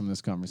takeaways from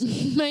this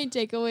conversation? My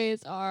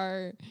takeaways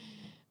are,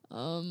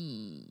 I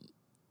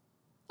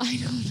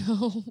don't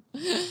know.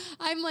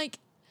 I'm like,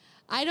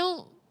 I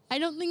don't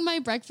think my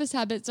breakfast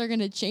habits are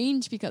going to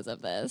change because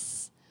of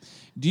this.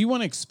 Do you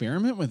want to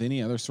experiment with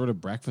any other sort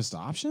of breakfast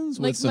options?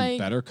 With some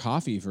better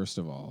coffee, first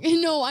of all.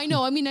 No, I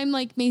know. I mean, I'm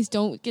like, Mace,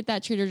 don't get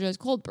that Trader Joe's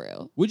cold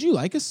brew. Would you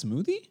like a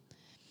smoothie?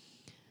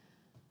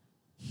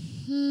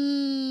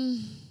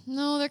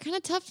 No, they're kind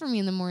of tough for me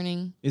in the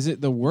morning. Is it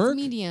the work?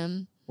 It's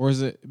medium. Or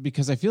is it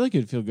because I feel like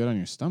it'd feel good on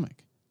your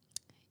stomach?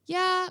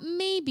 Yeah,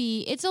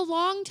 maybe. It's a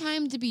long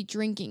time to be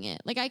drinking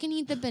it. Like, I can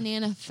eat the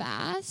banana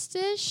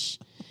fast-ish.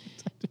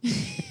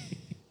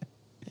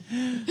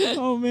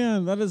 Oh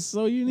man, that is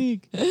so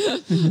unique.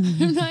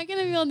 I'm not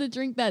gonna be able to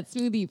drink that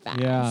smoothie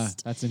fast. Yeah,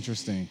 that's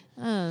interesting.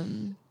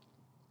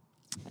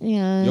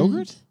 Yeah.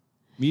 Yogurt?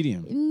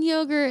 Medium.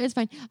 Yogurt is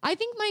fine. I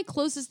think my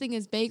closest thing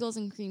is bagels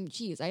and cream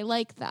cheese. I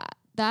like that.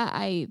 That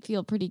I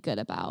feel pretty good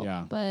about.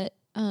 Yeah. But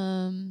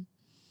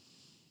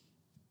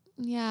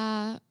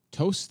yeah.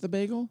 Toast the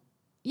bagel?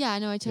 Yeah,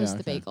 no, I toast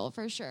the bagel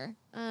for sure.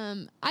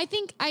 I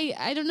think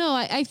I don't know.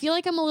 I feel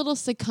like I'm a little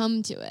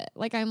succumbed to it.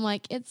 Like I'm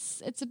like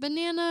it's a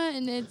banana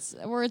and it's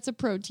a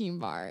protein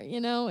bar. You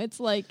know, it's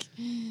like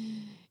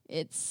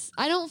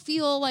I don't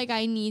feel like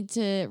I need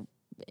to.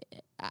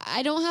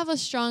 I don't have a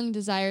strong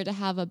desire to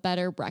have a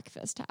better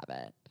breakfast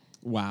habit.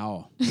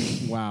 Wow,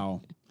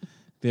 wow.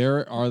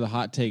 There are the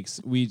hot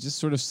takes. We just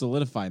sort of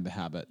solidified the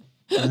habit.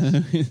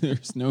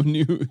 There's no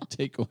new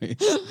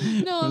takeaways.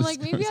 No, I'm like,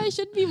 maybe I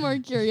should be more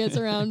curious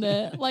around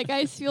it. Like,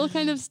 I feel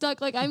kind of stuck.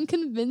 Like, I'm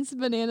convinced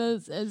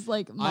bananas is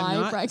like my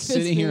I'm not breakfast.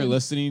 Sitting here food.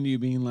 listening to you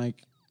being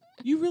like,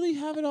 you really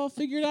have it all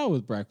figured out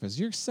with breakfast.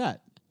 You're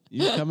set.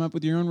 You come up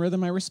with your own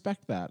rhythm. I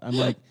respect that. I'm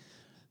like,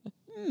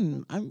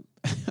 I'm a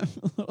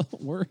little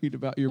worried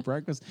about your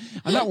breakfast.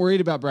 I'm not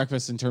worried about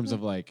breakfast in terms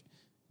of like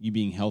you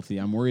being healthy.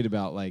 I'm worried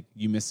about like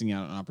you missing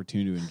out on an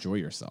opportunity to enjoy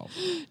yourself.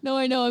 No,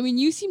 I know. I mean,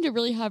 you seem to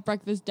really have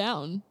breakfast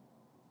down.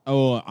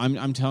 Oh,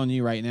 I'm telling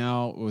you right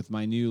now, with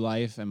my new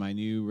life and my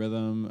new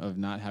rhythm of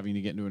not having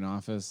to get into an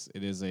office,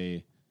 it is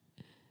a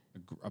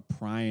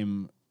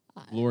prime,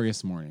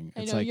 glorious morning.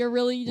 I know, like you're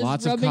really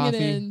just rubbing it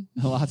in.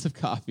 Lots of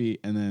coffee,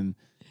 and then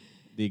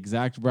the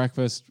exact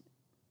breakfast,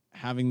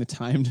 having the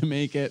time to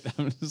make it.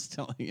 I'm just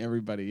telling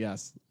everybody,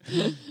 yes.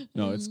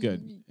 No, it's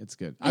good. It's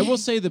good. I will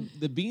say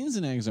the beans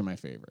and eggs are my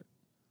favorite.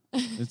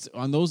 It's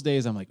on those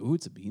days I'm like, ooh,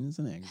 it's a beans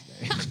and eggs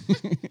day.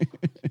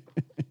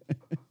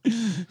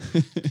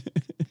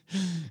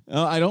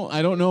 I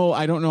don't know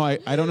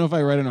if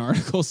I read an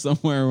article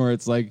somewhere where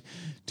it's like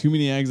too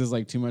many eggs is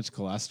like too much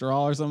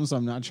cholesterol or something. So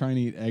I'm not trying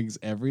to eat eggs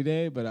every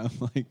day, but I'm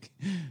like,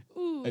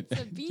 ooh, it's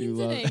a beans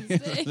and eggs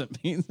day. It's a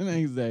beans and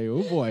eggs day.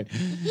 Oh boy.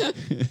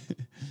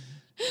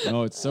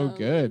 No, it's so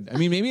good. I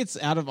mean, maybe it's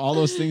out of all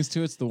those things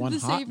too. It's the one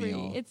hot savory.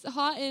 meal. It's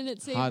hot and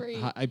it's savory.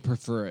 Hot, I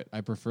prefer it.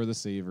 I prefer the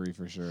savory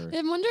for sure.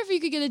 I wonder if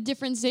you could get a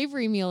different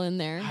savory meal in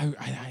there.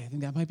 I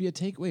think that might be a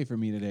takeaway for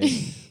me today.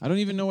 I don't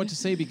even know what to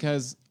say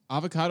because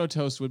avocado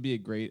toast would be a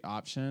great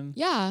option.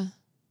 Yeah.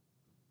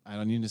 I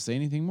don't need to say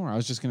anything more. I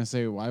was just going to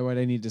say, why would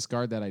I need to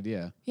discard that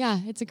idea? Yeah,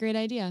 it's a great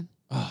idea.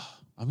 Oh,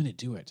 I'm going to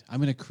do it. I'm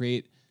going to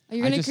create.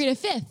 You're going to create a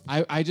fifth.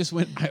 I just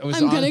went.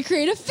 I'm going to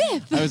create a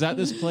fifth. I was at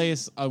this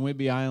place on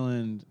Whidbey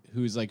Island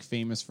who's like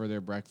famous for their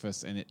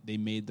breakfast, and they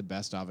made the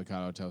best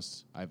avocado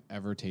toast I've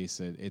ever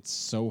tasted. It's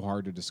so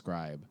hard to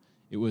describe.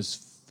 It was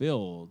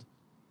filled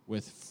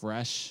with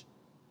fresh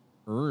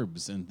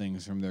herbs and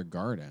things from their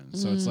garden.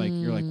 So it's like,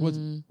 you're like,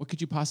 what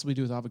could you possibly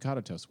do with avocado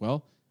toast?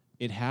 Well,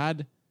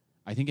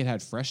 I think it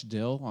had fresh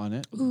dill on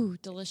it. Ooh,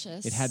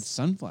 delicious. It had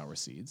sunflower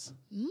seeds.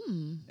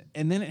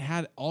 And then it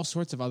had all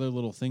sorts of other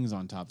little things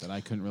on top that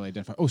I couldn't really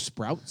identify. Oh,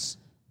 sprouts.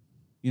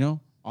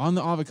 On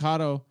the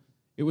avocado.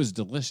 It was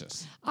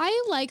delicious.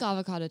 I like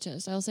avocado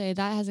toast. I'll say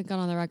that hasn't gone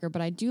on the record,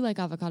 but I do like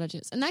avocado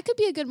toast. And that could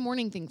be a good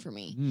morning thing for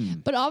me.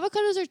 But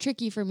avocados are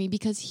tricky for me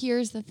because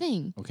here's the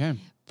thing. Okay.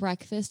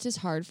 Breakfast is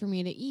hard for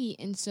me to eat.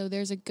 And so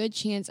there's a good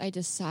chance I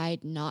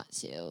decide not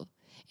to.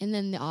 And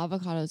then the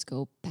avocados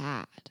go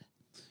bad.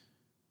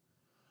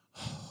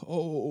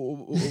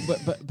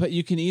 But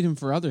you can eat them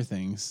for other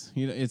things.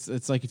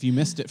 It's like if you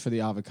missed it for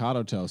the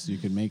avocado toast, you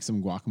could make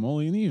some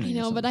guacamole in the evening.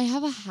 I know, but I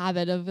have a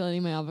habit of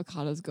letting my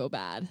avocados go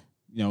bad.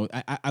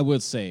 I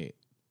would say,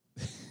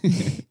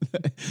 I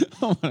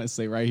want to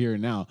say right here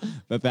and now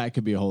that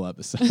could be a whole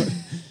episode.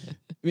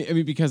 I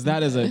mean, because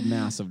that is a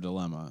massive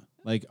dilemma.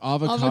 Like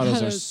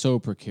avocados are so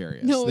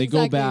precarious. No, they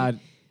exactly. go bad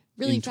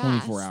really in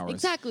fast. 24 hours.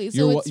 Exactly.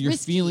 So you're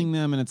risky. feeling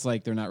them, and it's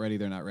like they're not ready,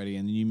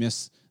 and you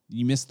miss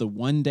the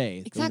one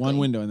day, the one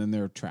window, and then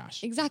they're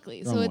trash.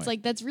 Exactly. Wrong So it's way.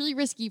 like that's really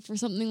risky for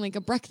something like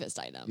a breakfast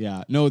item.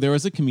 Yeah. No, there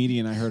was a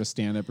comedian, I heard a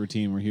stand-up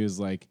routine where he was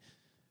like,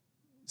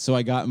 so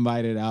I got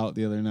invited out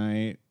the other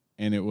night,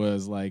 and it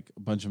was like a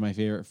bunch of my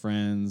favorite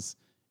friends,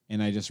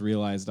 and I just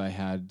realized I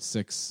had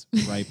 6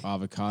 ripe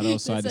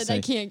avocados. So I had to say,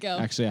 I can't go.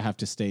 Actually, I have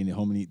to stay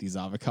home and eat these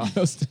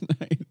avocados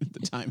tonight. The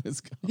time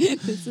has come.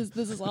 This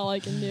is all I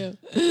can do.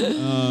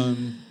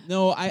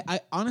 No, I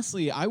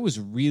honestly, I was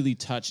really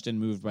touched and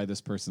moved by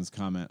this person's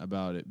comment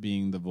about it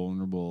being the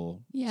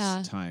vulnerable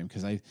time,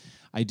 because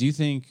I do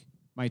think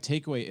my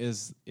takeaway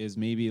is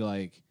maybe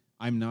like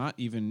I'm not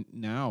even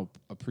now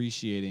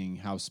appreciating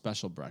how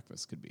special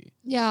breakfast could be.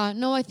 Yeah,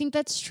 no, I think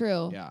that's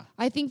true. Yeah.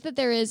 I think that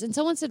there is, and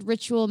someone said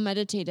ritual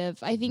meditative.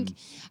 I think,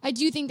 I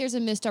do think there's a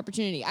missed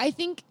opportunity. I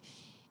think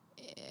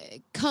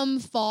come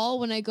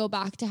fall, when I go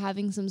back to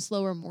having some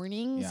slower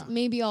mornings,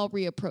 maybe I'll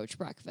reapproach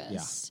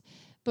breakfast. Yeah.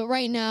 But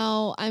right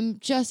now, I'm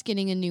just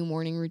getting a new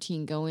morning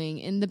routine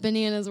going, and the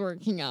banana's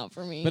working out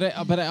for me.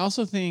 But I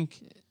also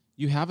think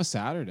you have a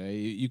Saturday.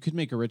 You could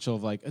make a ritual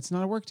of like, it's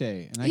not a work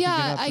day. And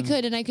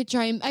I could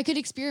try and I could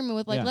experiment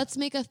with like, let's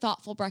make a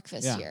thoughtful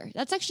breakfast here.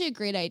 That's actually a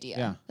great idea.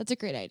 Yeah. That's a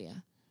great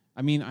idea.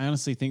 I mean, I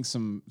honestly think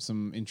some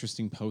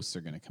interesting posts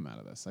are going to come out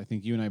of this. I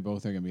think you and I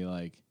both are going to be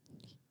like,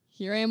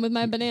 here I am with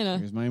my banana.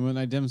 Here's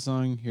my dim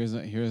sung. Here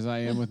I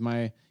am with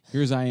my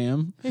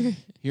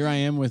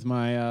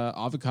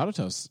avocado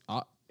toast.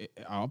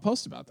 I'll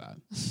post about that.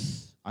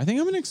 I think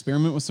I'm going to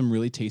experiment with some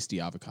really tasty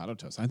avocado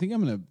toast. I think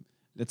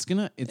it's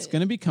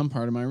gonna become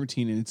part of my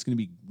routine, and it's gonna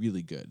be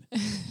really good.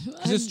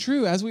 Because it's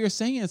true, as we were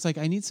saying, it's like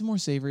I need some more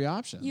savory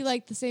options. You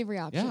like the savory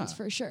options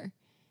for sure.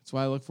 That's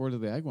why I look forward to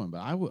the egg one.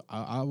 But I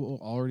will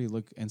already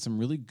look, and some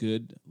really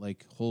good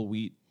like whole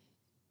wheat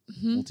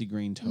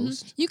multigrain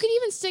toast. You could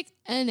even stick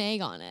an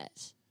egg on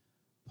it.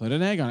 Put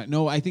an egg on it.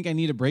 No, I think I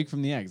need a break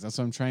from the eggs. That's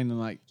what I'm trying to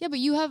like. Yeah, but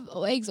you have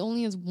eggs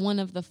only as one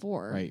of the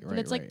 4. Right. But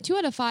it's like 2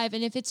 out of 5,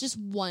 and if it's just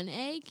one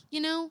egg,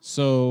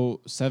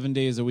 So 7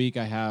 days a week,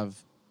 I have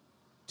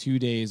 2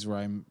 days where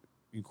I'm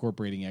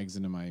incorporating eggs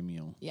into my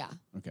meal. Yeah.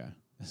 Okay.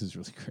 This is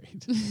really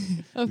great.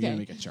 Okay. We're going to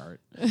make a chart.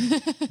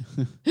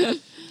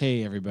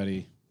 Hey,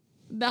 everybody.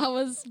 That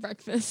was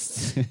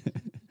breakfast.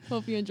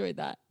 Hope you enjoyed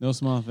that. No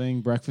small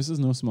thing. Breakfast is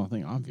no small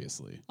thing,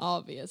 obviously.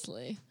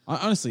 Honestly,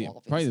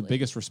 probably the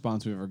biggest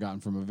response we've ever gotten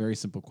from a very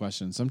simple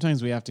question.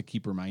 Sometimes we have to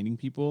keep reminding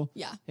people.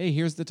 Yeah. Hey,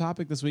 here's the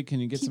topic this week.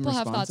 Can you get some responses?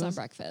 People have thoughts on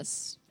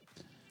breakfast.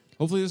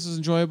 Hopefully this is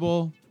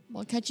enjoyable.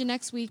 We'll catch you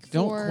next week.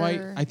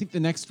 I think the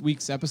next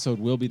week's episode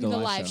will be the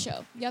live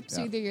show. Yep.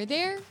 So either you're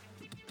there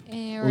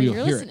or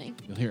you're listening.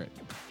 You'll hear it.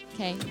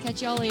 Okay.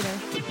 Catch y'all later.